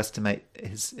wouldn't underestimate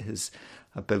his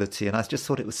ability. And I just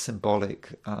thought it was symbolic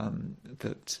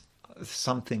that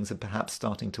some things are perhaps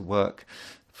starting to work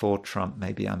for Trump.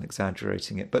 Maybe I'm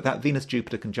exaggerating it, but that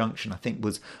Venus-Jupiter conjunction, I think,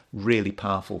 was really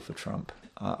powerful for Trump.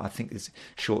 I think this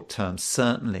short term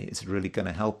certainly is really going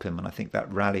to help him, and I think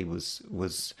that rally was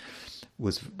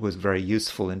very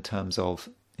useful in terms of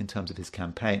his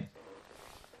campaign.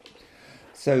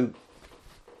 So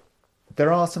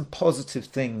there are some positive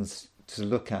things to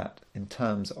look at in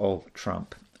terms of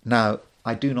Trump. Now,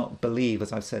 I do not believe,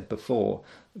 as I've said before,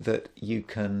 that you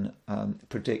can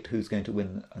predict who's going to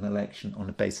win an election on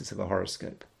the basis of a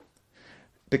horoscope.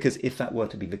 Because if that were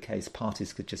to be the case,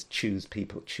 parties could just choose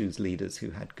leaders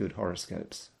who had good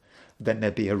horoscopes. Then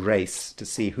there'd be a race to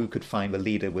see who could find the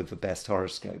leader with the best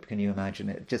horoscope. Can you imagine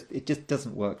it? It just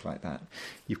doesn't work like that.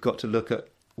 You've got to look at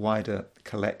wider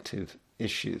collective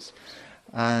issues.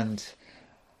 And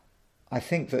I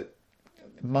think that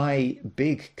my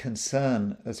big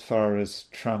concern as far as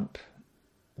Trump,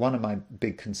 one of my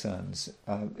big concerns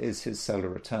is his solar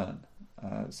return.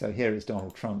 So here is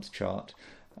Donald Trump's chart.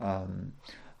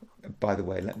 By the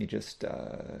way, let me just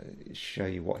show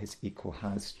you what his equal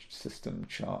house system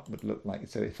chart would look like.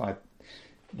 So if I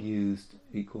used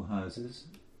equal houses,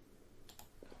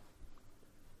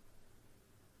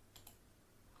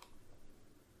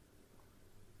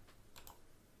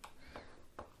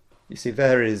 you see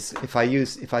there is, if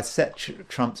I set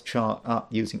Trump's chart up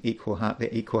using the equal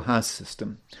house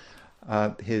system,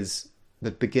 the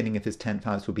beginning of his 10th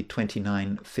house would be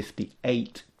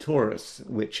 2958 Taurus,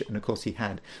 and of course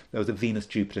there was a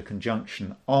Venus-Jupiter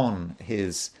conjunction on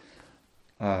his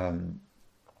equal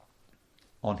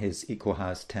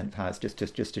house 10th house, just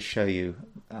to show you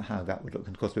how that would look.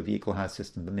 And of course, with the equal house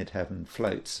system, the midheaven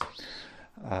floats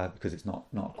because it's not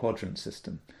a quadrant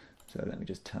system. So let me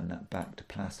just turn that back to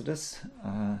Placidus.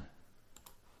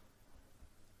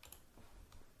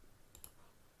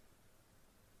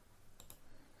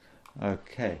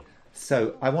 Okay,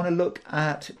 so I want to look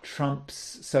at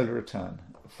Trump's solar return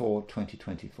for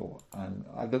 2024. And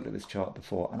I've looked at this chart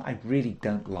before, and I really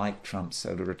don't like Trump's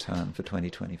solar return for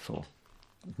 2024.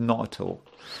 Not at all.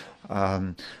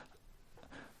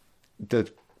 The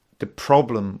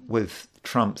problem with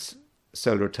Trump's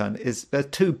solar return is there are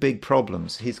two big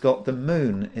problems. He's got the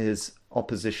moon is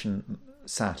opposition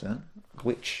Saturn,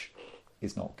 which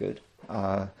is not good.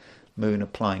 Moon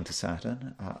applying to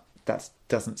Saturn. That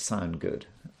doesn't sound good.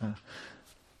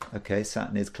 Okay,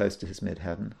 Saturn is close to his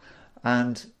midheaven.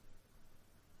 And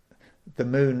the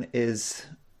moon is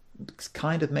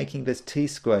kind of making this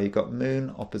T-square. You've got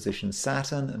moon opposition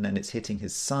Saturn, and then it's hitting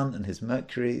his sun and his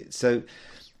Mercury. So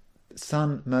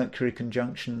Sun-Mercury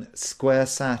conjunction, square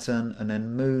Saturn, and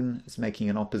then moon is making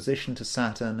an opposition to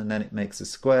Saturn, and then it makes a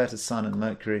square to Sun and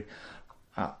Mercury.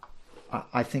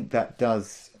 I think that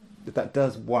does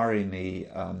worry me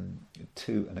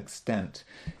to an extent.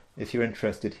 If you're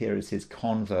interested, here is his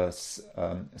converse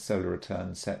solar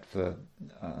return set for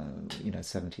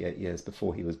 78 years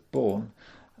before he was born.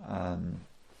 I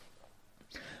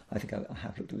think I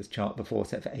have looked at this chart before,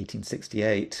 set for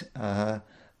 1868.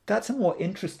 That's a more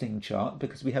interesting chart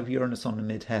because we have Uranus on the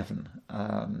midheaven.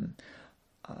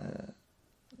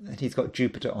 And he's got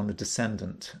Jupiter on the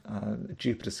descendant,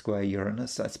 Jupiter square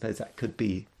Uranus. I suppose that could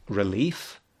be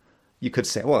relief. You could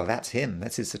say, well, that's him.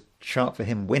 This is a chart for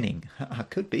him winning.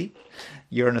 Could be.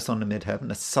 Uranus on the midheaven,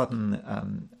 a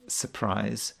sudden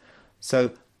surprise.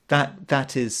 So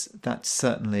that's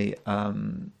certainly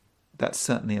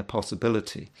a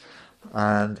possibility.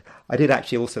 And I did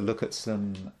actually also look at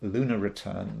some lunar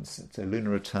returns. It's a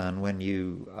lunar return when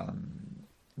you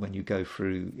go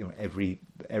through, every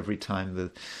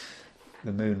time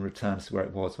the moon returns to where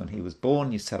it was when he was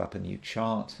born, you set up a new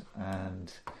chart.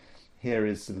 And here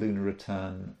is the lunar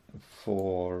return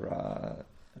for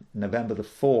November the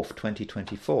 4th,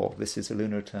 2024. This is a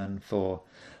lunar return for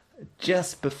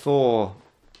just before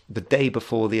the day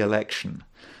before the election,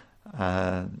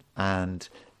 and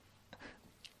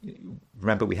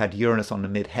remember we had Uranus on the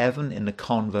midheaven in the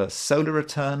converse solar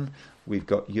return. We've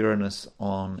got Uranus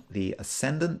on the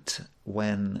ascendant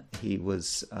when he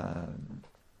was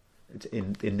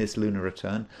in this lunar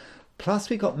return. Plus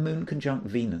we got Moon conjunct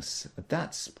Venus.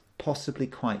 That's possibly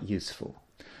quite useful.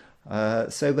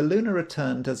 So the lunar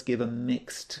return does give a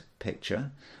mixed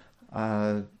picture.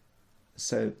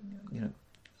 So,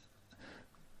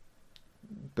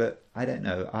 but I don't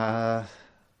know.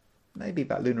 Maybe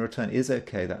that lunar return is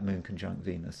okay, that Moon conjunct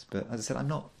Venus. But as I said, I'm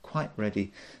not quite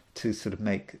ready to sort of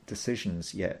make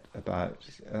decisions yet about,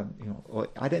 or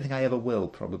I don't think I ever will,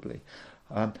 probably.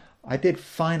 I did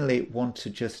finally want to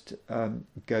just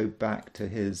go back to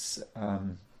his...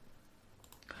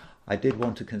 I did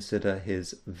want to consider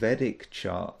his Vedic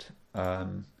chart.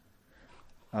 So,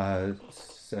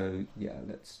 yeah,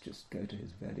 let's just go to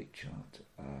his Vedic chart.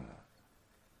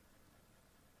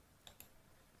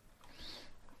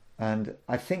 And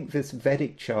I think this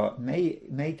Vedic chart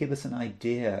may give us an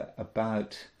idea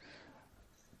about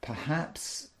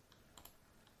perhaps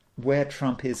where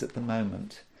Trump is at the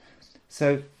moment.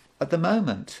 So at the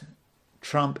moment,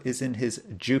 Trump is in his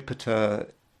Jupiter,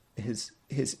 he's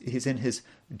in his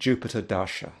Jupiter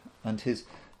Dasha, and his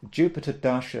Jupiter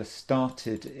Dasha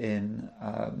started in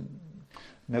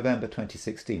November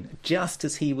 2016. Just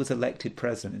as he was elected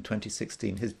president in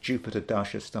 2016, his Jupiter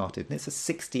Dasha started, and it's a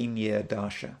 16-year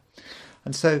Dasha.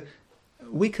 And so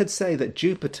we could say that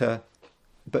Jupiter,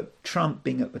 but Trump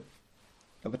being at the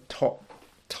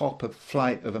top of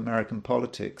flight of American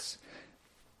politics,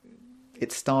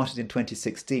 it started in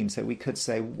 2016, so we could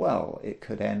say, well, it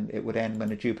would end when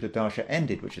the Jupiter Dasha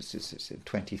ended, which is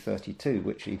 2032,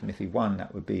 which even if he won,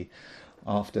 that would be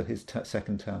after his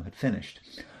second term had finished.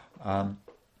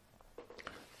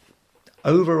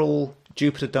 Overall,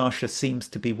 Jupiter Dasha seems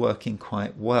to be working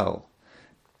quite well.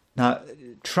 Now,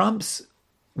 Trump's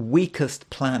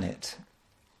weakest planet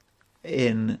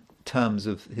in terms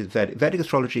of his Vedic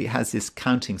astrology has this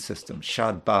counting system,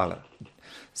 Shad Bala,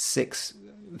 six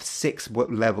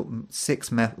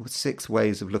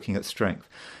ways of looking at strength.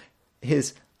 You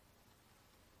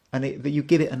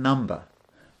give it a number,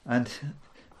 and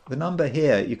the number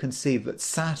here, you can see that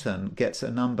Saturn gets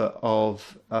a number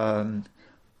of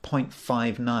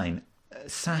 0.59.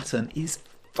 Saturn is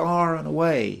far and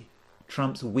away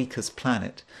Trump's weakest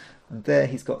planet, and there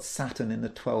he's got Saturn in the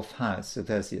 12th house. So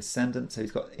there's the ascendant. So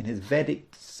he's got in his Vedic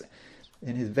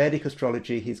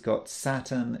astrology, he's got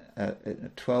Saturn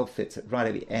at 12. It's right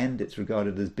at the end. It's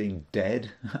regarded as being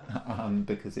dead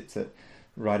because it's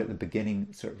right at the beginning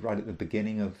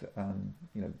of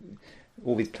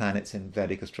all these planets in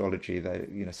Vedic astrology. They,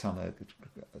 some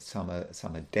are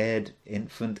dead,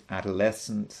 infant,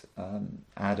 adolescent,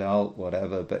 adult,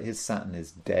 whatever. But his Saturn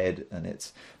is dead, and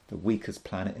it's the weakest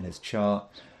planet in his chart,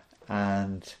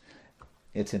 and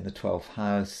it's in the 12th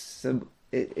house. So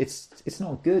it's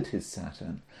not good, his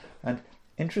Saturn. And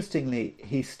interestingly,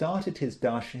 he started his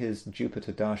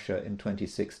Jupiter Dasha in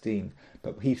 2016,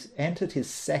 but he entered his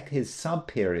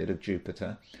sub-period of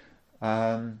Jupiter,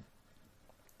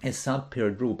 his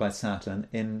sub-period ruled by Saturn,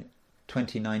 in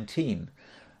 2019.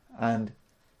 And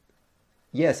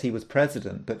yes, he was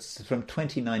president, but from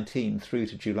 2019 through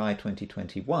to July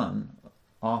 2021,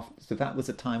 so that was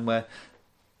a time where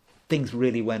things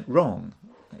really went wrong.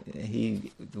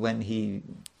 It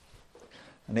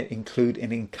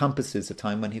encompasses a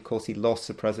time when, of course, he lost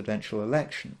the presidential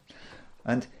election.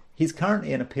 And he's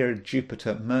currently in a period of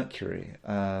Jupiter Mercury,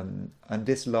 and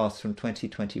this lasts from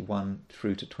 2021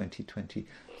 through to 2020.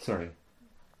 Sorry,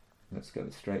 let's go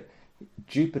straight.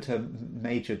 Jupiter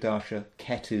Major Dasha,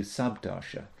 Ketu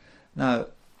Subdasha. Now,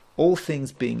 all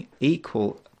things being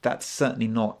equal, that's certainly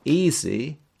not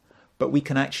easy, but we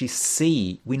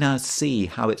now see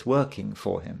how it's working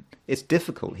for him. It's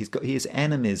difficult. His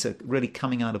enemies are really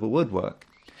coming out of a woodwork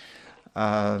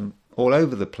all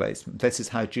over the place. This is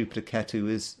how Jupiter Ketu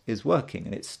is working,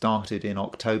 and it started in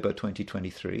October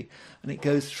 2023, and it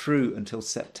goes through until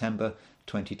September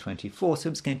 2024, so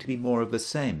it's going to be more of the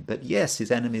same. But yes,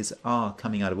 his enemies are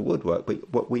coming out of a woodwork,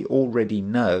 but what we already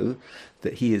know,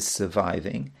 that he is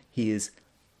surviving. He is,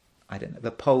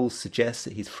 the polls suggest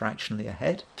that he's fractionally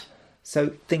ahead, so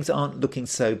things aren't looking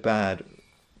so bad.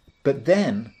 But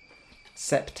then,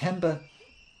 September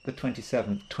the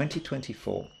 27th,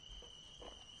 2024,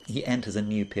 he enters a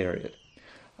new period,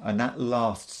 and that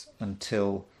lasts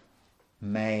until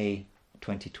May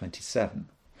 2027.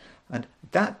 And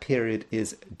that period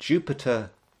is Jupiter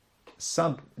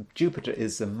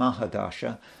is the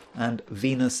Mahadasha, and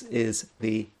Venus is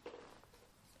the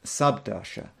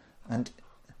Subdasha. And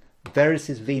there is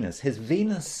his Venus. His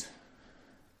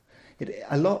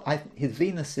his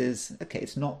Venus is, okay,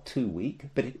 it's not too weak,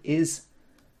 but it is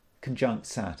conjunct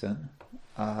Saturn.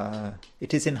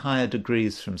 It is in higher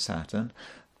degrees from Saturn,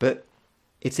 but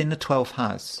it's in the 12th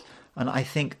house. And I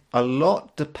think a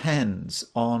lot depends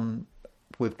on,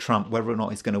 with Trump, whether or not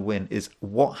he's going to win, is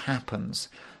what happens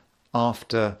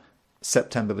after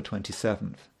September the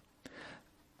 27th.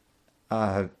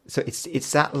 So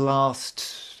it's that last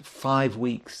 5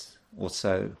 weeks or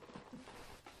so,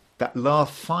 that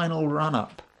last final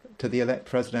run-up to the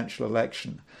presidential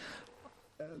election,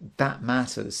 that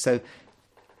matters. So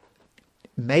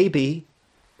maybe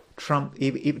Trump,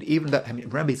 even though, I mean,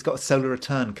 remember, he's got a solar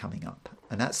return coming up,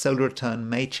 and that solar return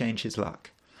may change his luck.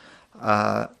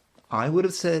 I would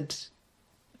have said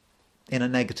in a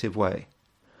negative way.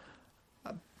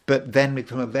 But then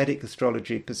from a Vedic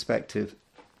astrology perspective,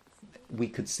 we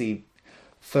could see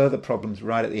further problems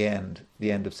right at the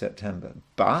end of September.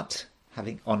 But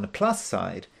having on the plus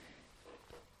side,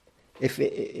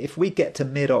 if we get to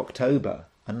mid-October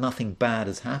and nothing bad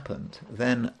has happened,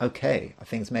 then okay,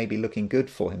 things may be looking good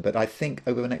for him. But I think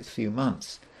over the next few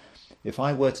months, if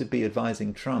I were to be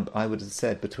advising Trump, I would have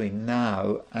said between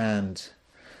now and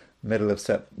middle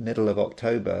of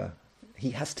October,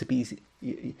 he has to be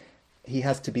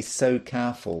so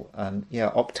careful. And yeah,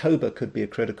 October could be a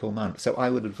critical month. So I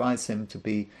would advise him to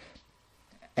be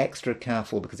extra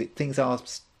careful, because things are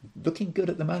looking good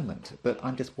at the moment. But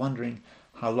I'm just wondering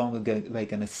how long ago they're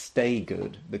going to stay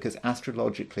good, because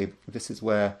astrologically, this is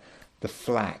where the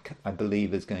flack, I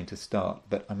believe, is going to start.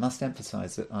 But I must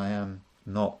emphasize that I am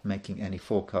not making any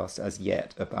forecasts as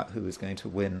yet about who is going to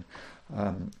win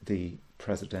the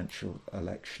presidential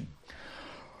election.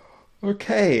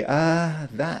 Okay,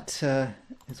 that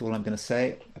is all I'm going to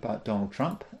say about Donald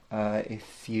Trump.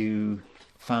 If you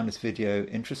found this video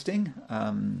interesting,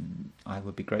 I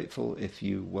would be grateful if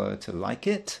you were to like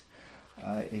it.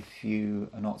 If you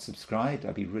are not subscribed,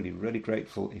 I'd be really, really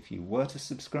grateful if you were to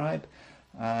subscribe.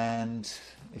 And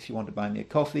if you want to buy me a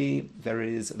coffee, there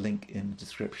is a link in the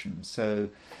description. So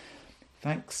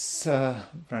thanks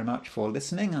very much for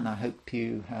listening, and I hope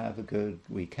you have a good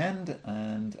weekend,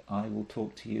 and I will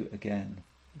talk to you again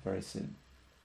very soon.